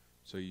family.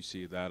 So you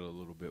see that a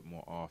little bit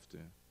more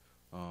often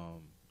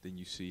than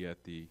you see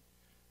at the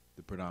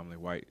predominantly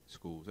white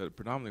schools. At the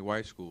predominantly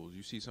white schools,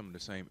 you see some of the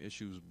same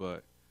issues,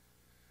 but,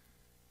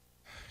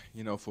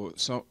 you know, for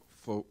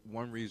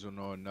one reason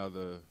or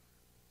another,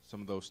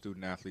 some of those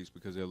student athletes,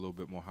 because they're a little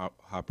bit more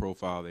high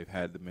profile, they've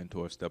had the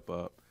mentor step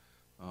up.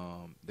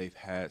 They've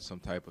had some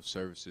type of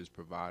services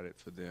provided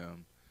for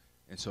them,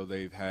 and so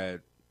they've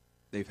had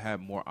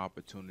more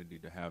opportunity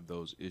to have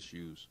those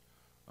issues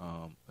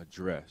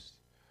addressed.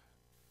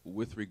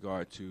 With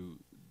regard to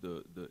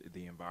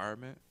the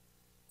environment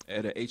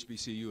at a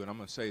HBCU, and I'm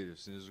going to say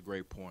this, and this is a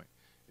great point.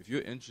 If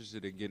you're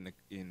interested in getting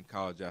in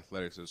college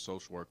athletics as a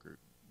social worker,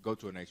 go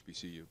to an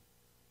HBCU.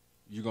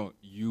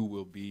 You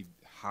will be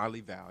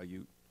highly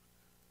valued.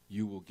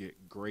 You will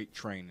get great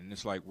training.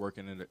 It's like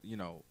working in a, you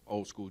know,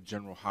 old school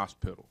general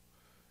hospital,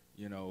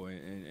 you know,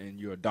 and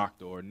you're a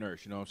doctor or a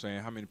nurse. You know what I'm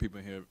saying? How many people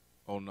in here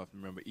old enough to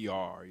remember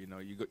ER? You know,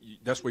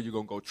 that's where you're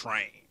gonna go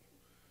train.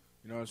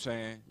 You know what I'm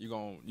saying? You're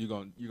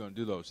gonna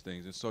do those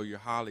things, and so you're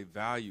highly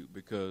valued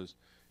because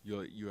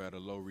you're at a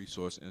low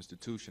resource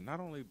institution, not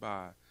only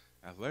by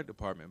athletic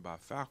department, by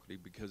faculty,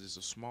 because it's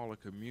a smaller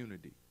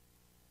community.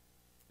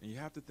 And you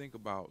have to think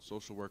about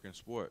social work in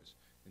sports.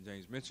 And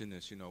James mentioned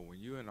this, you know, when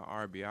you're in the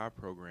RBI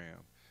program,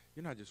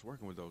 you're not just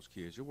working with those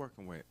kids, you're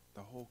working with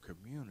the whole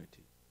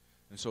community.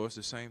 And so it's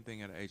the same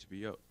thing at an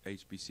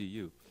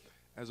HBCU.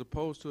 As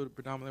opposed to a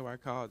predominantly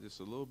white college, it's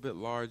a little bit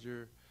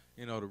larger,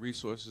 you know, the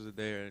resources are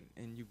there,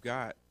 and you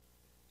got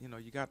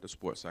the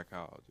sports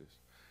psychologist.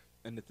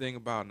 And the thing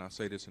about, and I'll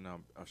say this and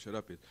I'll shut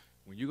up, is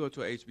when you go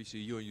to a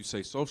HBCU and you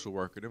say social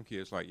worker, them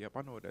kids like, yep,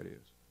 I know what that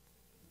is.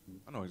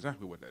 I know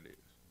exactly what that is.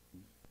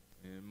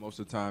 And most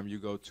of the time you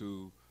go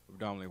to a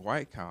predominantly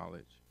white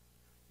college,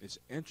 it's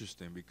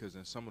interesting because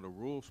in some of the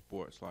rural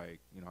sports, like,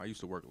 you know, I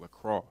used to work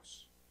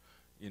lacrosse.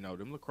 You know,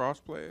 them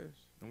lacrosse players,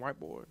 them white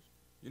boys,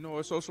 you know what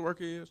a social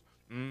worker is?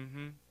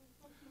 Mm-hmm.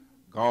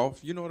 Golf,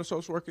 you know what a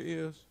social worker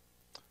is?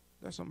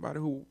 That's somebody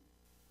who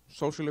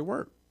socially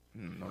work.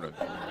 No,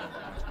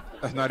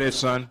 that's not it,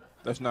 son.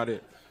 That's not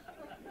it.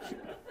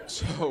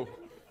 So,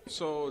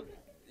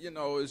 you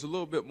know, it's a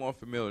little bit more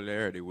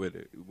familiarity with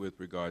it with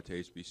regard to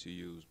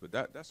HBCUs. But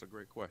that's a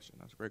great question.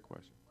 That's a great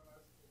question.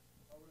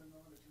 I would have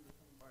known that you were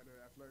coming by the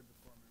athletic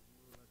department.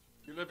 We would let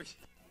You live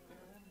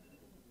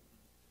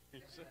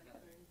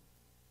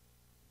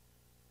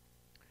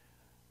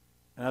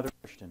Another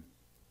question.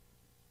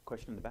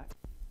 Question in the back.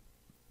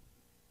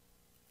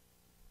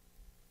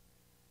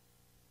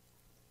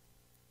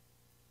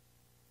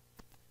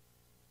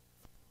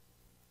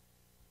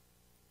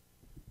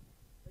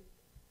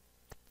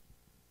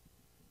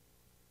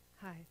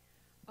 Hi.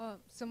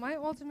 So my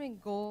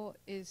ultimate goal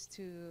is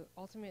to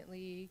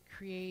ultimately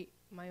create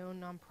my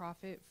own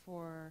nonprofit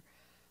for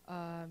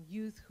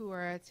youth who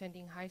are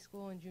attending high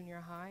school and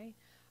junior high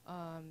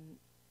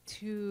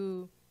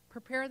to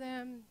prepare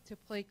them to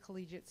play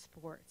collegiate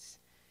sports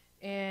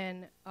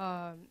and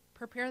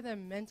prepare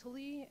them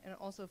mentally and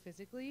also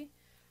physically.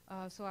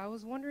 So I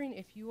was wondering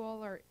if you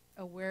all are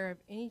aware of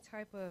any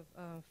type of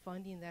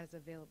funding that is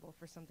available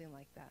for something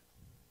like that.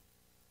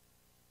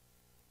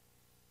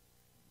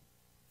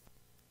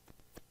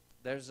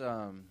 There's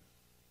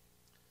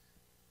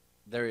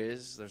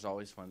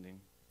always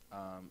funding.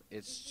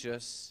 It's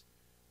just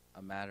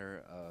a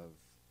matter of,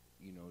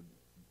 you know,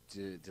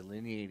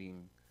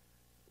 delineating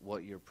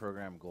what your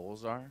program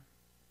goals are,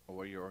 or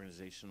what your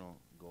organizational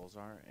goals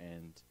are,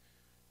 and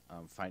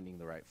finding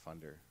the right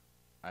funder.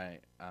 I,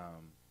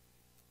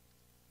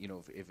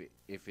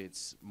 if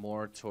it's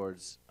more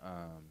towards,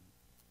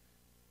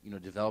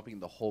 developing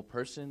the whole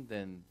person,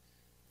 then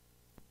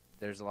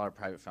there's a lot of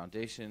private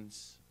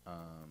foundations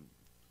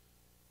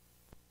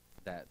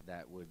that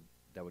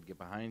would get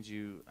behind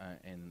you,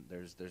 and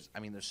there's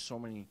so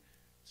many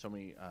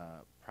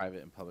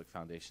private and public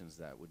foundations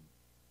that would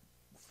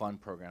fund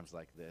programs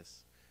like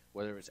this,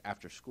 whether it's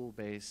after school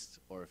based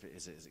or if it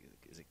is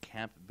it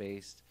camp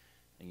based.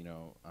 And,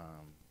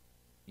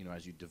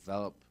 as you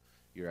develop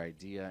your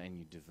idea and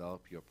you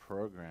develop your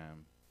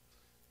program,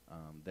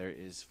 there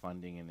is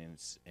funding,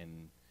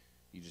 and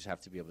you just have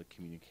to be able to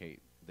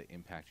communicate the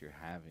impact you're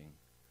having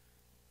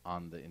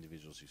on the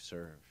individuals you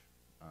serve,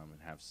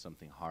 and have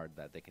something hard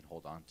that they can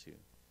hold on to.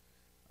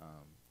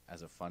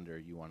 As a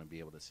funder, you want to be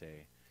able to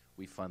say,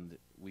 we fund,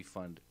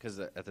 because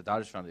at the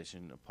Dodgers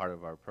Foundation, a part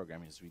of our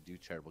programming is we do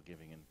charitable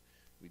giving, and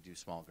we do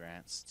small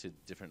grants to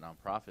different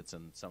nonprofits,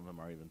 and some of them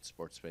are even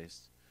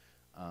sports-based.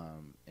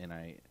 And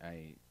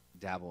I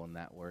dabble in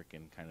that work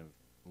and kind of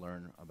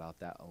learn about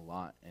that a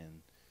lot.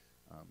 And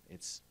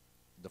it's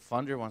the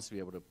funder wants to be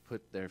able to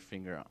put their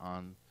finger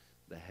on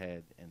the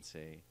head and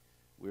say,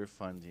 we're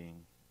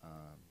funding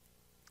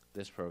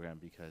this program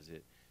because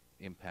it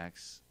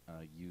impacts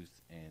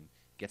youth and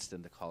gets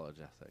them to college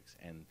athletics,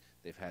 and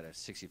they've had a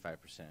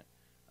 65%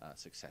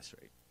 success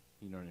rate.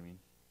 You know what I mean?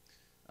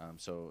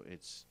 So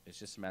it's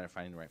just a matter of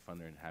finding the right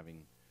funder and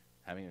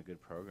having a good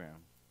program.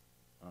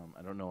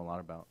 I don't know a lot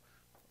about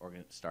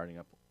starting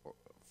up,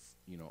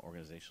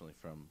 organizationally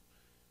from,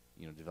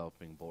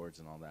 developing boards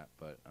and all that,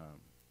 but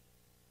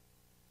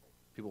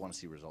people want to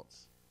see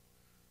results.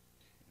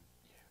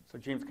 So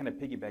James, kind of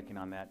piggybacking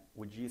on that,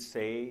 would you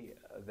say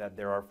that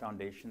there are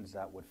foundations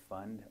that would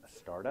fund a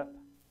startup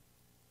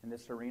in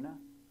this arena,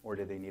 or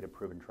do they need a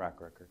proven track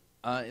record?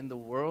 In the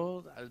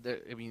world,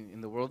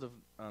 in the world of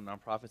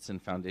nonprofits and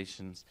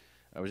foundations,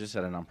 I was just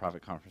at a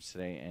nonprofit conference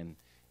today,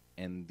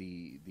 and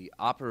the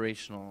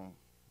operational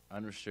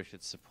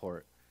unrestricted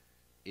support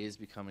is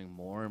becoming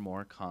more and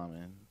more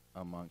common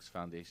amongst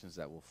foundations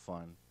that will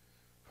fund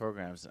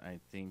programs. I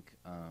think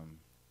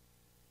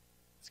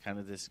it's kind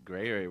of this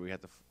gray area. We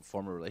have to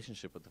form a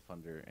relationship with the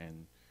funder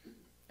and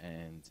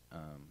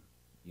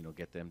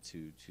get them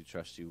to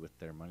trust you with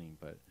their money.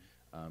 But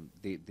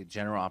the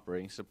general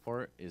operating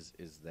support is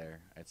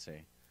there, I'd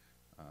say.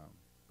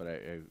 But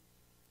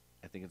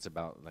I think it's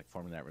about like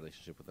forming that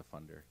relationship with the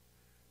funder.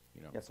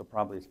 Yeah, so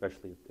probably,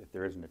 especially if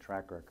there isn't a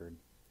track record.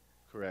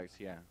 Correct.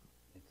 Yeah.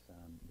 It's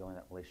building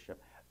that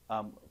relationship.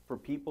 For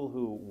people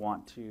who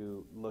want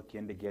to look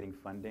into getting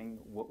funding,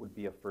 what would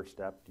be a first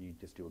step? Do you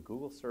just do a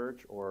Google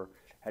search, or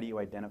how do you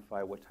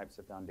identify what types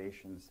of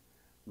foundations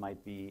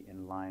might be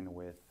in line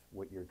with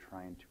what you're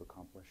trying to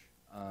accomplish?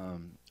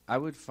 I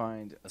would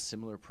find a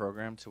similar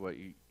program to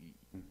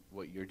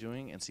what you're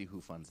doing and see who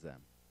funds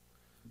them.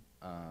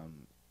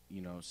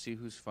 See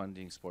who's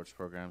funding sports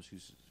programs,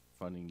 who's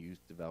funding youth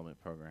development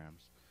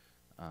programs,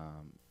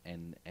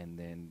 and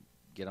then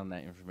get on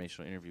that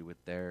informational interview with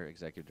their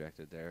executive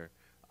director, their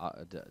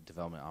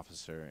development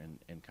officer,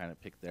 and kind of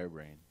pick their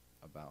brain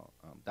about.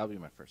 That would be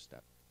my first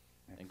step.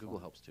 Excellent. And Google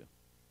helps too.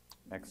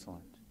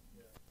 Excellent.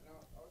 Yeah. And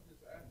I would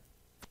just add,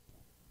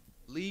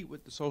 lead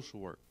with the social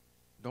work.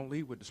 Don't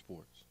lead with the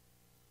sports.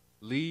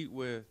 Lead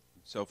with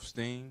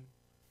self-esteem.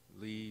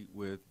 Lead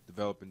with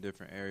developing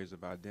different areas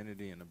of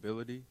identity and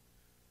ability.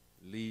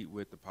 Lead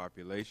with the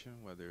population,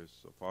 whether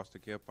it's a foster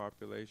care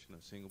population,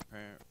 a single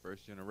parent,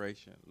 first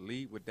generation.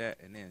 Lead with that,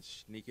 and then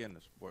sneak in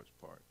the sports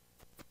part.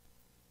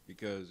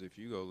 Because if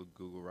you go to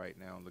Google right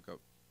now and look up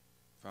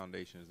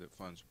foundations that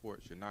fund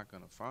sports, you're not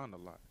going to find a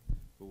lot.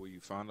 But will you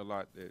find a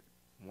lot that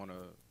want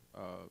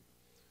to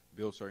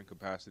build certain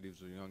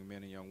capacities of young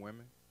men and young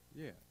women?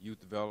 Yeah. Youth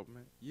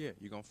development? Yeah,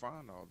 you're going to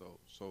find all those.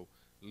 So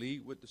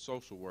lead with the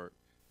social work,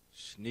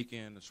 sneak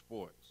in the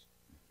sports,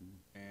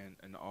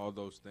 and all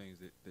those things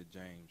that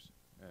James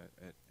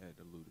had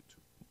alluded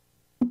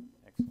to.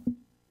 Excellent.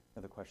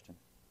 Another question?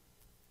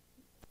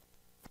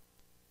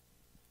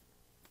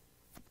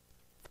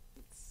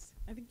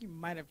 I think you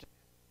might have just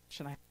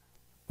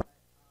but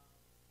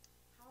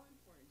how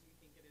important do you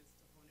think it is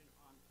to hone in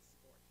on a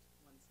sport,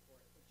 one sport,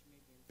 which you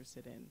may be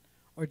interested in?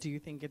 Or do you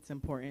think it's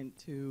important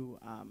to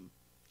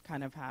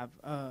kind of have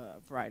a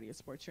variety of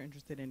sports you're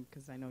interested in?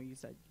 Because I know you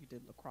said you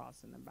did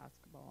lacrosse and then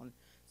basketball. And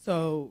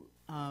so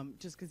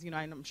just because,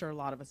 I'm sure a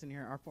lot of us in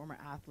here are former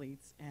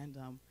athletes, and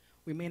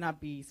we may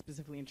not be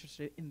specifically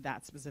interested in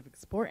that specific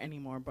sport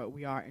anymore, but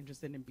we are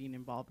interested in being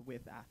involved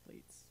with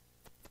athletes.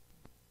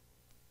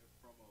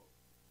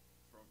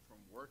 From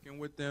working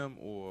with them,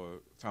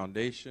 or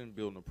foundation,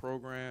 building a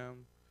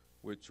program,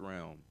 which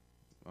realm?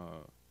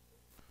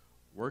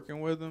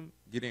 Working with them,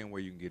 get in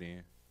where you can get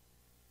in.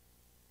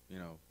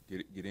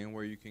 Get in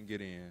where you can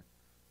get in.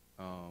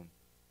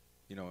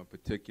 In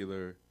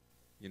particular,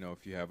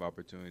 if you have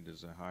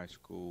opportunities in high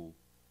school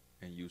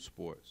and youth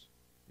sports.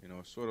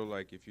 It's sort of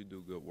like if you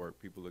do good work,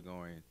 people are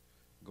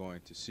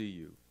going to see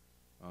you.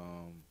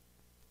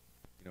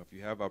 You know, if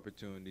you have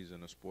opportunities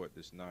in a sport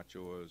that's not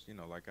yours, you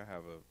know, like I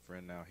have a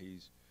friend now,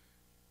 he's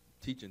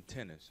teaching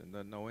tennis and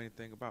doesn't know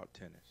anything about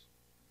tennis.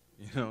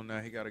 You know, now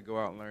he got to go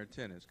out and learn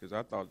tennis, because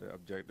I thought the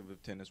objective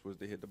of tennis was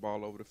to hit the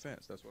ball over the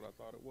fence. That's what I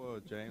thought it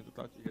was, James. I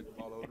thought you hit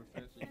the ball over the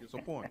fence and you get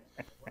some points.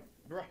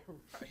 Right.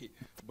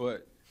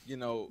 But, you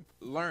know,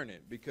 learn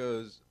it,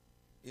 because,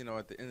 you know,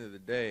 at the end of the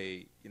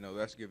day, you know,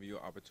 that's giving you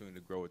an opportunity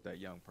to grow with that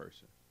young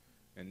person.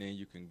 And then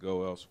you can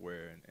go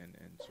elsewhere and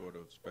sort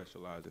of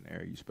specialize in the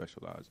area you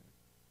specialize in.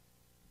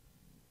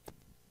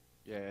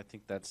 Yeah, I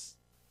think that's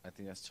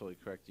totally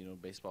correct. You know,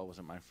 baseball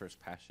wasn't my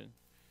first passion,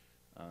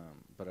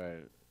 but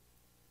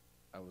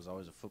I was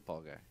always a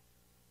football guy.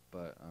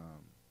 But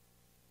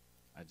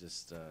I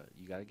just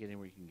you got to get in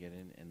where you can get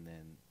in, and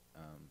then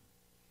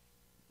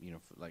you know,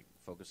 like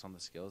focus on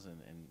the skills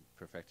and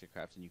perfect your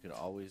craft. And you could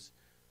always,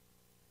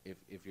 if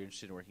you're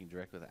interested in working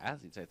direct with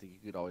athletes, I think you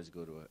could always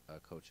go to a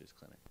coach's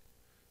clinic.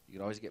 You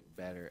could always get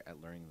better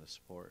at learning the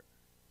sport.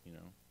 You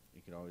know,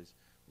 you could always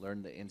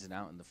learn the ins and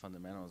outs and the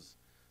fundamentals.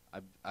 I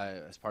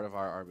as part of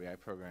our RBI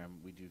program,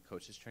 we do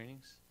coaches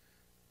trainings.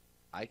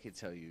 I can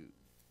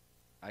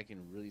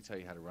really tell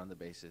you how to run the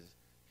bases,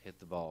 hit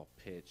the ball,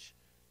 pitch,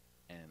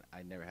 and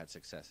I never had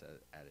success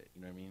at it.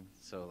 You know what I mean?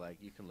 So like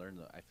you can learn.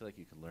 I feel like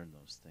you can learn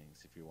those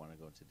things if you want to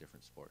go into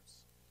different sports.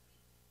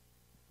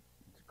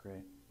 That's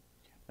great.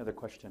 Another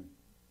question.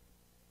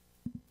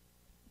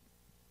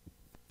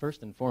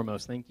 First and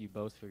foremost, thank you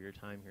both for your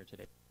time here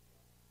today.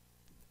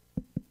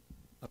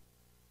 I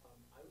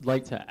would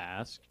like to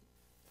ask,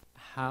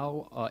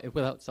 how,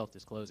 without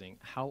self-disclosing,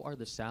 how are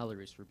the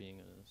salaries for being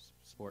a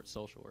sports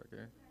social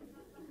worker?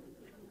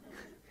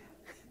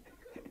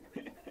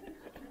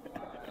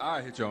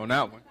 I hit you on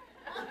that one.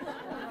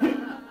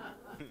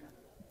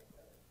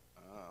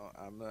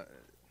 I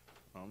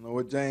don't know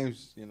what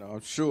James, you know,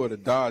 I'm sure the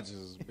Dodgers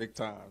is big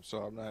time, so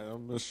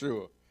I'm not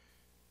sure.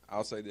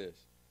 I'll say this,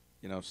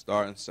 you know,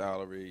 starting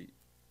salary,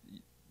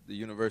 the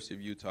University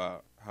of Utah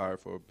hired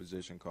for a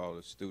position called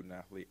a student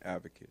athlete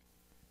advocate.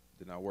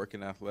 Did not work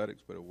in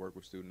athletics, but it worked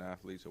with student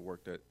athletes. It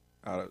worked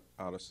out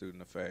of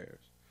student affairs.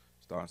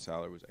 Starting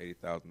salary was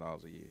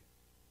 $80,000 a year.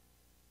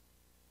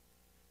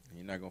 And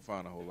you're not gonna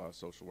find a whole lot of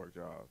social work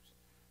jobs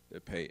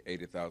that pay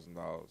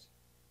 $80,000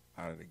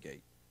 out of the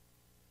gate.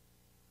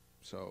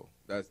 So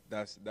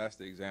that's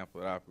the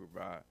example that I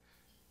provide.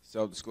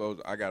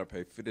 Self-disclosure, I gotta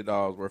pay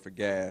 $50 worth of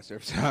gas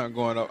every time I'm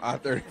going up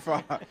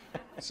I-35.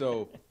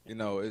 So, you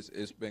know,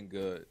 it's been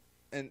good.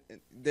 And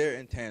they're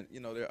intent,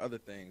 you know, there are other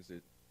things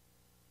that,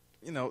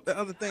 you know, the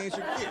other things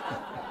you get.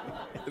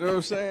 You know what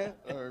I'm saying?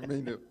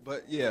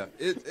 But yeah,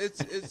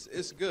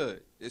 it's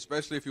good,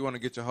 especially if you want to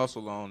get your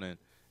hustle on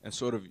and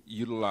sort of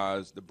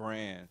utilize the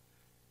brand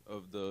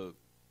of the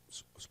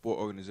sport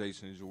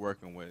organizations you're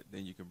working with.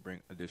 Then you can bring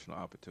additional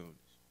opportunities.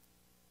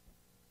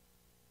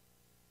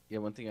 Yeah,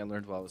 one thing I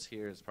learned while I was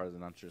here as part of the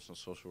non-traditional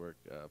social work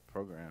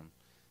program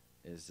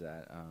is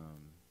that,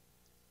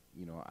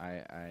 you know,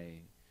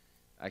 I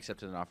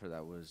accepted an offer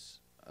that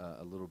was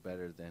a little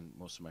better than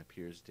most of my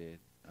peers did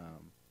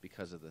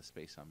because of the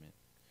space I'm in.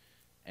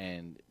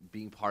 And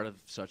being part of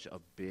such a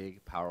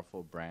big,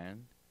 powerful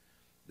brand,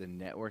 the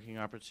networking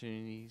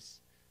opportunities,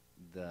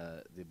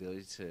 the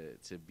ability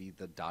to be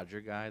the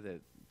Dodger guy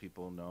that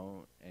people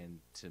know and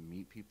to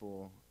meet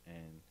people,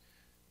 and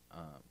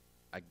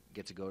I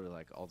get to go to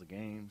like all the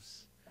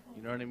games,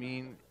 you know what I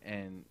mean,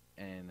 and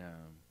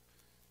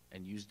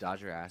use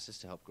Dodger assets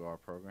to help grow our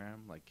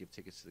program, like give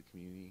tickets to the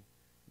community,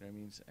 you know what I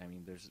mean. I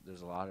mean,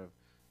 there's a lot of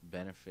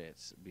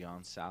benefits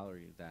beyond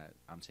salary that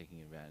I'm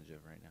taking advantage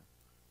of right now.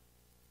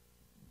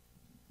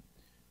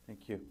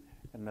 Thank you.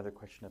 Another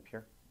question up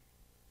here.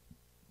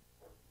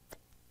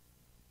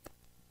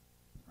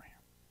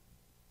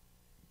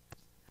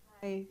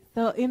 Hi.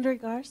 So in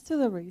regards to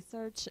the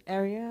research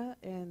area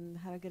and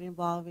how to get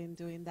involved in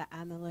doing the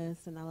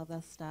analyst and all of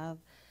that stuff,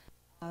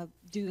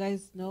 do you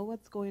guys know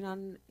what's going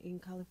on in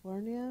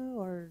California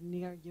or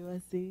near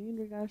USC in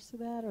regards to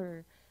that,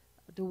 or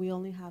do we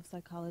only have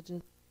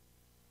psychologists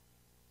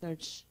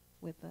search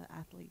with the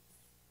athletes?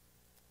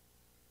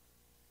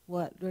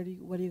 What do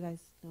you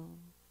guys know?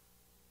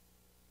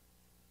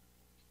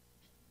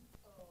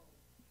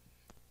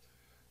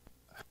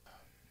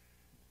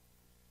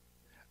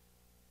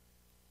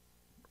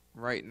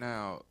 Right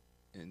now,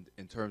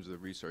 in terms of the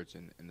research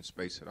in the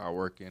space that I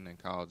work in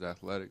college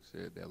athletics,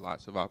 there are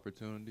lots of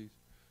opportunities.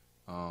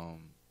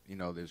 You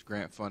know, there's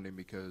grant funding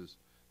because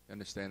you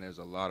understand there's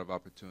a lot of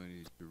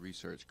opportunities to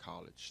research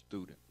college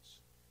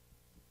students.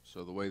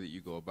 So the way that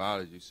you go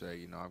about it is you say,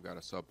 you know, I've got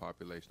a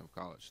subpopulation of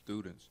college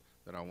students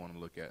that I want to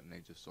look at, and they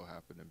just so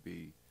happen to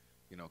be,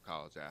 you know,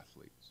 college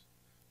athletes.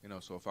 You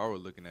know, so if I were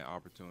looking at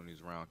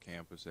opportunities around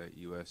campus at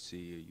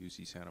USC or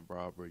UC Santa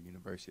Barbara,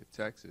 University of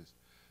Texas,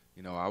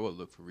 you know, I would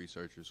look for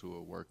researchers who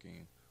are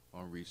working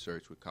on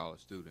research with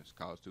college students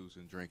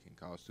in drinking,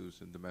 college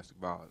students in domestic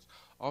violence.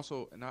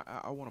 Also, and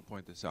I want to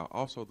point this out,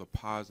 also the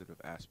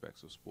positive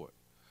aspects of sport.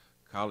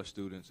 College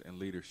students and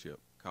leadership,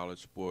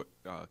 college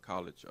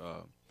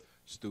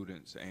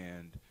students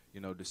and,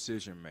 you know,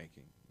 decision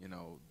making, you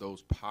know,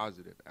 those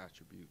positive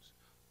attributes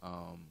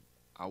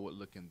I would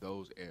look in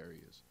those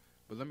areas.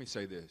 But let me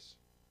say this,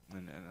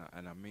 and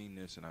I mean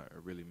this, and I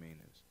really mean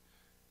this.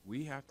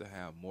 We have to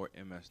have more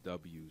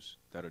MSWs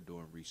that are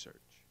doing research.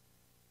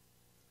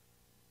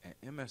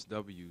 And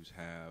MSWs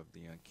have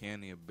the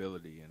uncanny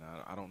ability, and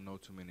I don't know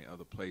too many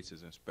other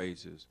places and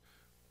spaces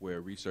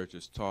where research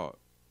is taught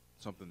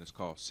something that's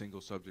called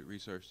single subject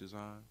research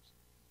designs,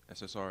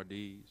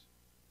 SSRDs,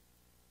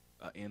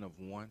 an N of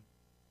 1.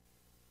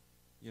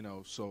 You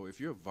know, so if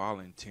you're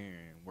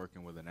volunteering,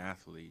 working with an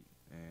athlete,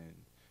 and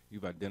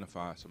you've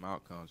identified some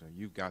outcomes, and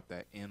you've got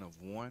that N of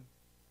 1,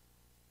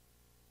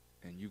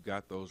 and you've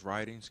got those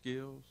writing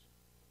skills,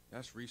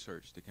 that's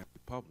research that can be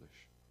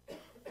published.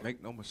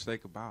 Make no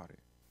mistake about it.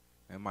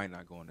 It might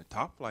not go in the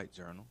top flight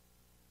journal,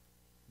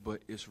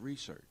 but it's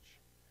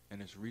research,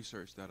 and it's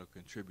research that'll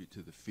contribute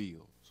to the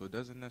field. So it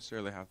doesn't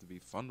necessarily have to be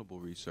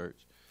fundable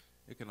research.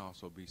 It can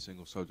also be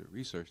single subject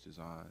research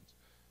designs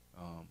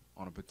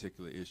on a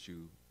particular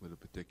issue with a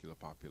particular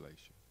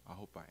population. I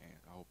hope okay.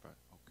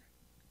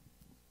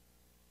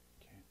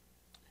 Okay.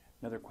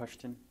 Another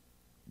question?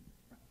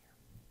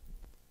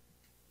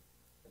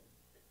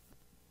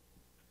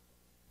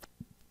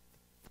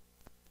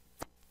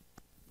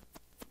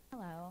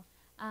 Hello.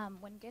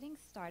 When getting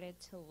started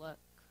to look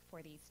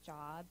for these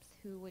jobs,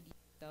 who would you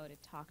go to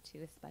talk to,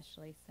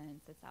 especially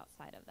since it's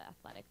outside of the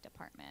athletic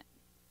department?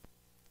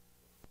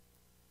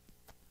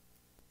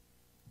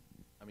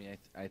 I mean,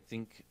 I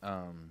think,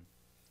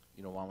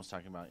 you know, Juan was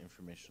talking about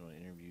informational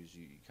interviews.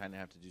 You kind of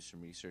have to do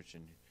some research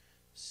and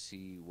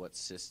see what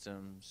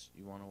systems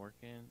you want to work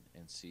in,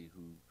 and see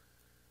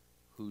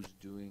who's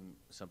doing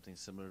something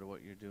similar to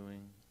what you're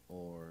doing,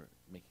 or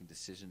making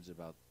decisions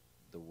about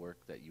the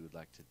work that you would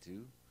like to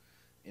do.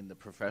 In the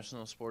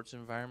professional sports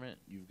environment,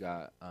 you've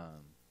got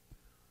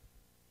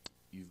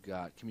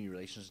community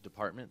relations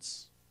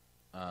departments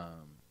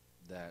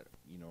that,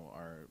 you know,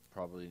 are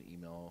probably an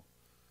email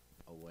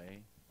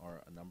away,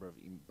 or a number of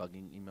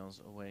bugging emails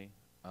away.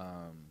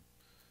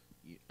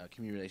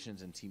 Community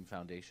relations and team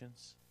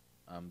foundations,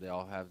 they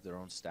all have their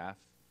own staff.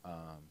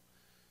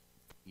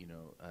 You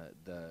know,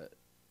 the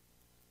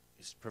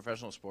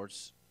professional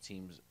sports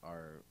teams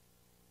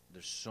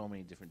there's so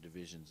many different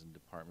divisions and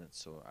departments.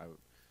 So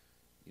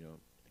you know,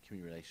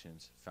 community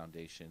relations,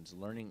 foundations,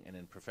 learning, and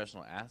then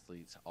professional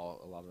athletes, a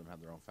lot of them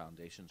have their own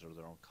foundations or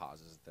their own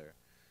causes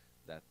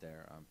that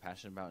they're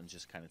passionate about, and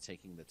just kind of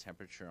taking the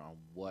temperature on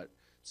what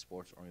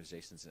sports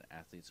organizations and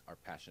athletes are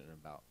passionate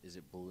about. Is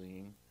it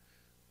bullying?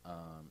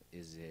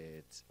 Is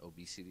it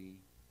obesity?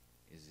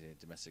 Is it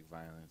domestic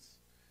violence?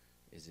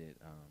 Is it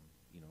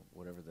you know,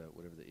 whatever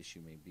the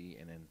issue may be,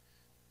 and then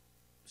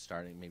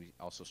starting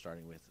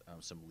with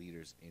some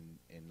leaders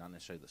in not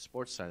necessarily the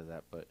sports side of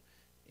that, but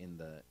in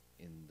the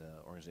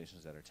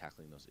organizations that are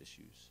tackling those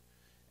issues.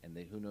 And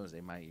who knows,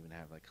 they might even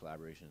have like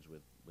collaborations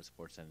with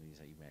sports entities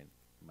that you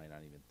might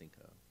not even think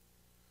of.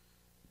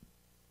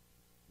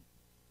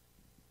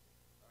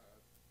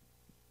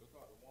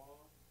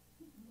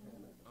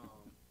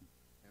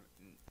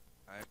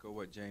 I echo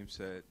what James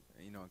said.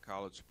 You know, in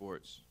college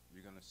sports,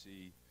 you're going to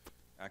see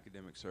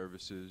academic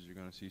services, you're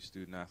going to see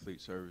student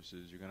athlete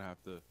services, you're going to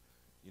have to,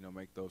 you know,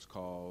 make those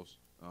calls.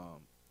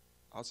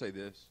 I'll say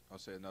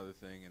another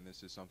thing, and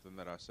this is something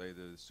that I say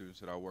to the students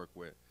that I work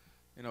with.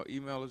 You know,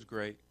 email is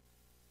great,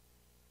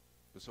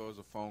 but so is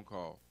a phone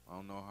call. I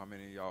don't know how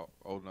many of y'all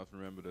old enough to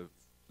remember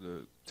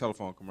the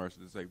telephone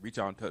commercial that say, reach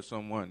out and touch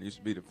someone. It used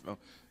to be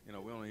you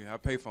know, we don't even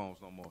have pay phones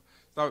no more.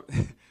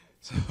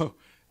 So,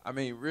 I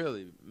mean,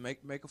 really,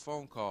 make a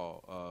phone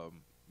call.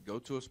 Go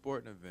to a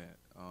sporting event.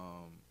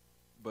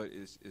 But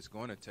it's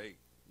going to take,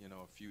 you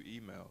know, a few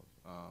emails.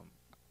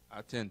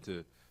 I tend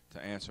to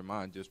answer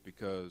mine just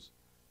because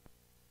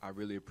I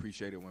really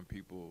appreciate it when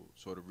people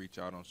sort of reach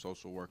out on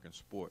social work and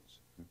sports.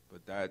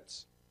 But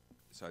it's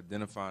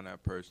identifying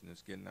that person,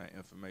 it's getting that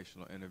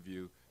informational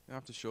interview. You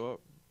have to show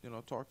up, you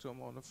know, talk to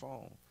them on the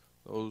phone.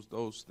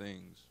 Those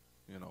things,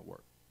 you know,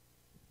 work.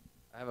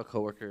 I have a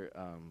coworker.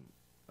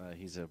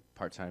 He's a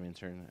part-time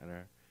intern at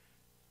our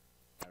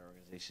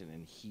organization,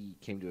 and he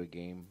came to a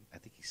game. I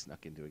think he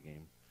snuck into a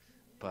game,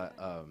 but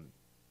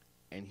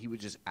and he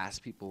would just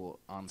ask people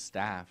on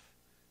staff,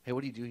 "Hey,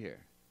 what do you do here?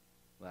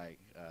 Like,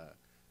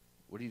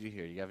 what do you do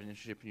here? You have an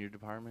internship in your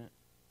department?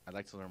 I'd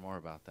like to learn more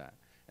about that."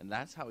 And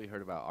that's how we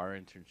heard about our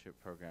internship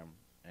program,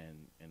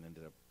 and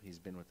ended up. He's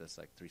been with us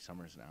like 3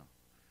 summers now.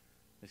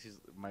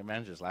 My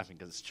manager's laughing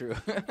because it's true.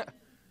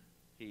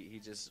 He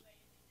just.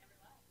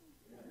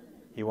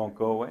 He won't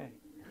go away.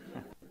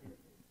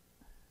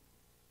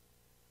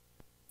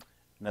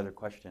 Another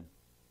question.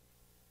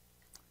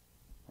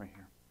 Right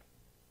here.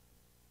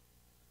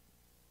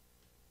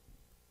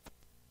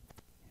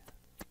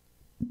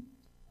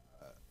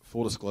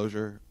 Full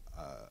disclosure,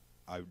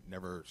 I've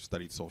never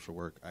studied social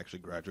work. I actually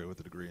graduated with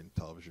a degree in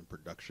television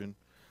production.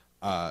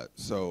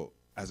 So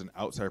as an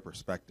outsider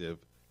perspective,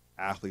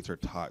 athletes are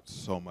taught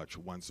so much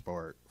one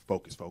sport,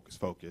 focus, focus,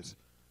 focus.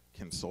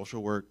 Can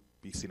social work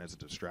be seen as a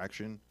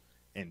distraction?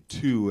 And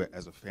 2,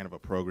 as a fan of a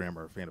program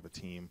or a fan of a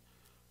team,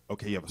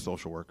 okay, you have a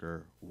social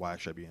worker, why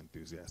should I be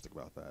enthusiastic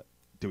about that?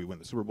 do we win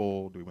the Super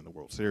Bowl? Do we win the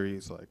World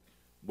Series? Like,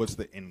 what's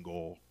the end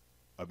goal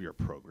of your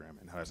program,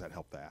 and how does that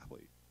help the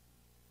athlete?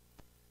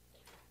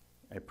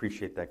 I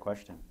appreciate that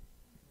question.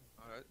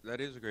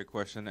 That is a great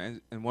question,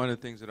 and one of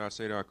the things that I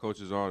say to our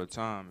coaches all the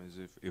time is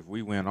if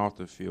we win off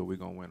the field, we're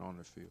going to win on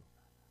the field.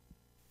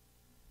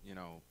 You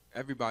know,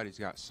 everybody's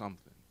got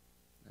something.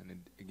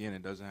 And again,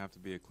 it doesn't have to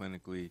be a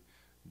clinically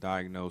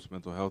diagnosed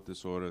mental health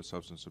disorder,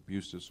 substance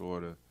abuse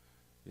disorder.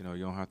 You know,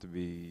 you don't have to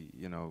be,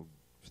 you know,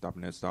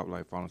 stopping at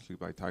stoplight, falling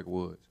asleep like Tiger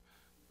Woods.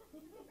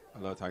 I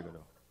love Tiger,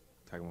 though.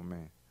 Tiger, my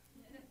man.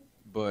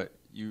 But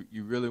you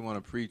really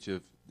want to preach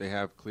if they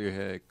have clear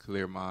head,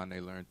 clear mind, they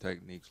learn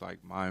techniques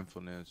like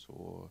mindfulness,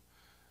 or,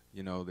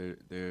 you know,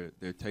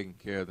 they're taking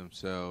care of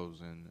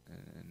themselves and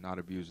not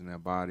abusing their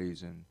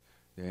bodies, and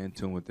they're in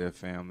tune with their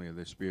family or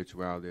their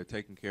spirituality. They're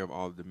taking care of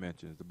all the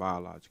dimensions, the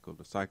biological,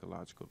 the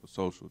psychological, the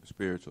social, the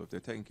spiritual. If they're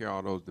taking care of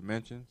all those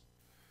dimensions,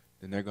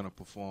 then they're going to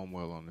perform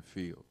well on the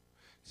field.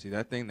 See,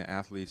 that thing the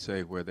athletes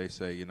say where they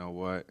say, you know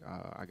what,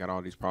 I got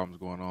all these problems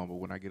going on, but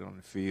when I get on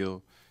the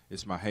field,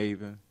 it's my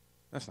haven.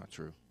 That's not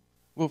true.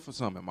 Well, for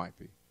some it might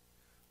be.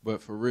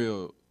 But for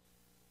real,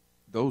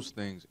 those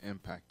things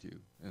impact you.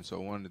 And so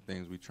one of the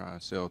things we try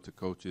and sell to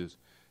coaches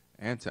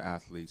and to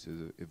athletes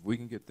is if we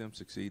can get them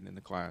succeeding in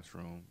the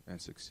classroom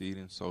and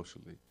succeeding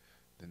socially,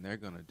 then they're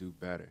going to do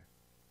better.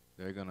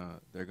 They're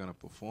gonna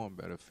perform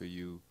better for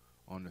you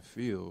on the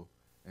field,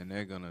 and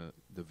they're going to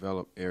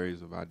develop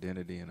areas of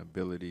identity and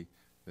ability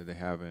that they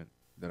haven't,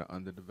 that are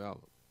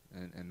underdeveloped.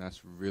 And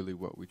that's really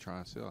what we try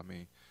and sell. I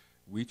mean,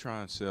 we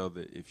try and sell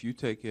that if you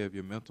take care of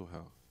your mental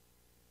health,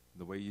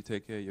 the way you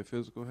take care of your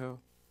physical health,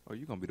 oh,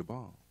 you're going to be the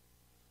bomb.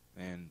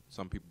 And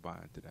some people buy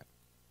into that.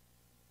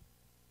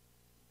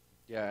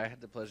 Yeah, I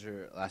had the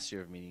pleasure last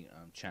year of meeting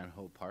Chan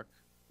Ho Park.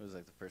 It was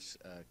like the first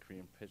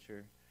Korean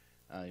pitcher.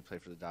 He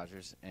played for the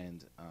Dodgers,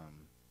 and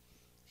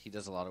he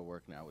does a lot of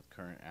work now with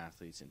current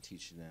athletes and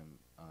teaching them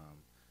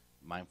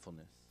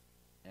mindfulness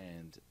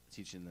and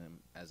teaching them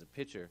as a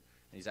pitcher.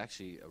 And he's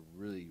actually a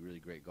really, really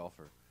great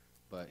golfer.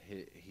 But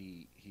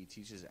he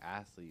teaches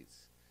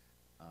athletes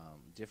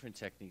different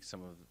techniques,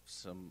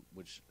 some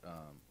which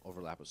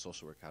overlap with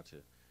social work, how to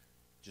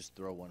just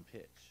throw one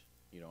pitch,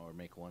 you know, or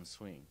make one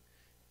swing.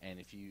 And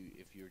if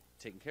you're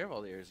taking care of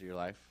all the areas of your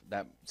life,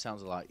 that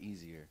sounds a lot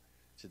easier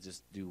to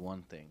just do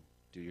one thing,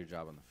 do your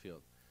job on the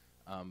field.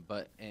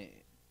 But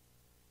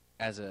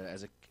as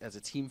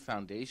a team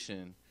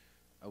foundation,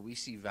 we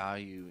see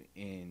value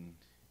in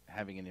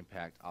having an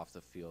impact off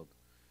the field.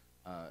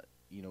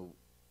 You know,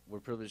 we're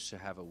privileged to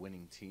have a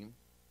winning team,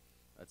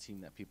 a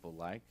team that people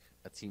like,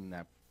 a team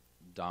that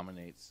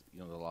dominates, you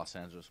know, the Los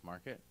Angeles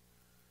market.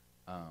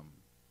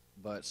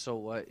 But so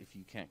what if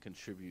you can't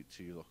contribute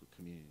to your local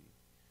community,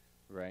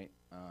 right?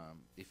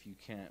 If you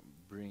can't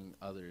bring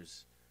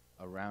others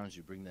around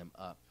you, bring them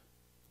up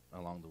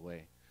along the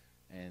way.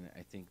 And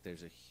I think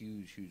there's a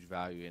huge, huge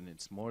value, and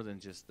it's more than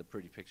just the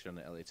pretty picture in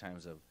the LA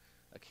Times of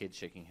a kid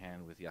shaking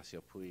hand with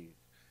Yasiel Puig.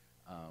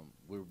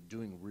 We're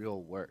doing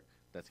real work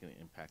that's going to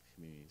impact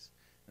communities.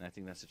 And I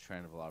think that's a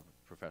trend of a lot of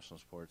professional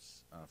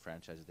sports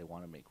franchises. They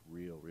want to make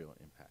real, real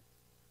impact.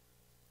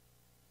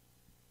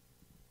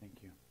 Thank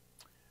you.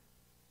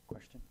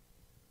 Question?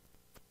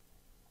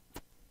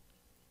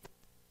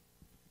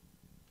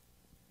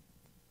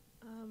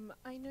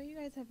 I know you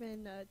guys have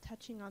been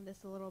touching on this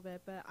a little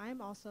bit, but I'm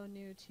also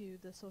new to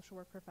the social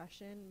work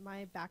profession.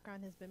 My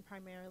background has been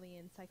primarily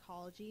in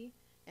psychology,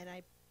 and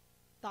I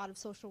thought of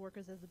social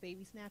workers as the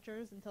baby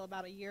snatchers until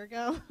about a year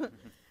ago.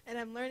 And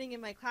I'm learning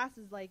in my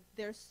classes, like,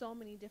 there's so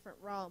many different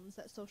realms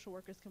that social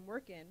workers can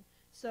work in.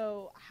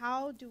 So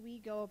how do we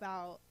go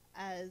about,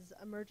 as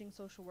emerging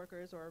social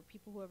workers or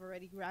people who have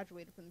already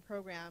graduated from the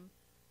program,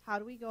 how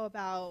do we go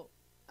about,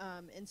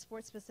 in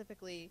sports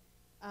specifically,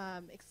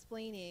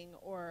 explaining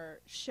or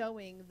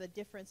showing the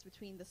difference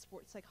between the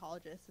sports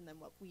psychologists and then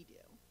what we do?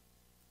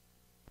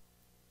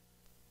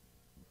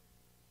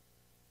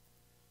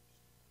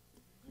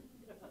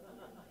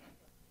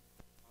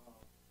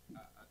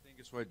 I think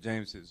it's what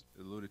James has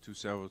alluded to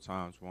several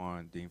times,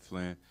 Juan, Dean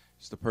Flynn.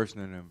 It's the person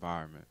and the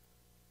environment.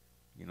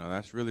 You know,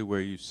 that's really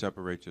where you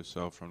separate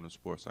yourself from the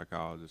sports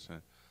psychologist.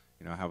 And,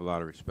 you know, I have a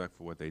lot of respect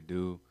for what they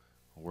do.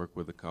 I work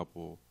with a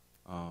couple.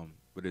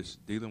 But it's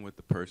dealing with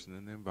the person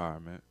and the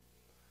environment.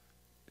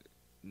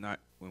 Not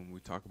when we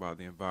talk about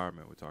the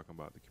environment, we're talking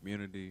about the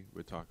community,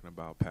 we're talking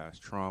about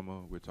past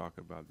trauma, we're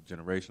talking about the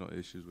generational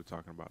issues, we're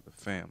talking about the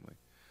family.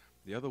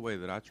 The other way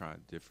that I try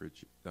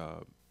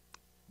and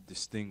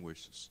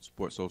distinguish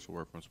sports social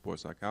work from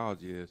sports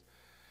psychology is,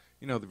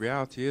 you know, the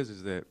reality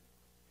is that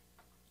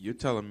you're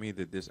telling me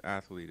that this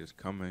athlete is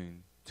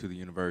coming to the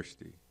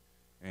university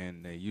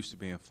and they used to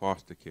be in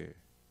foster care,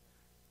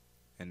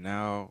 and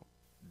now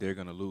they're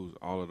going to lose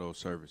all of those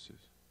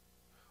services.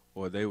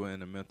 Or they were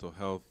in the mental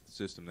health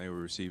system, they were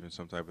receiving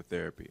some type of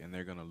therapy, and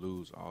they're going to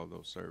lose all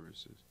those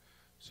services.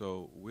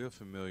 So we're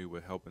familiar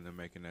with helping them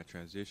making that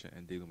transition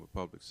and dealing with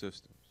public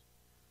systems.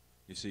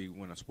 You see,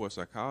 when a sports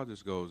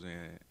psychologist goes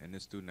in and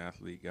this student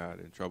athlete got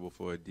in trouble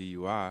for a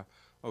DUI,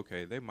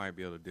 okay, they might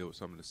be able to deal with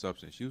some of the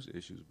substance use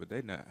issues, but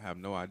they have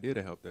no idea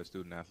to help that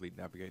student athlete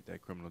navigate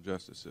that criminal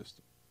justice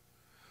system.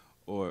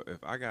 Or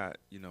if I got,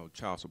 you know,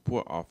 child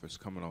support office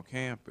coming on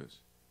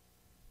campus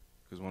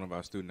because one of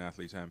our student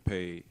athletes hadn't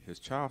paid his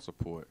child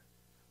support,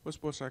 what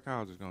sports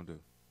psychologist gonna do?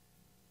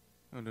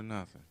 Don't do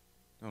nothing.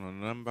 Don't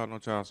know nothing about no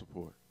child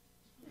support.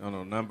 Don't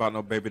know nothing about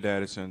no baby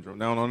daddy syndrome.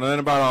 Don't know nothing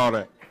about all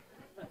that.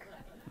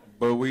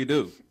 But we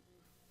do.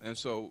 And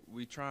so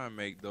we try and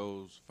make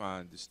those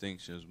fine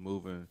distinctions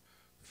moving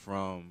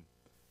from,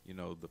 you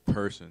know, the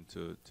person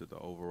to the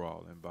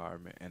overall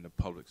environment and the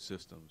public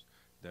systems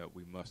that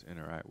we must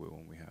interact with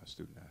when we have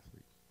student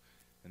athletes.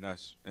 And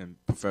that's, and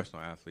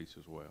professional athletes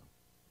as well.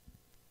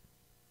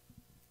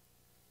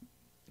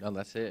 No,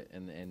 that's it.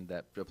 And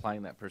that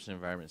applying that person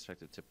environment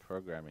perspective to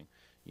programming,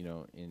 you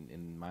know,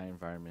 in my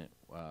environment,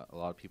 a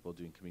lot of people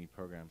doing community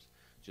programs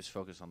just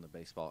focus on the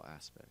baseball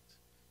aspect.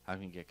 How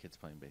can you get kids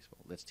playing baseball?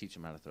 Let's teach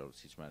them how to throw. Let's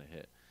teach them how to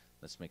hit.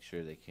 Let's make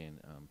sure they can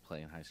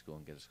play in high school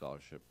and get a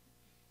scholarship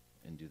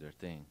and do their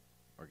thing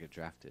or get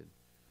drafted.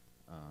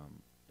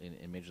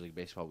 In Major League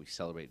Baseball, we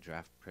celebrate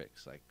draft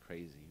picks like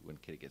crazy. When a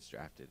kid gets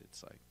drafted,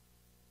 it's like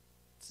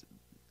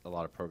a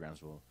lot of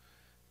programs will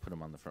put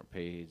them on the front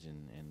page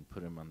and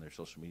put them on their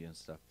social media and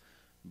stuff.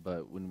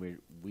 But when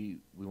we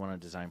want to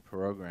design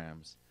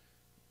programs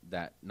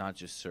that not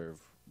just serve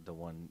the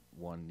one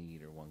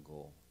need or one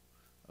goal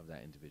of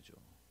that individual.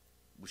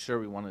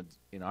 Sure, we wanted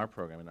in our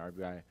program in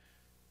RBI,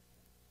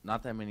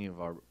 not that many of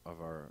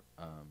our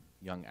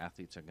young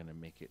athletes are going to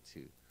make it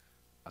to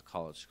a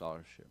college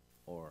scholarship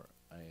or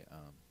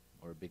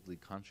a big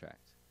league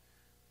contract.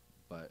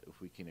 But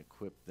if we can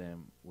equip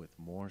them with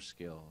more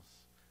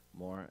skills,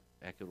 more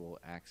equitable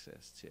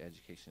access to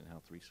education and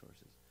health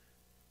resources,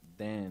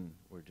 then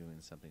we're doing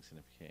something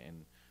significant.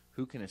 And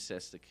who can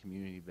assess the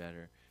community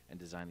better and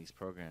design these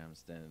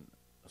programs than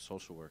a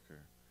social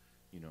worker,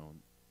 you know,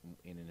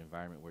 in an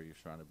environment where you're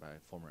surrounded by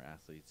former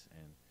athletes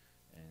and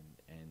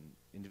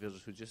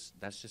individuals who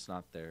that's just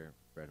not their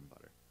bread and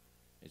butter.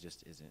 It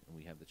just isn't, and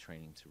we have the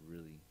training to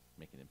really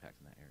make an impact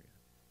in that area.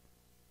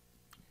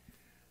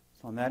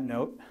 So on that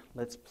note,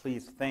 let's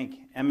please thank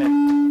Emmett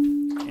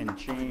and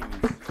James.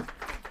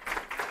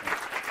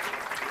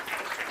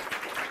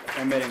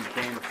 Emmett and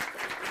James,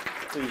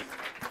 please.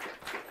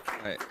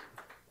 Hey,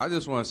 I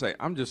just want to say,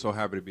 I'm just so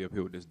happy to be up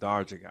here with this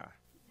Dodger guy.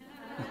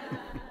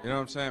 You know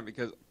what I'm saying?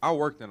 Because I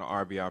worked in an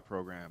RBI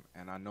program,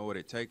 and I know what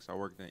it takes. I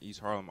worked in East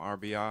Harlem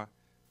RBI,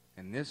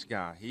 and this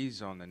guy,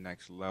 he's on the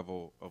next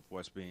level of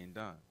what's being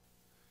done.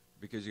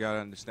 Because you got to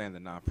understand the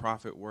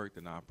nonprofit work,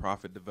 the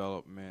nonprofit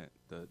development,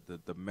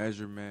 the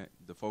measurement,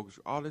 the focus,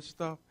 all this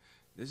stuff.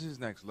 This is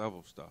next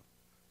level stuff.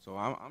 So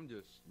I'm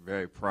just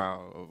very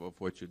proud of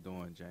what you're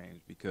doing,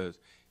 James, because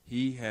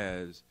he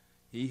has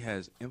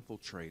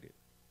infiltrated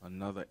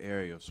another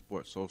area of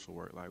sports social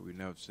work like we've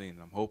never seen.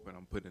 I'm hoping,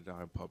 I'm putting it out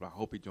in public, I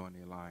hope he joined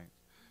the Alliance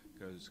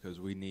because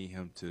we need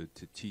him to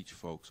teach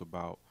folks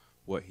about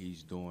what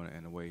he's doing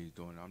and the way he's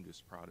doing it. I'm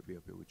just proud to be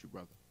up here with you,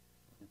 brother.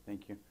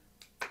 Thank you.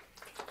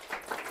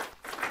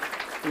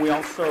 We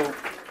also,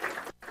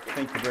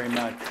 thank you very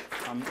much.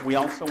 We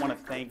also want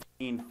to thank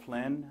Dean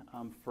Flynn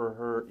for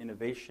her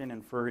innovation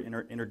and for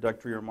her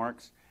introductory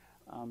remarks,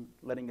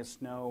 letting us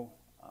know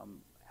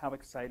how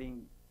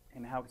exciting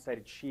and how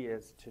excited she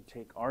is to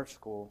take our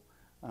school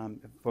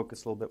and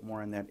focus a little bit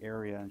more in that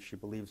area, and she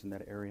believes in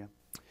that area.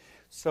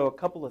 So a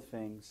couple of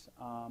things.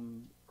 A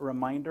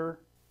reminder,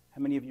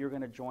 how many of you are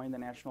going to join the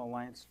National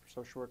Alliance for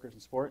Social Workers in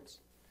Sports?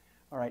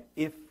 All right,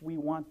 if we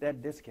want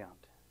that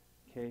discount,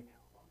 okay,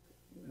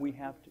 we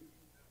have to.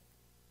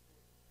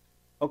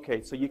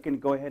 Okay, so you can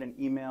go ahead and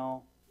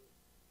email.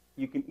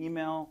 You can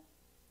email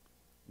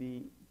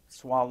the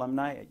SWA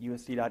alumni at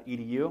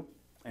usc.edu,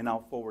 and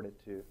I'll forward it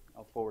to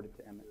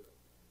Emmett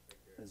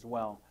as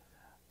well.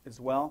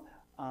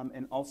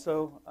 And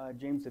also,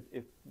 James,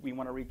 if we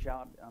want to reach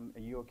out, are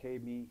you okay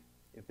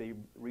if they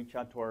reach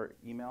out to our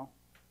email?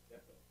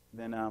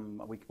 Then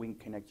we can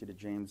connect you to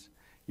James,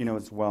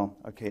 as well.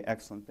 Okay,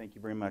 excellent. Thank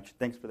you very much.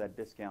 Thanks for that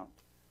discount,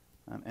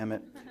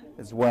 Emmett,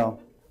 as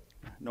well.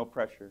 No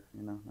pressure,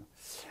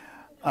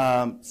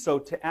 So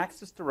to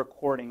access the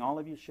recording, all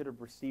of you should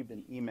have received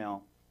an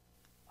email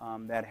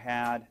that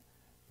had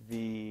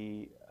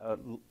the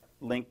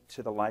link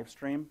to the live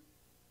stream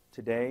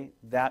today.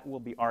 That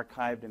will be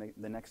archived in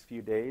the next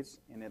few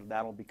days, and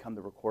that'll become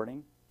the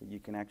recording that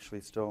you can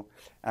actually still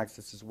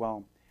access as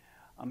well.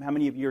 How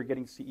many of you are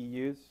getting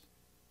CEUs?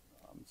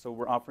 So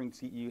we're offering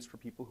CEUs for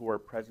people who are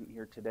present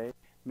here today.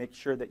 Make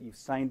sure that you've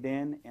signed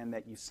in and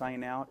that you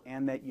sign out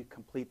and that you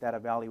complete that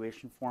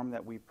evaluation form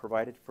that we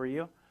provided for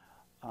you,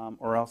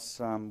 or else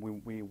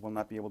we will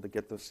not be able to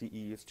get those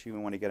CEUs to you.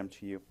 We want to get them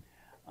to you.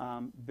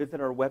 Visit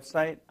our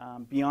website.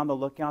 Be on the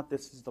lookout.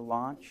 This is the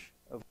launch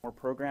of more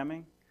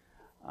programming.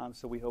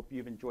 So we hope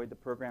you've enjoyed the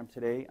program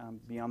today.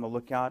 Be on the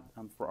lookout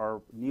for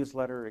our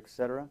newsletter,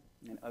 etc.,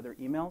 and other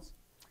emails.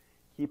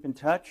 Keep in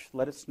touch.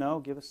 Let us know.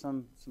 Give us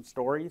some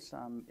stories.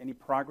 Any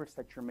progress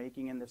that you're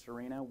making in this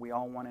arena. We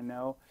all want to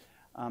know.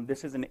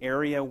 This is an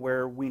area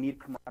where we need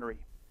camaraderie,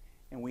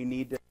 and we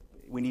need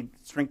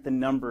strength in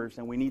numbers,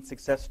 and we need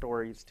success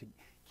stories to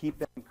keep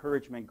that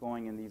encouragement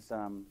going in these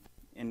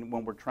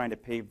when we're trying to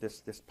pave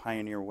this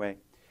pioneer way.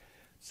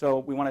 So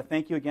we want to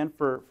thank you again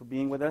for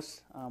being with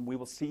us. We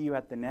will see you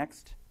at the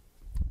next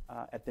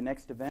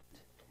event,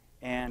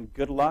 and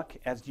good luck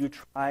as you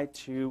try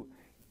to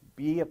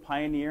be a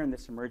pioneer in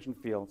this emerging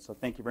field. So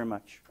thank you very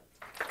much.